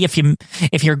that?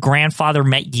 If your grandfather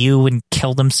met you and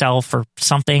killed himself or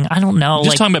something? I don't know.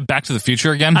 Just talking about Back to the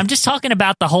Future again? I'm just talking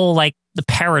about the whole like the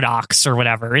paradox or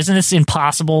whatever. Isn't this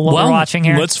impossible? What we're watching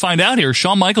here? Let's find out here.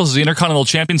 Shawn Michaels, is the Intercontinental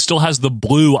Champion, still has the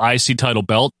blue IC title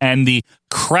belt, and the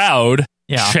crowd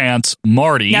chants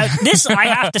Marty. Now, this, I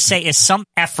have to say, is some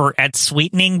effort at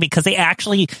sweetening because they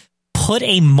actually put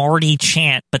a Marty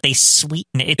chant, but they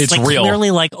sweeten it. It's like real.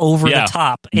 Clearly like over the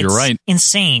top. It's You're right.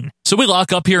 Insane. So we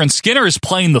lock up here, and Skinner is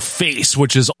playing the face,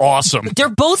 which is awesome. They're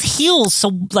both heels,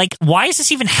 so like, why is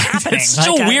this even happening? It's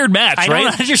such a weird match, I right?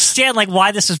 don't understand like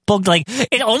why this is booked. Like,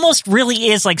 it almost really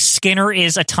is like Skinner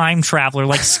is a time traveler.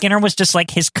 Like Skinner was just like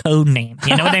his code name.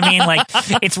 You know what I mean? Like,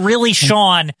 it's really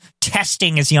Shawn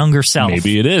testing his younger self.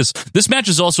 Maybe it is. This match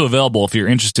is also available if you're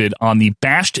interested on the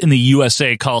Bashed in the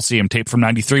USA Coliseum tape from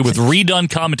 '93 with redone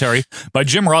commentary by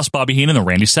Jim Ross, Bobby Heenan, and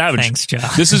Randy Savage. Thanks, Joe.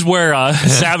 This is where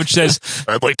Savage says,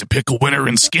 I'd like to pick a winner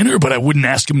in Skinner, but I wouldn't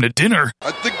ask him to dinner.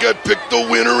 I think I'd pick the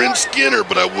winner in Skinner,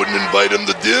 but I wouldn't invite him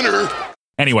to dinner.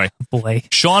 Anyway,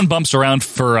 Shawn bumps around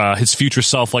for his future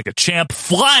self like a champ,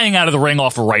 flying out of the ring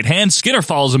off a right hand. Skinner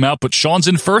follows him out, but Shawn's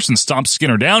in first and stomps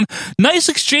Skinner down. Nice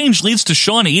exchange leads to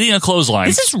Shawn eating a clothesline.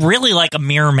 This is really like a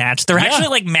mirror match. They're actually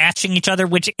like matching each other,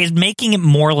 which is making it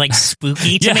more like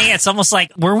spooky to me. It's almost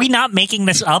like, were we not making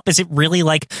this up? Is it really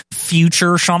like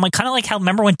future Shawn? Like, kind of like how,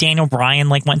 remember when Daniel Bryan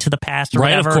like went to the past or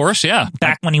whatever? Of course, yeah.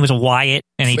 Back when he was a Wyatt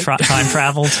and he time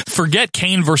traveled. Forget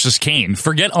Kane versus Kane.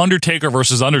 Forget Undertaker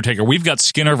versus Undertaker. We've got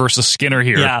Skinner versus Skinner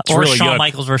here. Yeah, it's or really Shawn good.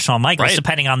 Michaels versus Shawn Michaels,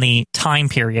 depending on the time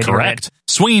period. Correct.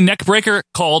 Swinging neck breaker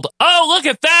called, oh, look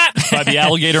at that, by the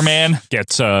Alligator Man.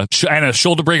 Gets and a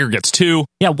shoulder breaker gets 2.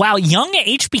 Yeah, wow, young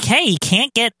HBK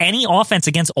can't get any offense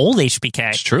against old HBK.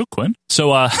 It's true, Quinn.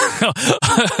 So,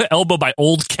 elbow by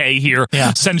old K here.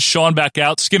 Sends Shawn back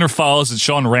out. Skinner follows, and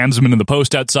Shawn rams him into the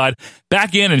post outside.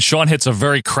 Back in, and Shawn hits a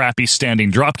very crappy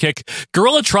standing dropkick.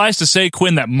 Gorilla tries to say,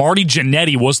 Quinn, that Marty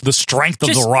Jannetty was the strength of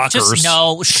the Rockers.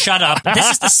 No, shut up.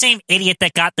 This is the same idiot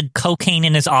that got the cocaine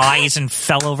in his eyes and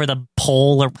fell over the pole.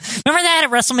 Or remember that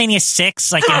at WrestleMania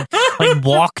 6? Like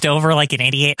walked over like an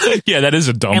idiot. Yeah, that is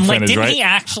a dumb and like, finish, didn't right? he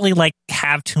actually like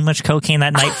have too much cocaine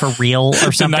that night for real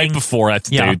or something? The night before, I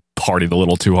think they partied a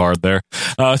little too hard there.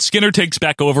 Skinner takes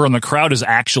back over, and the crowd is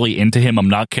actually into him. I'm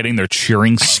not kidding. They're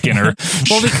cheering Skinner.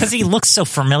 Well, because he looks so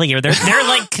familiar. They're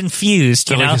like confused.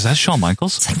 You know? Like, is that Shawn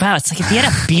Michaels? It's like, wow. It's like if he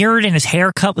had a beard and his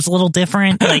haircut was a little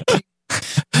different. Like,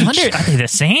 I wonder, are they the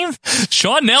same?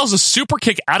 Shawn nails a super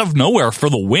kick out of nowhere for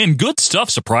the win. Good stuff,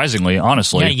 surprisingly,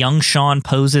 honestly. Yeah, young Shawn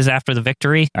poses after the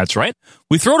victory. That's right.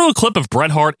 We throw to a clip of Bret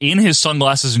Hart in his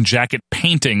sunglasses and jacket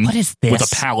painting what is this? with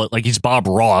a palette like he's Bob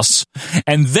Ross.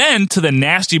 And then to the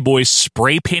Nasty Boys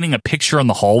spray painting a picture in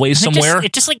the hallway somewhere.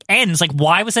 It just like ends. Like,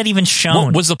 why was that even shown?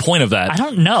 What was the point of that? I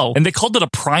don't know. And they called it a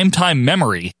primetime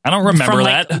memory. I don't remember from,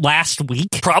 that. Like, last week?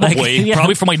 Probably.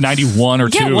 Probably from like 91 or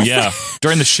 2. Yeah.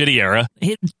 During the shitty era.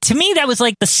 To me, that was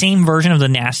like the same version of the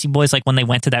Nasty Boys, like when they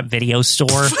went to that video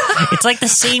store. It's like the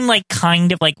same, like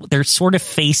kind of like they're sort of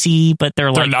facey, but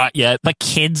they're not yet. Like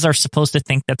kids are supposed to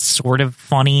think that's sort of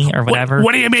funny or whatever.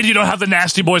 What do you mean you don't have the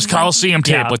Nasty Boys Coliseum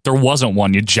tape? Yeah. Like there wasn't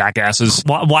one, you jackasses.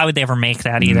 Why would they ever make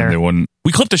that either? They wouldn't.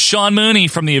 We clipped a Sean Mooney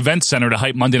from the event center to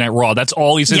hype Monday Night Raw. That's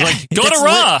all he says. Yeah. Like, go to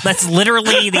Raw. That's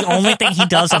literally the only thing he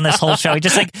does on this whole show. He's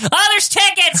just like, oh, there's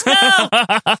tickets,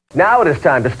 go! Now it is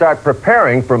time to start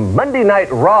preparing for Monday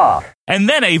Night Raw. And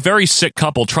then a very sick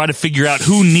couple try to figure out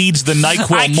who needs the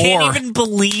NyQuil I more. can't even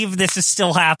believe this is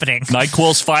still happening.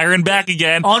 NyQuil's firing back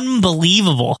again.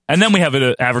 Unbelievable. And then we have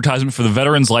an advertisement for the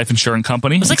Veterans Life Insurance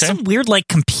Company. It's like some weird like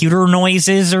computer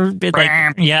noises or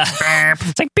like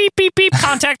it's like beep beep beep.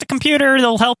 Contact the computer;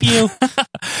 they'll help you.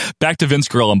 Back to Vince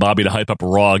Guerrero and Bobby to hype up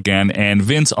Raw again, and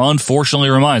Vince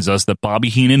unfortunately reminds us that Bobby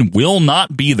Heenan will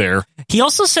not be there. He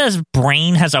also says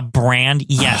Brain has a brand.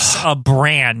 Yes, a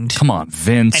brand. Come on,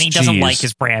 Vince. And he doesn't like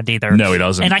his brand either. No, he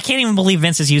doesn't. And I can't even believe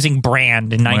Vince is using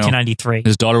brand in 1993.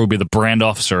 His daughter will be the brand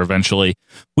officer eventually.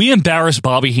 We embarrass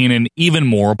Bobby Heenan even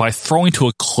more by throwing to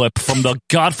a clip from the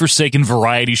godforsaken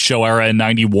variety show era in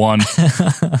 91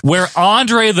 where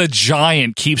Andre the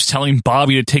Giant keeps telling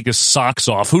Bobby to take his socks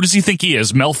off. Who does he think he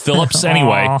is? Mel Phillips?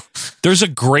 Anyway, there's a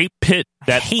great pit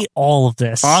that I hate all of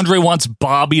this. Andre wants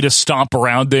Bobby to stomp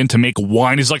around in to make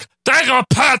wine. He's like, take a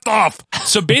pat off.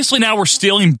 So basically now we're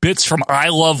stealing bits from I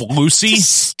Love Lucy.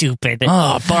 Stupid.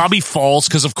 Bobby falls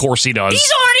because of course he does.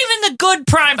 These aren't even the good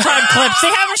primetime clips. They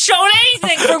haven't shown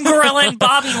anything from Gorilla and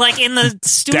Bobby like in the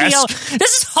studio.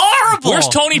 This is horrible. Where's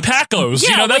Tony Pacos?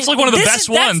 Yeah, that's like one of the best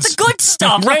ones. That's the good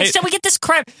stuff, right? Right. Instead we get this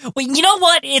crap. Well, you know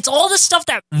what? It's all the stuff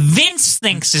that Vince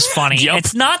thinks is funny. Yep.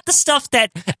 It's not the stuff that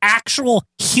actual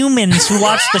humans who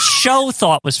watched the show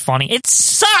thought was funny. It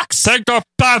sucks. Take the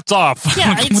pats off.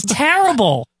 Yeah, it's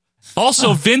terrible.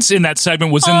 Also, Vince in that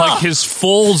segment was in like his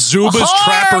full Zubaz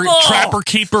Trapper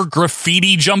Keeper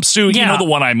graffiti jumpsuit. Yeah. You know the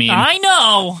one I mean. I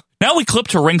know. Now we clip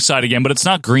to ringside again, but it's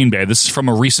not Green Bay. This is from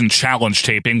a recent challenge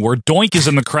taping where Doink is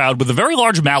in the crowd with a very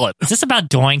large mallet. Is this about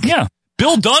Doink? Yeah.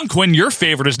 Bill Dunn, Quinn, your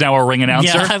favorite, is now a ring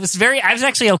announcer. Yeah, I was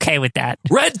actually okay with that.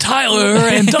 Red Tyler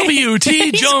and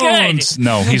W.T. Jones. Good.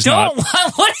 No, he's not.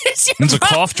 What is your It's a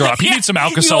cough drop. He needs some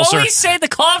Alka-Seltzer. You always say the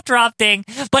cough drop thing,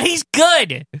 but he's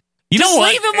good. You know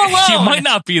what? Leave him alone. He might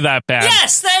not be that bad.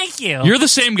 Yes, thank you. You're the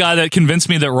same guy that convinced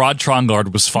me that Rod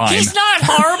Trongard was fine. He's not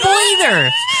horrible either.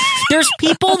 There's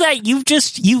people that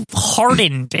you've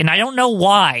hardened, and I don't know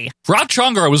why. Rod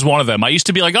Trongard was one of them. I used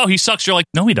to be like, oh, he sucks. You're like,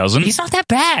 no, he doesn't. He's not that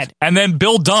bad. And then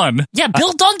Bill Dunn. Yeah,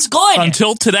 Bill Dunn's good.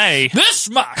 Until today. This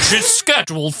match is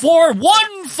scheduled for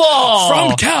one fall.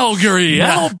 From Calgary,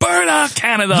 Alberta,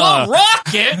 Canada. The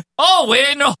Rocket,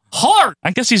 Owen Hart.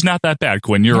 I guess he's not that bad,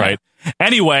 Quinn. You're right.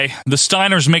 Anyway, the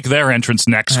Steiners make their entrance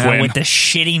next, Quinn. With the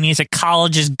shitty music,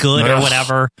 college is good or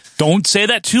whatever. Don't say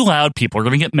that too loud. People are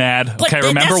going to get mad. But okay,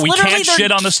 remember, we can't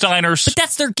shit on the Steiners. But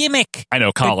that's their gimmick. I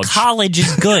know, college. College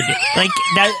is good. Like,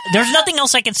 there's nothing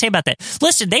else I can say about that.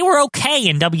 Listen, they were okay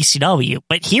in WCW,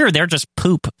 but here they're just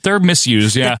poop. They're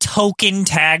misused, yeah. The Token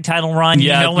tag title run.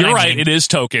 Yeah, you know what you're I right. mean. It is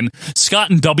Token. Scott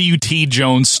and W.T.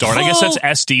 Jones start. I guess that's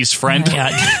SD's friend.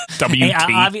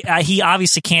 W.T. He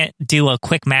obviously can't do a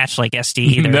quick match like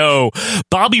SD either. No.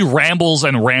 Bobby rambles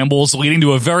and rambles, leading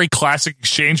to a very classic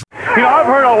exchange. You know, I've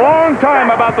heard a long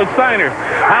time about the Steiners.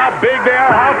 How big they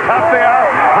are, how tough they are,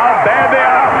 how bad they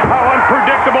are, how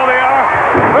unpredictable they are.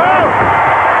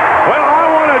 Well,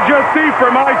 I want to just see for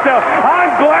myself.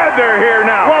 I'm glad they're here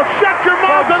now. Well, shut your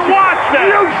mouth and watch that.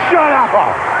 You shut up.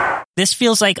 This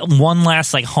feels like one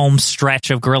last like home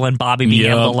stretch of Gorilla and Bobby being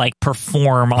able to like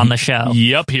perform on the show.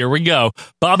 Yep, here we go.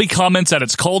 Bobby comments that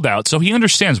it's cold out, so he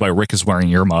understands why Rick is wearing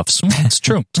earmuffs. It's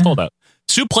true. It's cold out.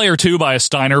 Suplex or two by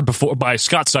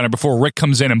Scott Steiner before Rick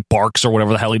comes in and barks or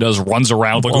whatever the hell he does, runs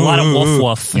around. Like, a lot of woof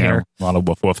woof here. A lot of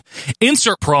woof woof.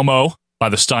 Insert promo by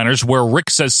the Steiners where Rick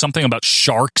says something about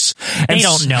sharks. They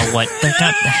don't know what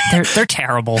they're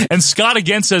terrible. And Scott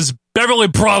again says Beverly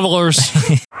Brothers.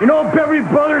 You know, Beverly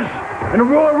Brothers in the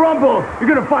Royal Rumble, you're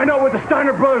going to find out what the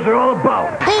Steiner Brothers are all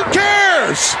about. Who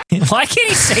cares? Why can't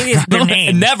he say their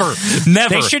names? Never.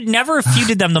 They should never have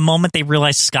feuded them the moment they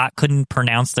realized Scott couldn't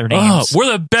pronounce their names.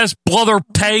 We're the best brother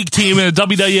tag team in the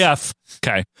WWF.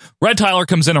 Okay. Red Tyler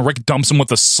comes in and Rick dumps him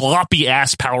with a sloppy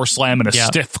ass power slam and a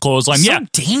stiff clothesline. So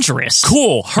dangerous.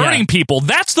 Cool. Hurting people.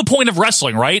 That's the point of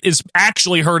wrestling, right? Is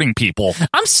actually hurting people.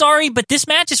 I'm sorry, but this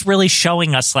match is really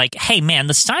showing us like, hey man,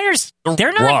 the Steiners,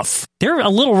 they're not rough. They're a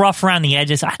little rough around the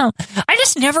edges. I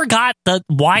just never got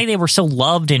why they were so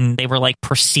loved and they were like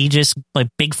prestigious, like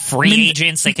big free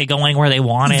agents. They could go anywhere they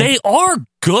wanted. They are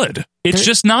good. It's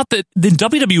just not that the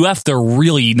WWF, they're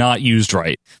really not used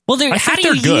right. Well, how do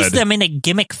you use good. them in a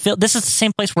gimmick? This is the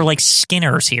same place where like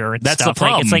Skinner's here. And That's stuff. the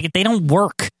problem. Like, it's like they don't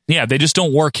work. Yeah, they just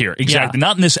don't work here. Exactly.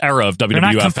 Not in this era of WWF They're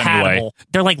not compatible. anyway.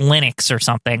 They're like Linux or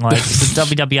something. Like the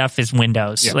WWF is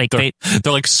Windows. Yeah, like they're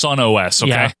like Sun OS,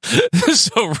 okay? Yeah.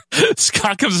 So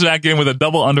Scott comes back in with a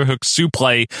double underhook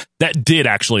suplex that did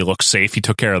actually look safe. He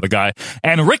took care of the guy.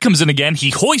 And Rick comes in again.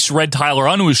 He hoists Red Tyler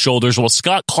onto his shoulders while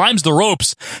Scott climbs the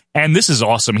ropes. And this is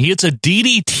awesome. He hits a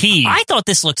DDT. I thought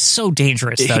this looked so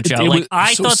dangerous, though, Joe.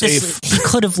 I thought this he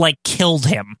could have like killed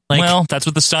him. Like, well, that's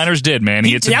what the Steiners did, man.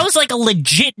 That was like a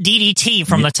legit DDT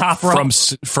from the top rope.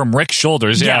 From Rick's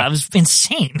shoulders, yeah. Yeah, it was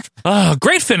insane.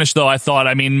 Great finish, though, I thought.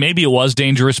 I mean, maybe it was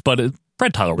dangerous, but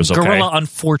Red Tyler was okay. Gorilla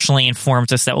unfortunately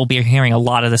informs us that we'll be hearing a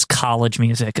lot of this college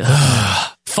music.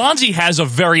 Fonzie has a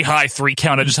very high 3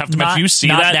 count. I just have to mention. You see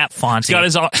not that Fonzie.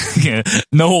 He's got his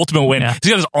no ultimate win. Yeah.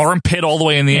 He's got his armpit all the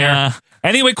way in the air.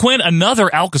 Anyway, Quinn,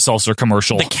 another Alka-Seltzer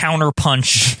commercial. The counter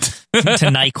punch to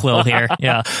NyQuil here.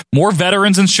 Yeah. More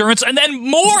veterans insurance and then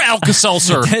more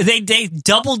Alka-Seltzer. they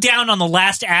doubled down on the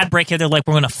last ad break here. They're like,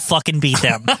 we're going to fucking beat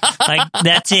them. Like,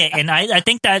 that's it. And I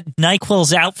think that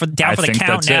NyQuil's out for the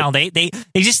count now.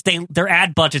 Their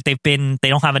ad budget, they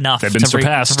don't have enough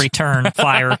to return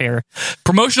fire here.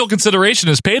 Promotional consideration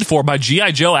is paid for by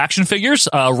G.I. Joe action figures.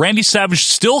 Randy Savage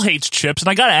still hates chips, and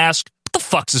I got to ask, what the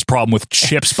fuck's his problem with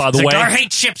chips, by the way? I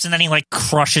hate chips, and then he like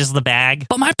crushes the bag.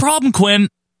 But my problem, Quinn,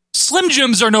 Slim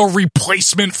Jims are no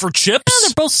replacement for chips. No,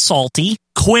 they're both salty.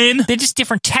 Quinn. They're just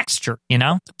different texture, you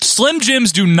know? Slim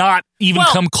Jims do not even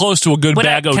come close to a good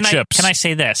bag of chips. Can I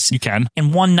say this? You can.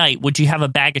 In one night, would you have a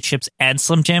bag of chips and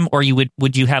Slim Jim, or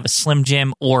would you have a Slim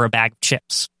Jim or a bag of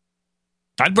chips?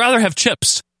 I'd rather have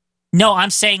chips. No, I'm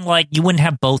saying like you wouldn't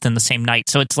have both in the same night,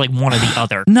 so it's like one or the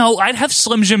other. No, I'd have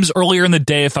Slim Jims earlier in the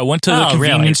day if I went to the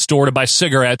convenience store to buy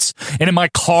cigarettes, and in my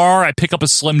car I pick up a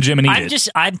Slim Jim and eat it.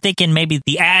 I'm thinking maybe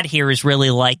the ad here is really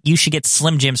like you should get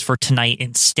Slim Jims for tonight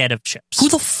instead of chips. Who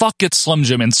the fuck gets Slim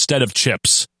Jim instead of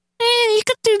chips? You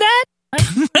could do that.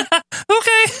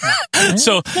 Okay.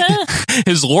 So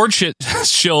his lordship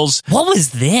shills. What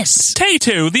was this?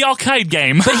 Tay2, the arcade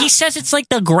game. But he says it's like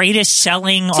the greatest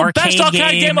selling arcade game. It's the best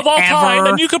arcade game of all time,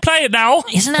 and you can play it now.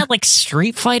 Isn't that like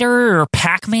Street Fighter or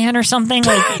Pac-Man or something?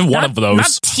 Like one of those. Not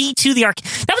T2 the arcade.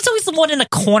 That was always the one in the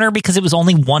corner because it was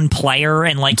only one player,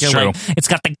 and like it's you're like it's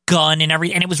got the gun and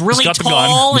everything, and it was really tall. The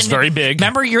gun. It's very big.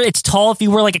 Remember, it's tall. If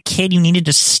you were like a kid, you needed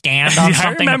to stand on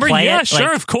something to play it.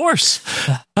 Sure, of course.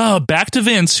 Back to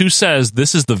Vince, who says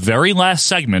this is the very last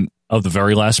segment of the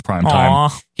very last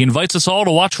primetime. He invites us all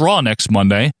to watch Raw next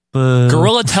Monday.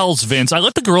 Gorilla tells Vince, I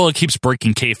let the Gorilla keeps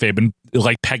breaking kayfabe and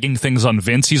like pegging things on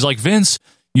Vince. He's like, Vince,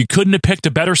 you couldn't have picked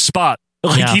a better spot.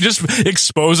 Like he just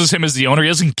exposes him as the owner. He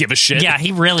doesn't give a shit. Yeah,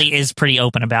 he really is pretty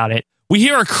open about it. We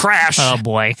hear a crash. Oh,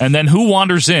 boy. And then who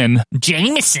wanders in?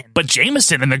 Jameson. But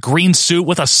Jameson in the green suit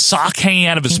with a sock hanging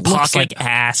out of his pocket. Looks like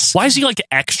ass. Why is he like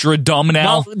extra dumb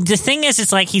now? Well, the thing is,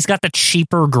 it's like he's got the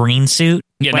cheaper green suit.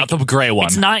 Yeah, like, not the gray one.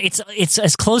 It's not. It's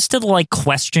as close to the like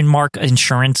question mark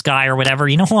insurance guy or whatever.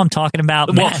 You know who I'm talking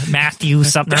about? Well, Matthew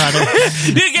something or other.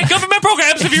 You get government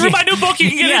programs. If you read my new book,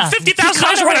 you can get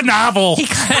 $50,000 to write a novel. You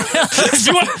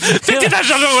want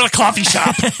 $50,000 to a coffee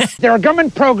shop. There are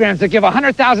government programs that give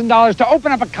 $100,000 to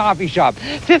open up a coffee shop,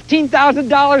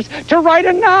 $15,000 to write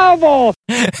a novel.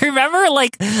 Remember,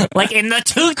 like in the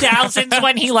 2000s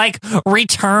when he like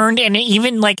returned, and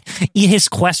even like his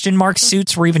question mark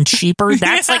suits were even cheaper.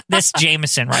 That's like this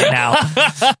Jameson right now.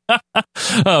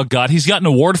 Oh God, he's got an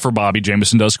award for Bobby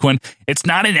Jameson does, Quinn. It's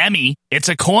not an Emmy, it's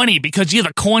a corny because you're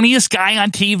the corniest guy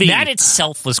on TV. That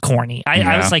itself was corny.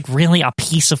 I was like, really, a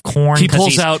piece of corn? He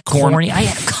pulls out corn. Corny?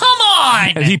 Come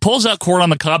on! And he pulls out corn on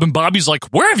the cob, and Bobby's like,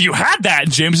 "Where have you had that?"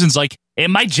 And Jameson's like,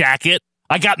 "In my jacket.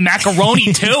 I got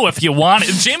macaroni too if you want it."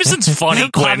 And Jameson's funny,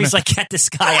 Quinn. Bobby's like, "Get this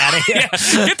guy out of here.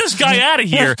 Get this guy out of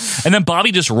here." And then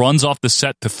Bobby just runs off the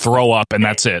set to throw up, and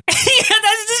that's it.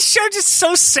 This show just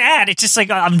so sad. It's just like,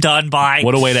 I'm done, bye.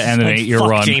 What a way to end an 8-year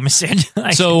run. Jameson.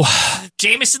 So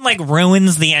Jameson like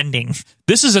ruins the ending.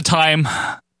 This is a time,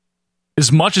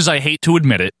 as much as I hate to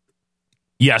admit it,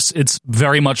 yes, it's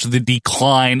very much the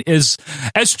decline. Is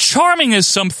as charming as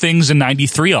some things in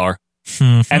 93 are.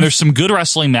 And there's some good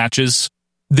wrestling matches.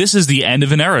 This is the end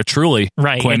of an era, truly.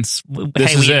 Right. Quinn.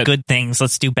 Hey, we had good things.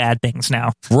 Let's do bad things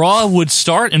now. Raw would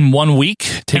start in 1 week,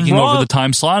 taking over the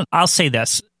time slot. I'll say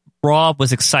this. Raw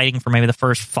was exciting for maybe the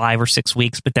first 5 or 6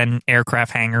 weeks, but then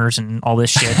aircraft hangars and all this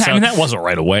shit. So, I mean, that wasn't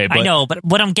right away. But I know, but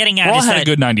what I'm getting at Raw is had that a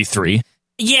good 93.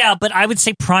 Yeah, but I would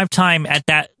say primetime at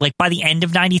that, like by the end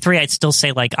of 93, I'd still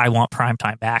say like I want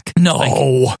primetime back. No.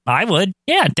 Like, I would.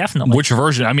 Yeah, definitely. Which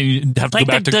version? I mean, you'd have to like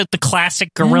go back to the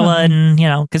classic Gorilla and, you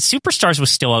know, because Superstars was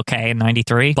still okay in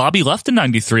 93. Bobby left in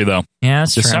 93, though. Yeah,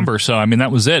 that's December, true. So, I mean,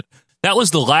 that was it. That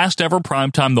was the last ever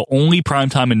primetime, the only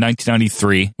primetime in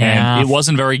 1993, Yeah. and it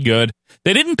wasn't very good.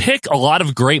 They didn't pick a lot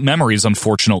of great memories,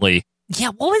 unfortunately. Yeah,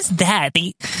 what was that?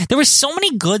 There were so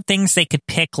many good things they could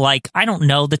pick, like, I don't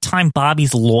know, the time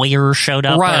Bobby's lawyer showed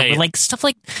up. Right. Or like, stuff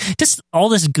like, just all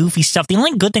this goofy stuff. The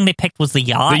only good thing they picked was the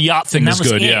yacht. The yacht thing and is that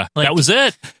was good, it. yeah. Like, that was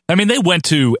it. I mean, they went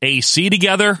to AC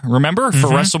together, remember, for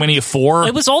WrestleMania 4?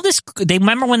 It was all this, they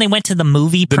remember when they went to the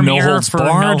movie The premiere No Holds for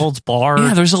Barred? No Holds Barred?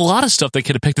 Yeah, there's a lot of stuff they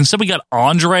could have picked. Instead, we got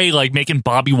Andre, like, making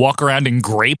Bobby walk around in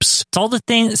grapes. It's all the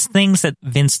things that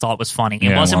Vince thought was funny. It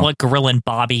Yeah, wasn't well. what Gorilla and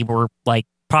Bobby were, like,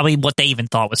 probably what they even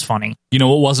thought was funny. You know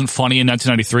what wasn't funny in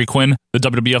 1993, Quinn? The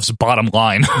WWF's bottom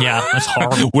line. Yeah, that's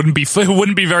horrible. wouldn't be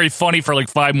very funny for like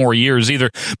 5 more years either.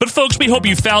 But folks, we hope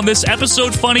you found this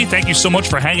episode funny. Thank you so much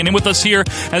for hanging in with us here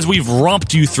as we've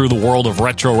romped you through the world of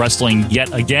retro wrestling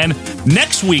yet again.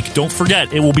 Next week, don't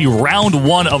forget, it will be round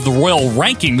 1 of the Royal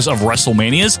Rankings of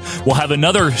WrestleManias. We'll have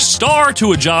another star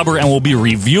to a jobber and we'll be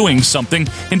reviewing something.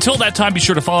 Until that time, be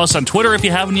sure to follow us on Twitter if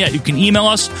you haven't yet. You can email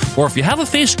us, or if you have a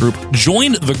face group,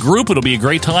 join the group. It'll be a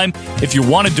great time. If you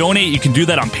want to donate, you can do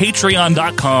that on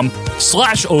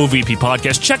patreon.com/OVP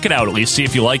podcast. Check it out, at least see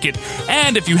if you like it.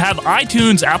 And if you have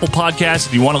iTunes, Apple Podcasts,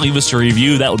 if you want to leave us a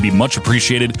review, that would be much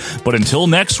appreciated. But until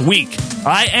next week,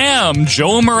 I am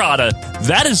Joe Murata.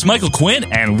 That is Michael Quinn,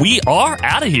 and we are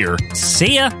out of here.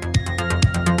 See ya.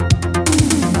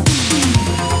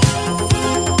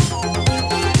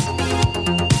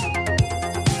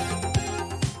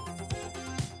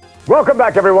 Welcome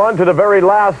back, everyone, to the very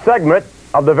last segment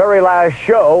of the very last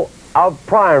show of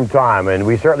Prime Time. And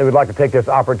we certainly would like to take this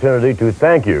opportunity to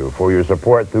thank you for your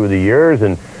support through the years.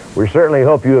 And we certainly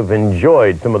hope you have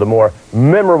enjoyed some of the more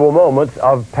memorable moments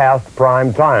of past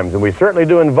Prime Times. And we certainly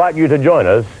do invite you to join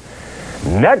us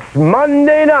next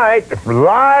Monday night,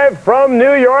 live from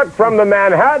New York, from the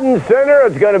Manhattan Center.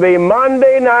 It's going to be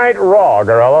Monday Night Raw,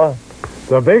 Gorilla.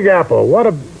 The Big Apple.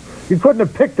 You couldn't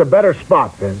have picked a better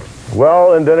spot, Vince.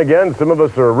 Well, and then again, some of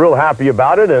us are real happy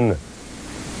about it, and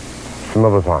some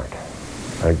of us aren't.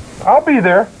 I'll be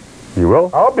there. You will?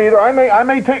 I'll be there. I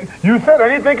may take. You said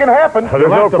anything can happen. There's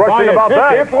no question about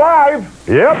that. It's live.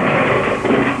 Yep.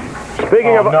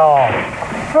 Speaking of... No.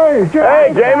 Hey,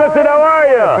 Jameson, how are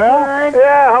you? Good.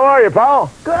 Yeah, how are you, pal?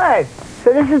 Good.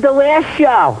 So this is the last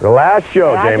show. The last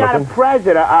show, And Jameson. I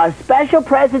got a special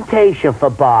presentation for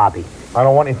Bobby. I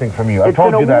don't want anything from you. I It's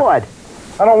told an you that. award.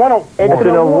 I don't want to. It's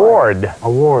an award.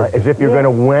 Award. As if you're going to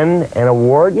win an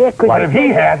award? Yeah, because But if he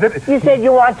has it. You said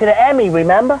you wanted an Emmy,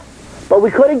 remember? But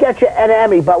we couldn't get you an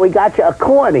Emmy, but we got you a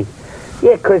corny.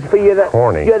 Yeah, because you're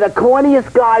the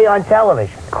corniest guy on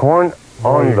television. Corn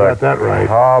on you the got that right.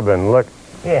 cob, and look.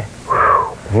 Yeah.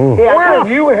 Where have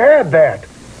you had that?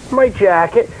 My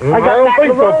jacket. I I got don't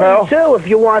think so, macaroni, pal. too, if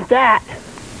you want that.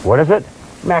 What is it?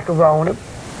 Macaroni.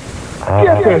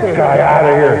 Get this guy out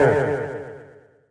of here.